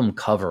 The album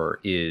cover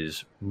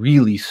is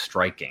really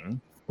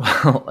striking.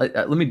 Well,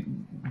 let me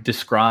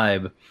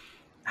describe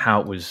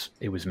how it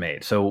was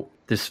made. So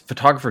this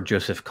photographer,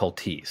 Joseph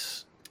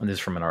Cultese, and this is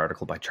from an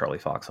article by Charlie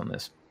Fox on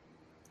this,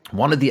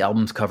 wanted the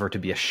album's cover to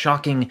be a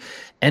shocking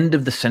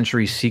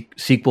end-of-the-century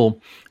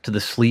sequel to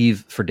the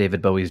sleeve for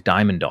David Bowie's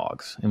Diamond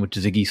Dogs, in which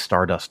Ziggy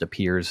Stardust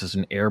appears as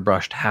an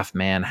airbrushed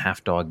half-man,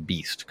 half-dog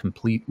beast,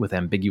 complete with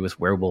ambiguous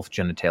werewolf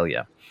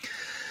genitalia.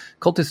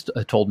 Cultist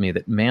told me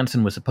that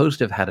Manson was supposed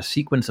to have had a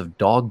sequence of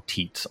dog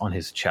teats on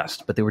his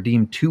chest, but they were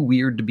deemed too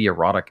weird to be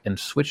erotic and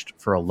switched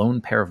for a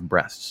lone pair of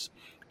breasts.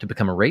 To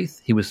become a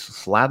wraith, he was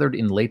slathered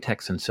in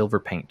latex and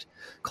silver paint.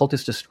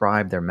 Cultists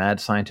described their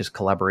mad scientist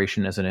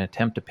collaboration as an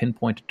attempt to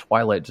pinpoint a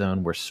twilight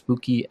zone where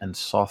spooky and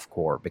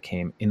softcore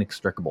became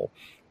inextricable.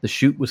 The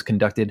shoot was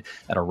conducted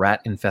at a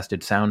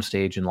rat-infested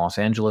soundstage in Los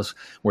Angeles,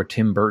 where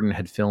Tim Burton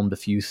had filmed a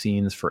few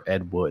scenes for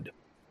Ed Wood.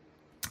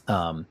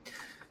 And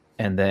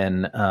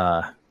then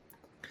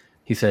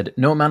he said,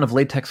 no amount of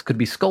latex could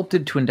be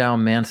sculpted to endow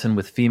Manson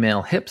with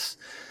female hips.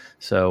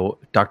 So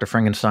Dr.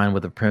 Frankenstein,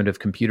 with a primitive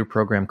computer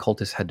program,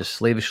 cultists had to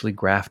slavishly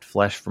graft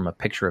flesh from a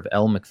picture of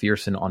Elle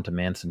Macpherson onto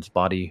Manson's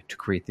body to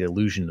create the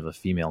illusion of a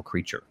female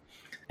creature.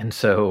 And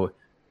so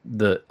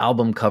the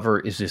album cover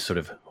is this sort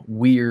of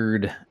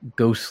weird,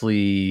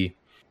 ghostly,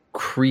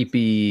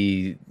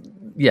 creepy,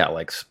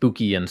 like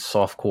spooky and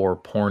softcore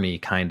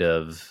porny kind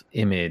of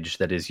image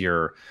that is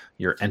your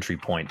entry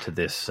point to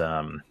this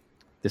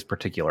this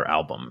particular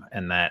album.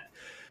 And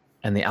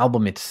the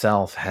album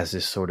itself has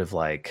this sort of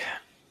like,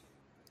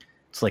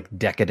 it's like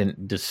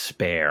decadent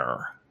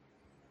despair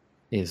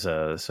is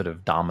a sort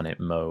of dominant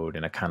mode,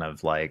 and a kind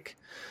of like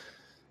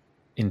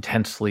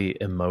intensely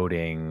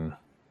emoting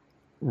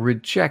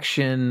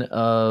rejection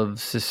of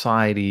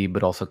society,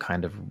 but also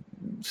kind of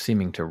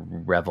seeming to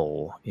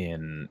revel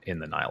in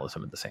the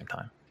nihilism at the same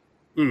time.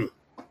 Mm.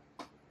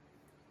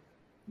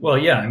 Well,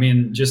 yeah, I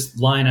mean, just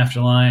line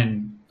after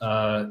line,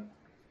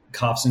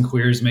 cops and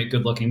queers make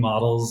good-looking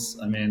models.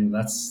 I mean,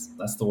 that's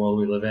the world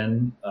we live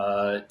in.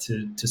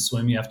 To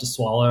swim, you have to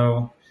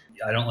swallow.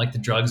 I don't like the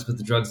drugs, but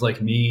the drugs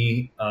like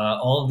me.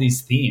 All of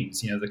these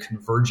themes, the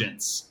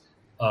convergence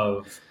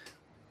of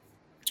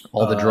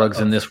all the drugs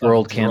in this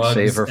world can't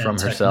save her from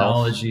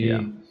herself.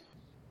 Yeah.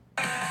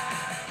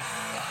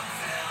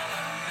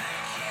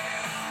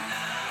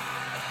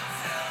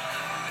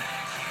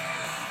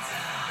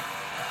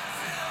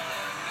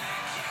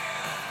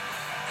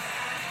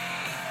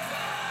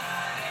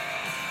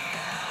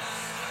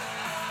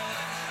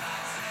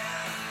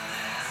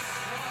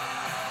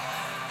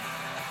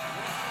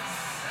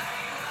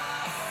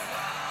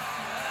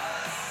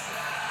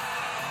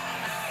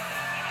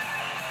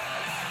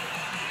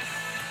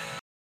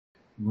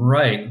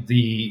 Right.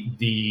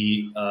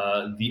 The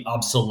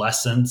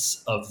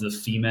obsolescence of the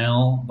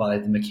female by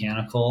the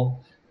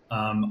mechanical.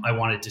 I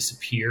want to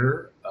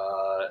disappear.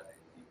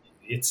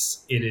 It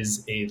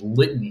is a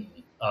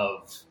litany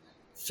of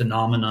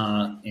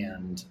phenomena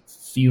and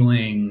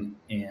feeling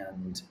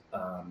and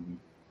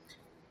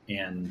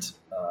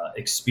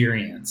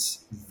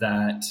experience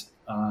that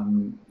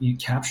it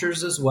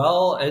captures as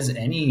well as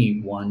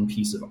any one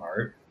piece of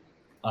art.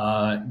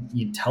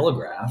 It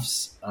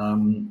telegraphs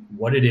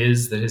what it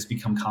is that has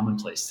become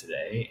commonplace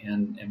today,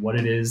 and what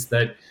it is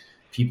that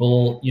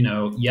people,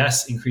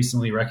 yes,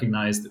 increasingly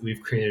recognize that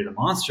we've created a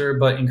monster,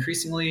 but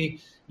increasingly,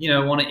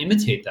 want to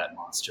imitate that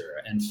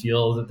monster and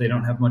feel that they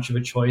don't have much of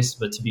a choice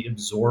but to be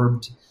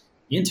absorbed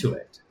into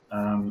it.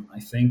 I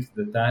think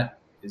that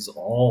is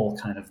all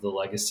kind of the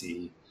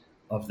legacy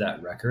of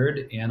that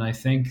record, and I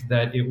think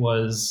that it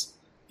was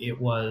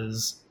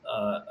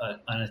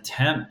an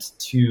attempt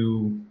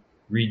to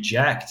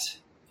reject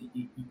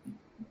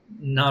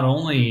not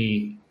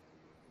only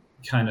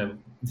kind of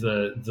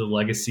the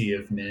legacy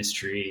of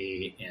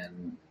Ministry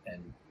and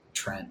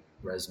Trent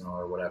Reznor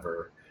or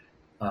whatever,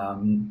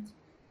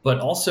 but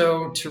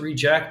also to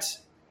reject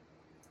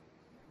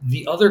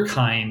the other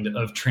kind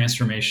of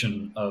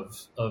transformation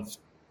of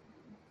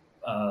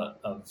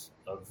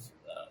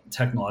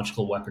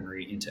technological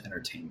weaponry into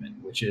entertainment,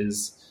 which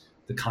is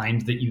the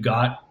kind that you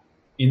got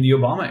in the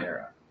Obama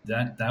era.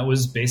 That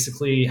was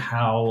basically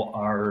how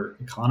our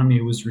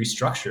economy was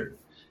restructured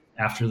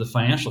after the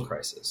financial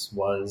crisis.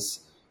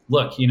 Was,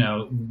 look,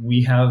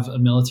 we have a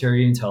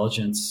military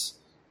intelligence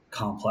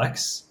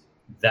complex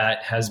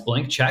that has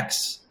blank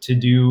checks to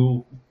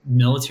do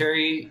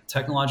military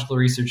technological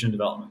research and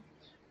development,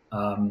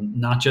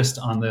 not just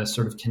on the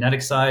sort of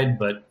kinetic side,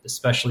 but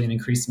especially and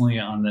increasingly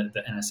on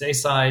the NSA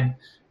side,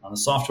 on the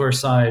software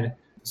side.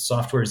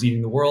 Software is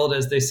eating the world,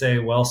 as they say.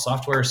 Well,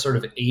 software sort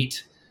of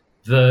ate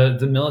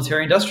the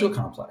military industrial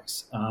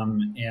complex,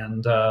 and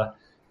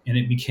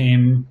it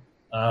became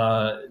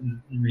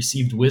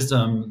received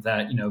wisdom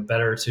that,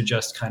 better to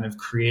just kind of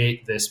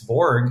create this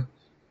Borg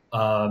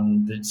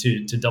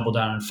to double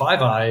down on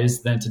Five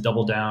Eyes than to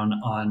double down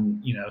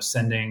on,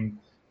 sending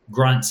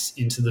grunts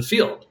into the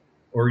field,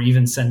 or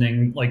even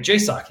sending like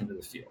JSOC into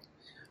the field.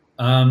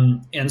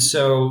 And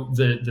so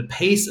the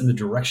pace and the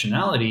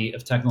directionality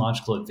of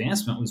technological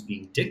advancement was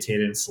being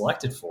dictated and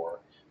selected for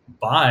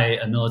by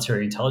a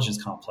military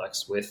intelligence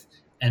complex with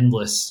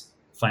endless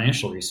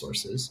financial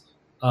resources.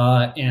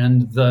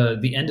 And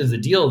the end of the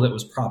deal that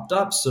was propped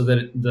up so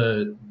that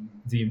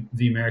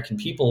the American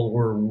people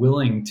were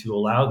willing to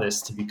allow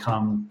this to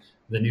become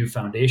the new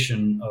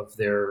foundation of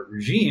their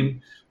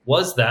regime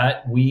was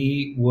that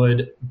we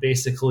would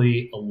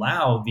basically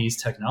allow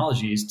these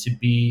technologies to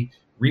be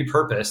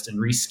repurposed and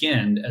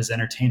reskinned as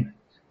entertainment.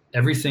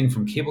 Everything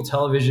from cable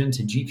television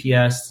to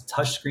GPS to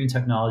touchscreen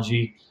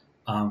technology,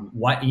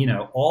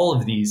 all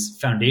of these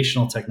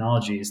foundational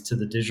technologies to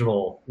the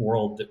digital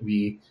world that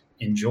we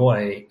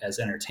enjoy as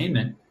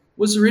entertainment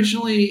was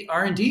originally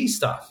R&D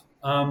stuff.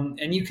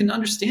 And you can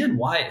understand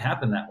why it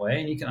happened that way.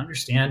 And you can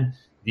understand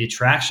the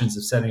attractions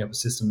of setting up a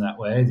system that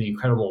way, the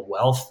incredible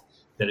wealth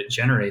that it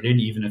generated,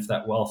 even if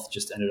that wealth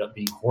just ended up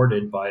being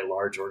hoarded by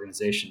large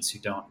organizations who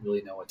don't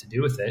really know what to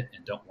do with it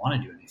and don't want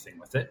to do anything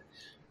with it.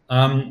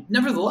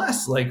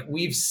 Nevertheless, like,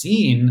 we've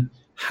seen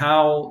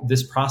how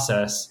this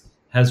process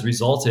has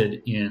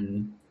resulted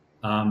in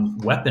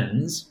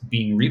weapons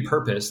being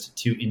repurposed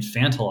to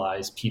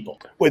infantilize people.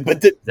 Wait,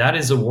 but that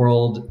is a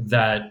world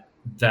that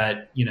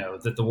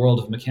the world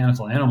of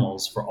mechanical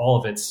animals, for all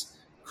of its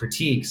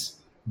critiques,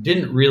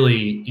 didn't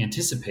really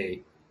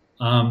anticipate,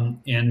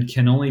 and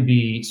can only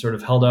be sort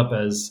of held up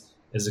as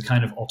a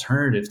kind of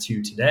alternative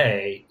to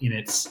today in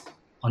its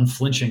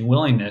unflinching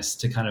willingness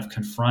to kind of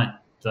confront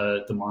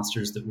the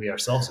monsters that we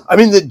ourselves have. I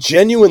mean, the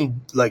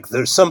genuine, like,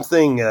 there's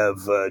something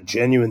of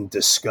genuine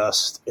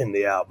disgust in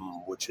the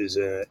album, which is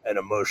an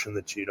emotion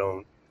that you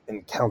don't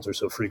encounter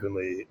so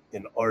frequently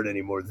in art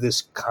anymore.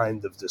 This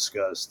kind of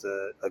disgust,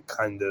 a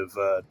kind of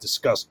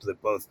disgust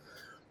that both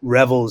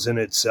revels in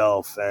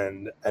itself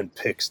and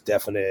picks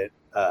definite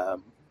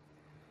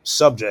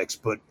subjects.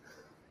 But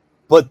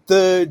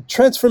the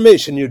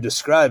transformation you're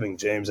describing,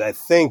 James, I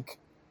think,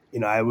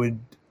 I would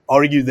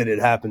argue that it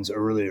happens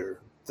earlier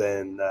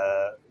than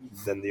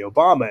the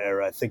Obama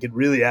era. I think it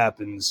really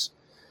happens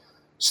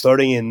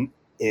starting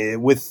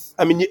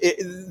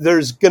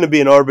there's going to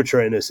be an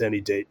arbitrariness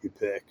any date you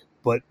pick,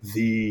 but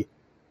the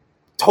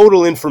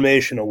Total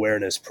Information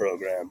Awareness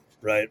Program,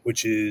 right,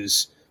 which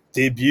is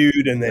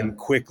debuted and then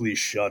quickly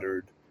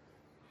shuttered,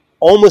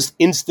 almost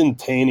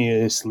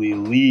instantaneously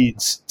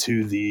leads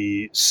to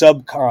the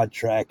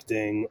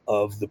subcontracting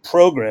of the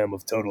program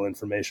of Total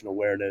Information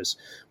Awareness,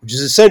 which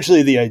is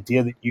essentially the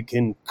idea that you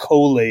can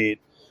collate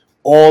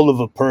all of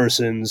a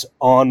person's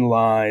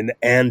online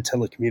and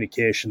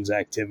telecommunications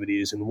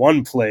activities in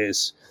one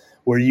place,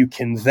 where you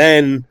can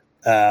then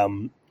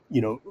run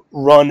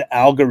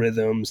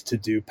algorithms to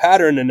do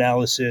pattern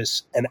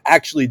analysis and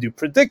actually do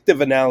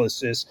predictive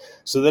analysis,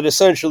 so that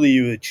essentially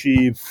you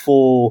achieve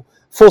full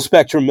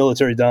spectrum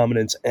military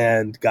dominance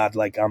and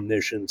godlike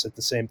omniscience at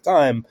the same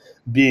time,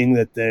 being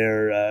that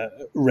they're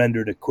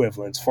rendered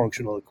equivalents,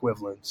 functional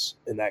equivalents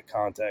in that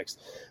context.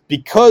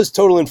 Because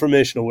Total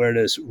Information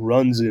Awareness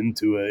runs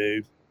into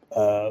a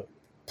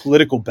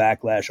political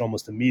backlash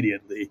almost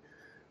immediately,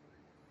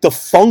 the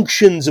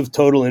functions of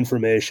Total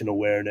Information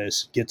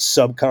Awareness get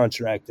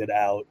subcontracted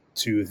out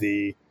to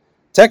the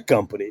tech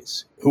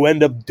companies who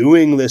end up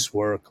doing this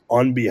work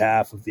on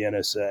behalf of the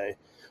NSA,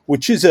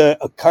 which is a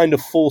kind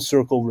of full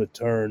circle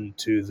return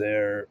to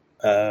their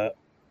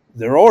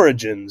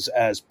origins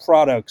as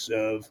products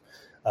of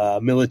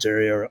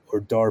military or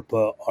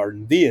DARPA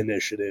R&D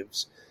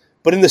initiatives.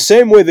 But in the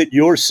same way that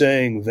you're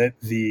saying that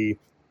the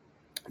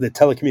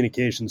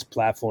telecommunications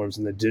platforms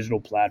and the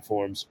digital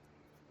platforms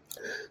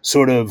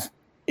sort of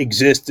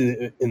exist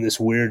in this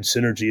weird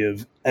synergy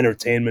of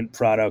entertainment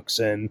products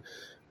and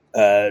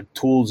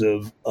tools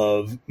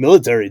of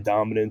military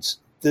dominance,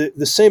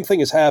 the same thing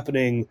is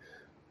happening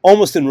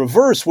almost in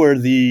reverse, where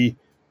the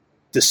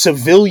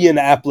civilian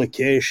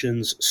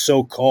applications,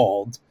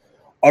 so-called,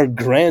 are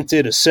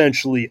granted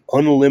essentially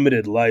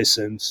unlimited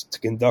license to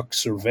conduct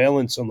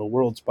surveillance on the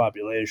world's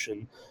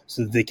population,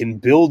 so that they can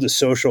build a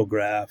social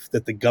graph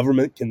that the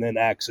government can then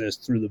access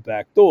through the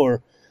back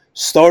door,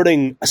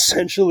 starting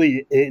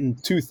essentially in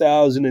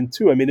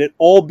 2002. I mean, it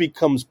all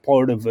becomes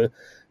part of a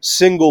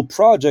single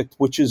project,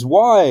 which is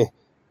why,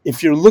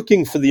 if you're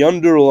looking for the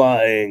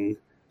underlying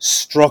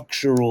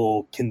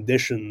structural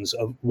conditions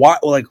of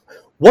what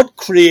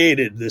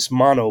created this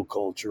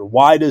monoculture,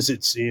 why does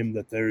it seem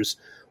that there's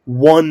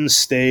one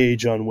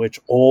stage on which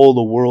all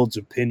the world's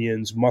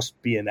opinions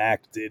must be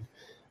enacted?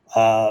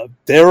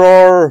 There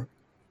are,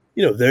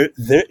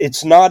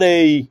 it's not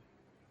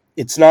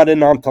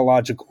an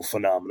ontological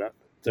phenomenon.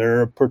 There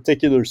are a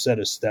particular set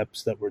of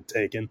steps that were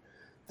taken.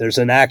 There's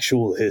an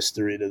actual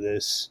history to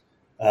this.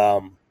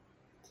 So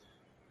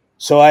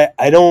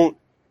I don't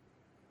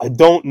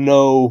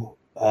know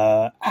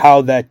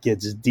how that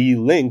gets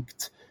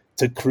delinked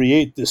to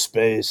create the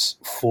space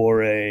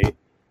for a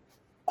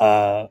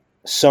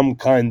some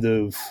kind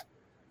of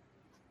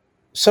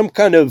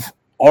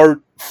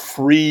art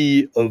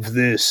free of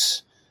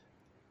this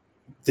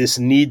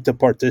need to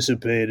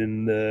participate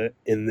in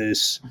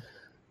this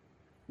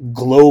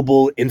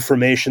global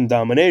information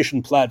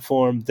domination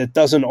platform that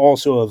doesn't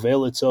also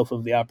avail itself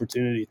of the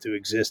opportunity to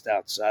exist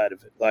outside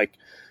of it. Like,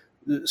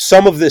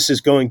 some of this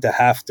is going to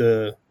have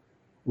to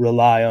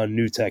rely on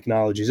new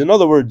technologies. In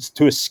other words,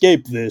 to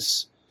escape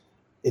this,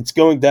 it's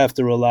going to have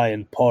to rely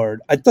in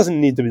part. It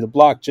doesn't need to be the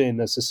blockchain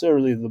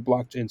necessarily. The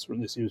blockchain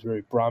certainly seems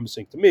very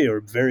promising to me,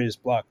 or various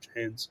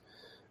blockchains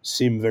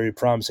seem very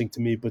promising to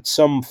me, but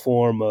some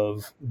form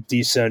of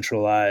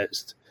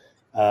decentralized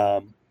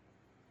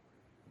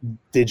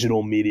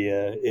digital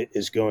media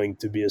is going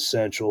to be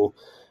essential,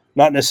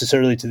 not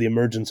necessarily to the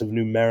emergence of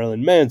new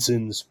Marilyn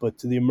Mansons, but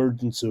to the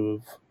emergence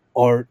of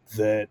art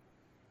that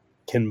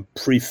can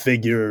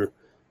prefigure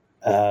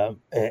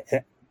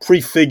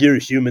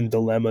human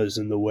dilemmas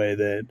in the way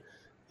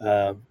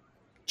that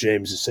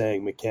James is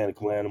saying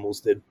mechanical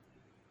animals did.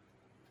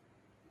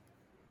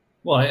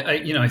 Well,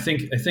 I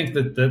think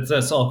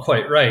that's all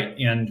quite right,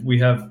 and we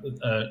have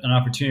an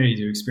opportunity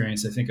to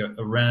experience, I think,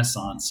 a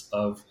renaissance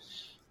of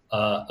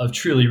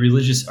truly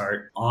religious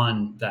art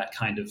on that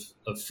kind of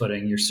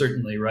footing. You're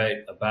certainly right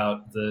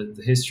about the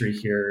history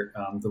here.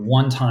 The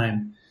one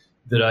time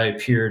that I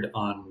appeared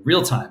on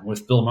Real Time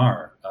with Bill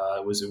Maher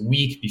was a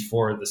week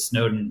before the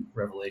Snowden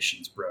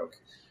revelations broke.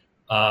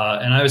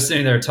 And I was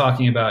sitting there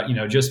talking about,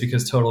 just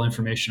because total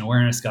information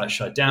awareness got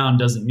shut down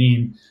doesn't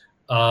mean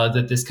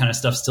that this kind of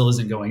stuff still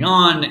isn't going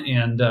on.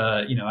 And,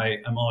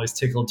 I'm always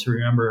tickled to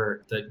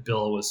remember that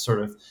Bill was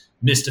sort of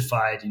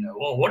mystified,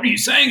 well, what are you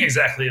saying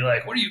exactly?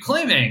 Like, what are you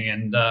claiming?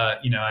 And,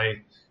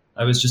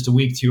 I was just a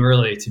week too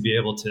early to be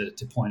able to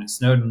point at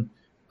Snowden.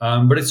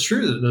 But it's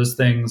true that those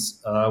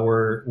things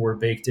were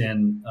baked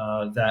in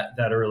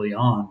that early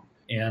on.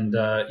 And,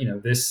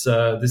 this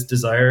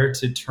desire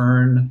to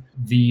turn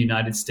the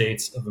United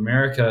States of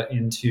America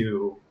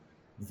into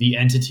the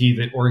entity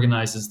that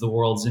organizes the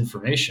world's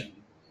information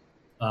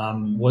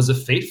was a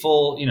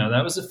fateful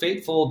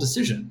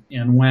decision.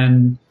 And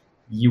when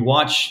you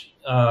watch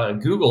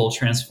Google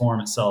transform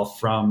itself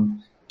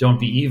from don't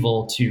be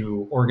evil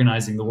to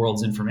organizing the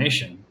world's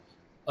information,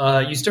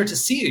 you start to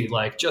see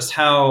just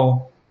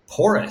how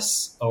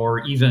porous or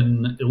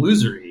even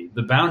illusory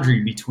the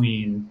boundary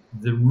between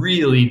the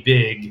really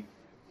big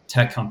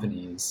tech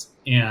companies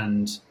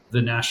and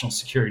the national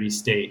security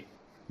state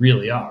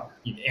really are.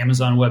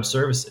 Amazon Web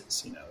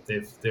Services,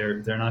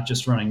 they're not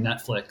just running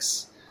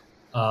Netflix.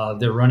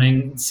 They're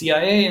running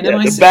CIA and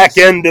MI6. The back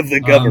end of the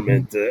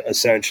government,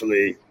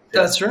 essentially.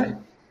 That's right.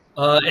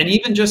 And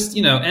even just,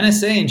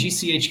 NSA and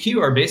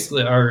GCHQ are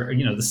basically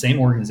the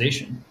same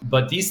organization.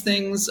 But these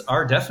things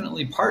are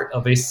definitely part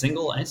of a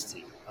single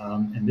entity.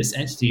 And this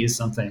entity is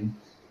something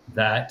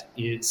that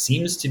it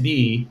seems to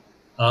be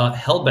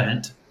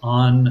hell-bent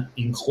on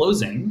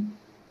enclosing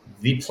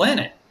the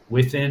planet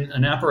within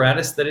an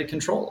apparatus that it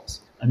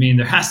controls. I mean,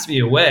 there has to be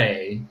a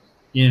way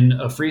in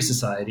a free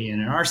society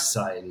and in our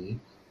society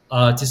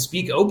to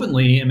speak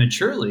openly and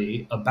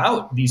maturely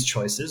about these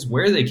choices,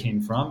 where they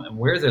came from and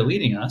where they're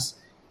leading us,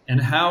 and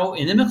how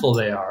inimical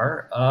they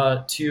are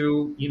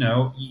to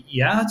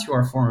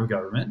our form of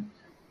government,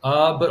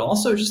 but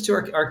also just to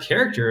our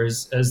character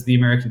as the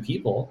American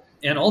people,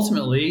 and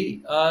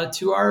ultimately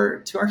to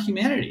our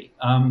humanity.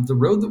 The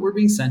road that we're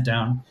being sent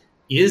down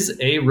is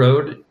a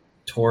road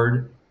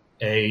toward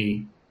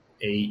a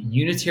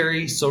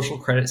unitary social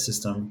credit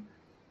system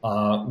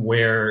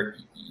where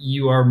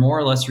you are more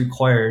or less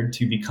required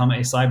to become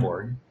a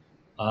cyborg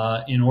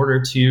in order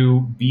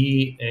to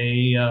be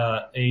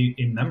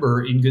a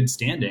member in good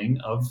standing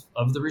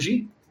of the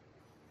regime.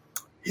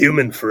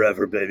 Human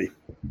forever, baby.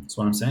 That's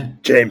what I'm saying.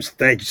 James,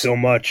 thank you so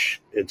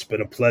much. It's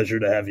been a pleasure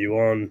to have you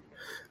on.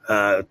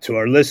 To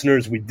our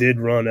listeners, we did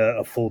run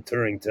a full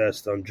Turing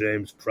test on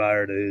James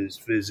prior to his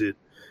visit.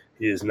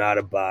 He is not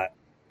a bot,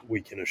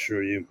 we can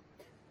assure you.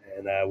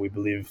 And we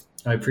believe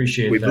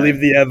believe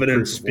the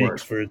evidence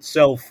speaks for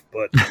itself,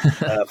 but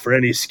for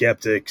any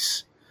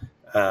skeptics,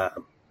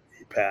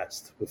 he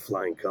passed with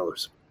flying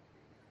colors.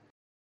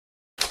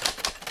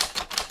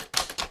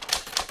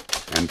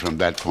 And from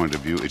that point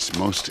of view, it's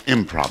most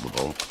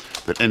improbable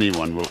that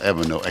anyone will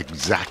ever know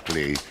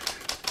exactly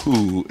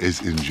who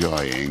is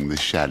enjoying the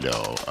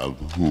shadow of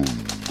whom.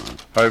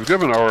 I've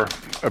given our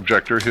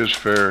objector his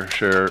fair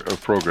share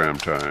of program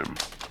time.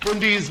 When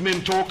these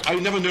men talk, I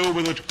never know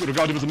whether to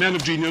regard him as a man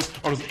of genius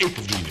or as an ape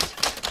of genius.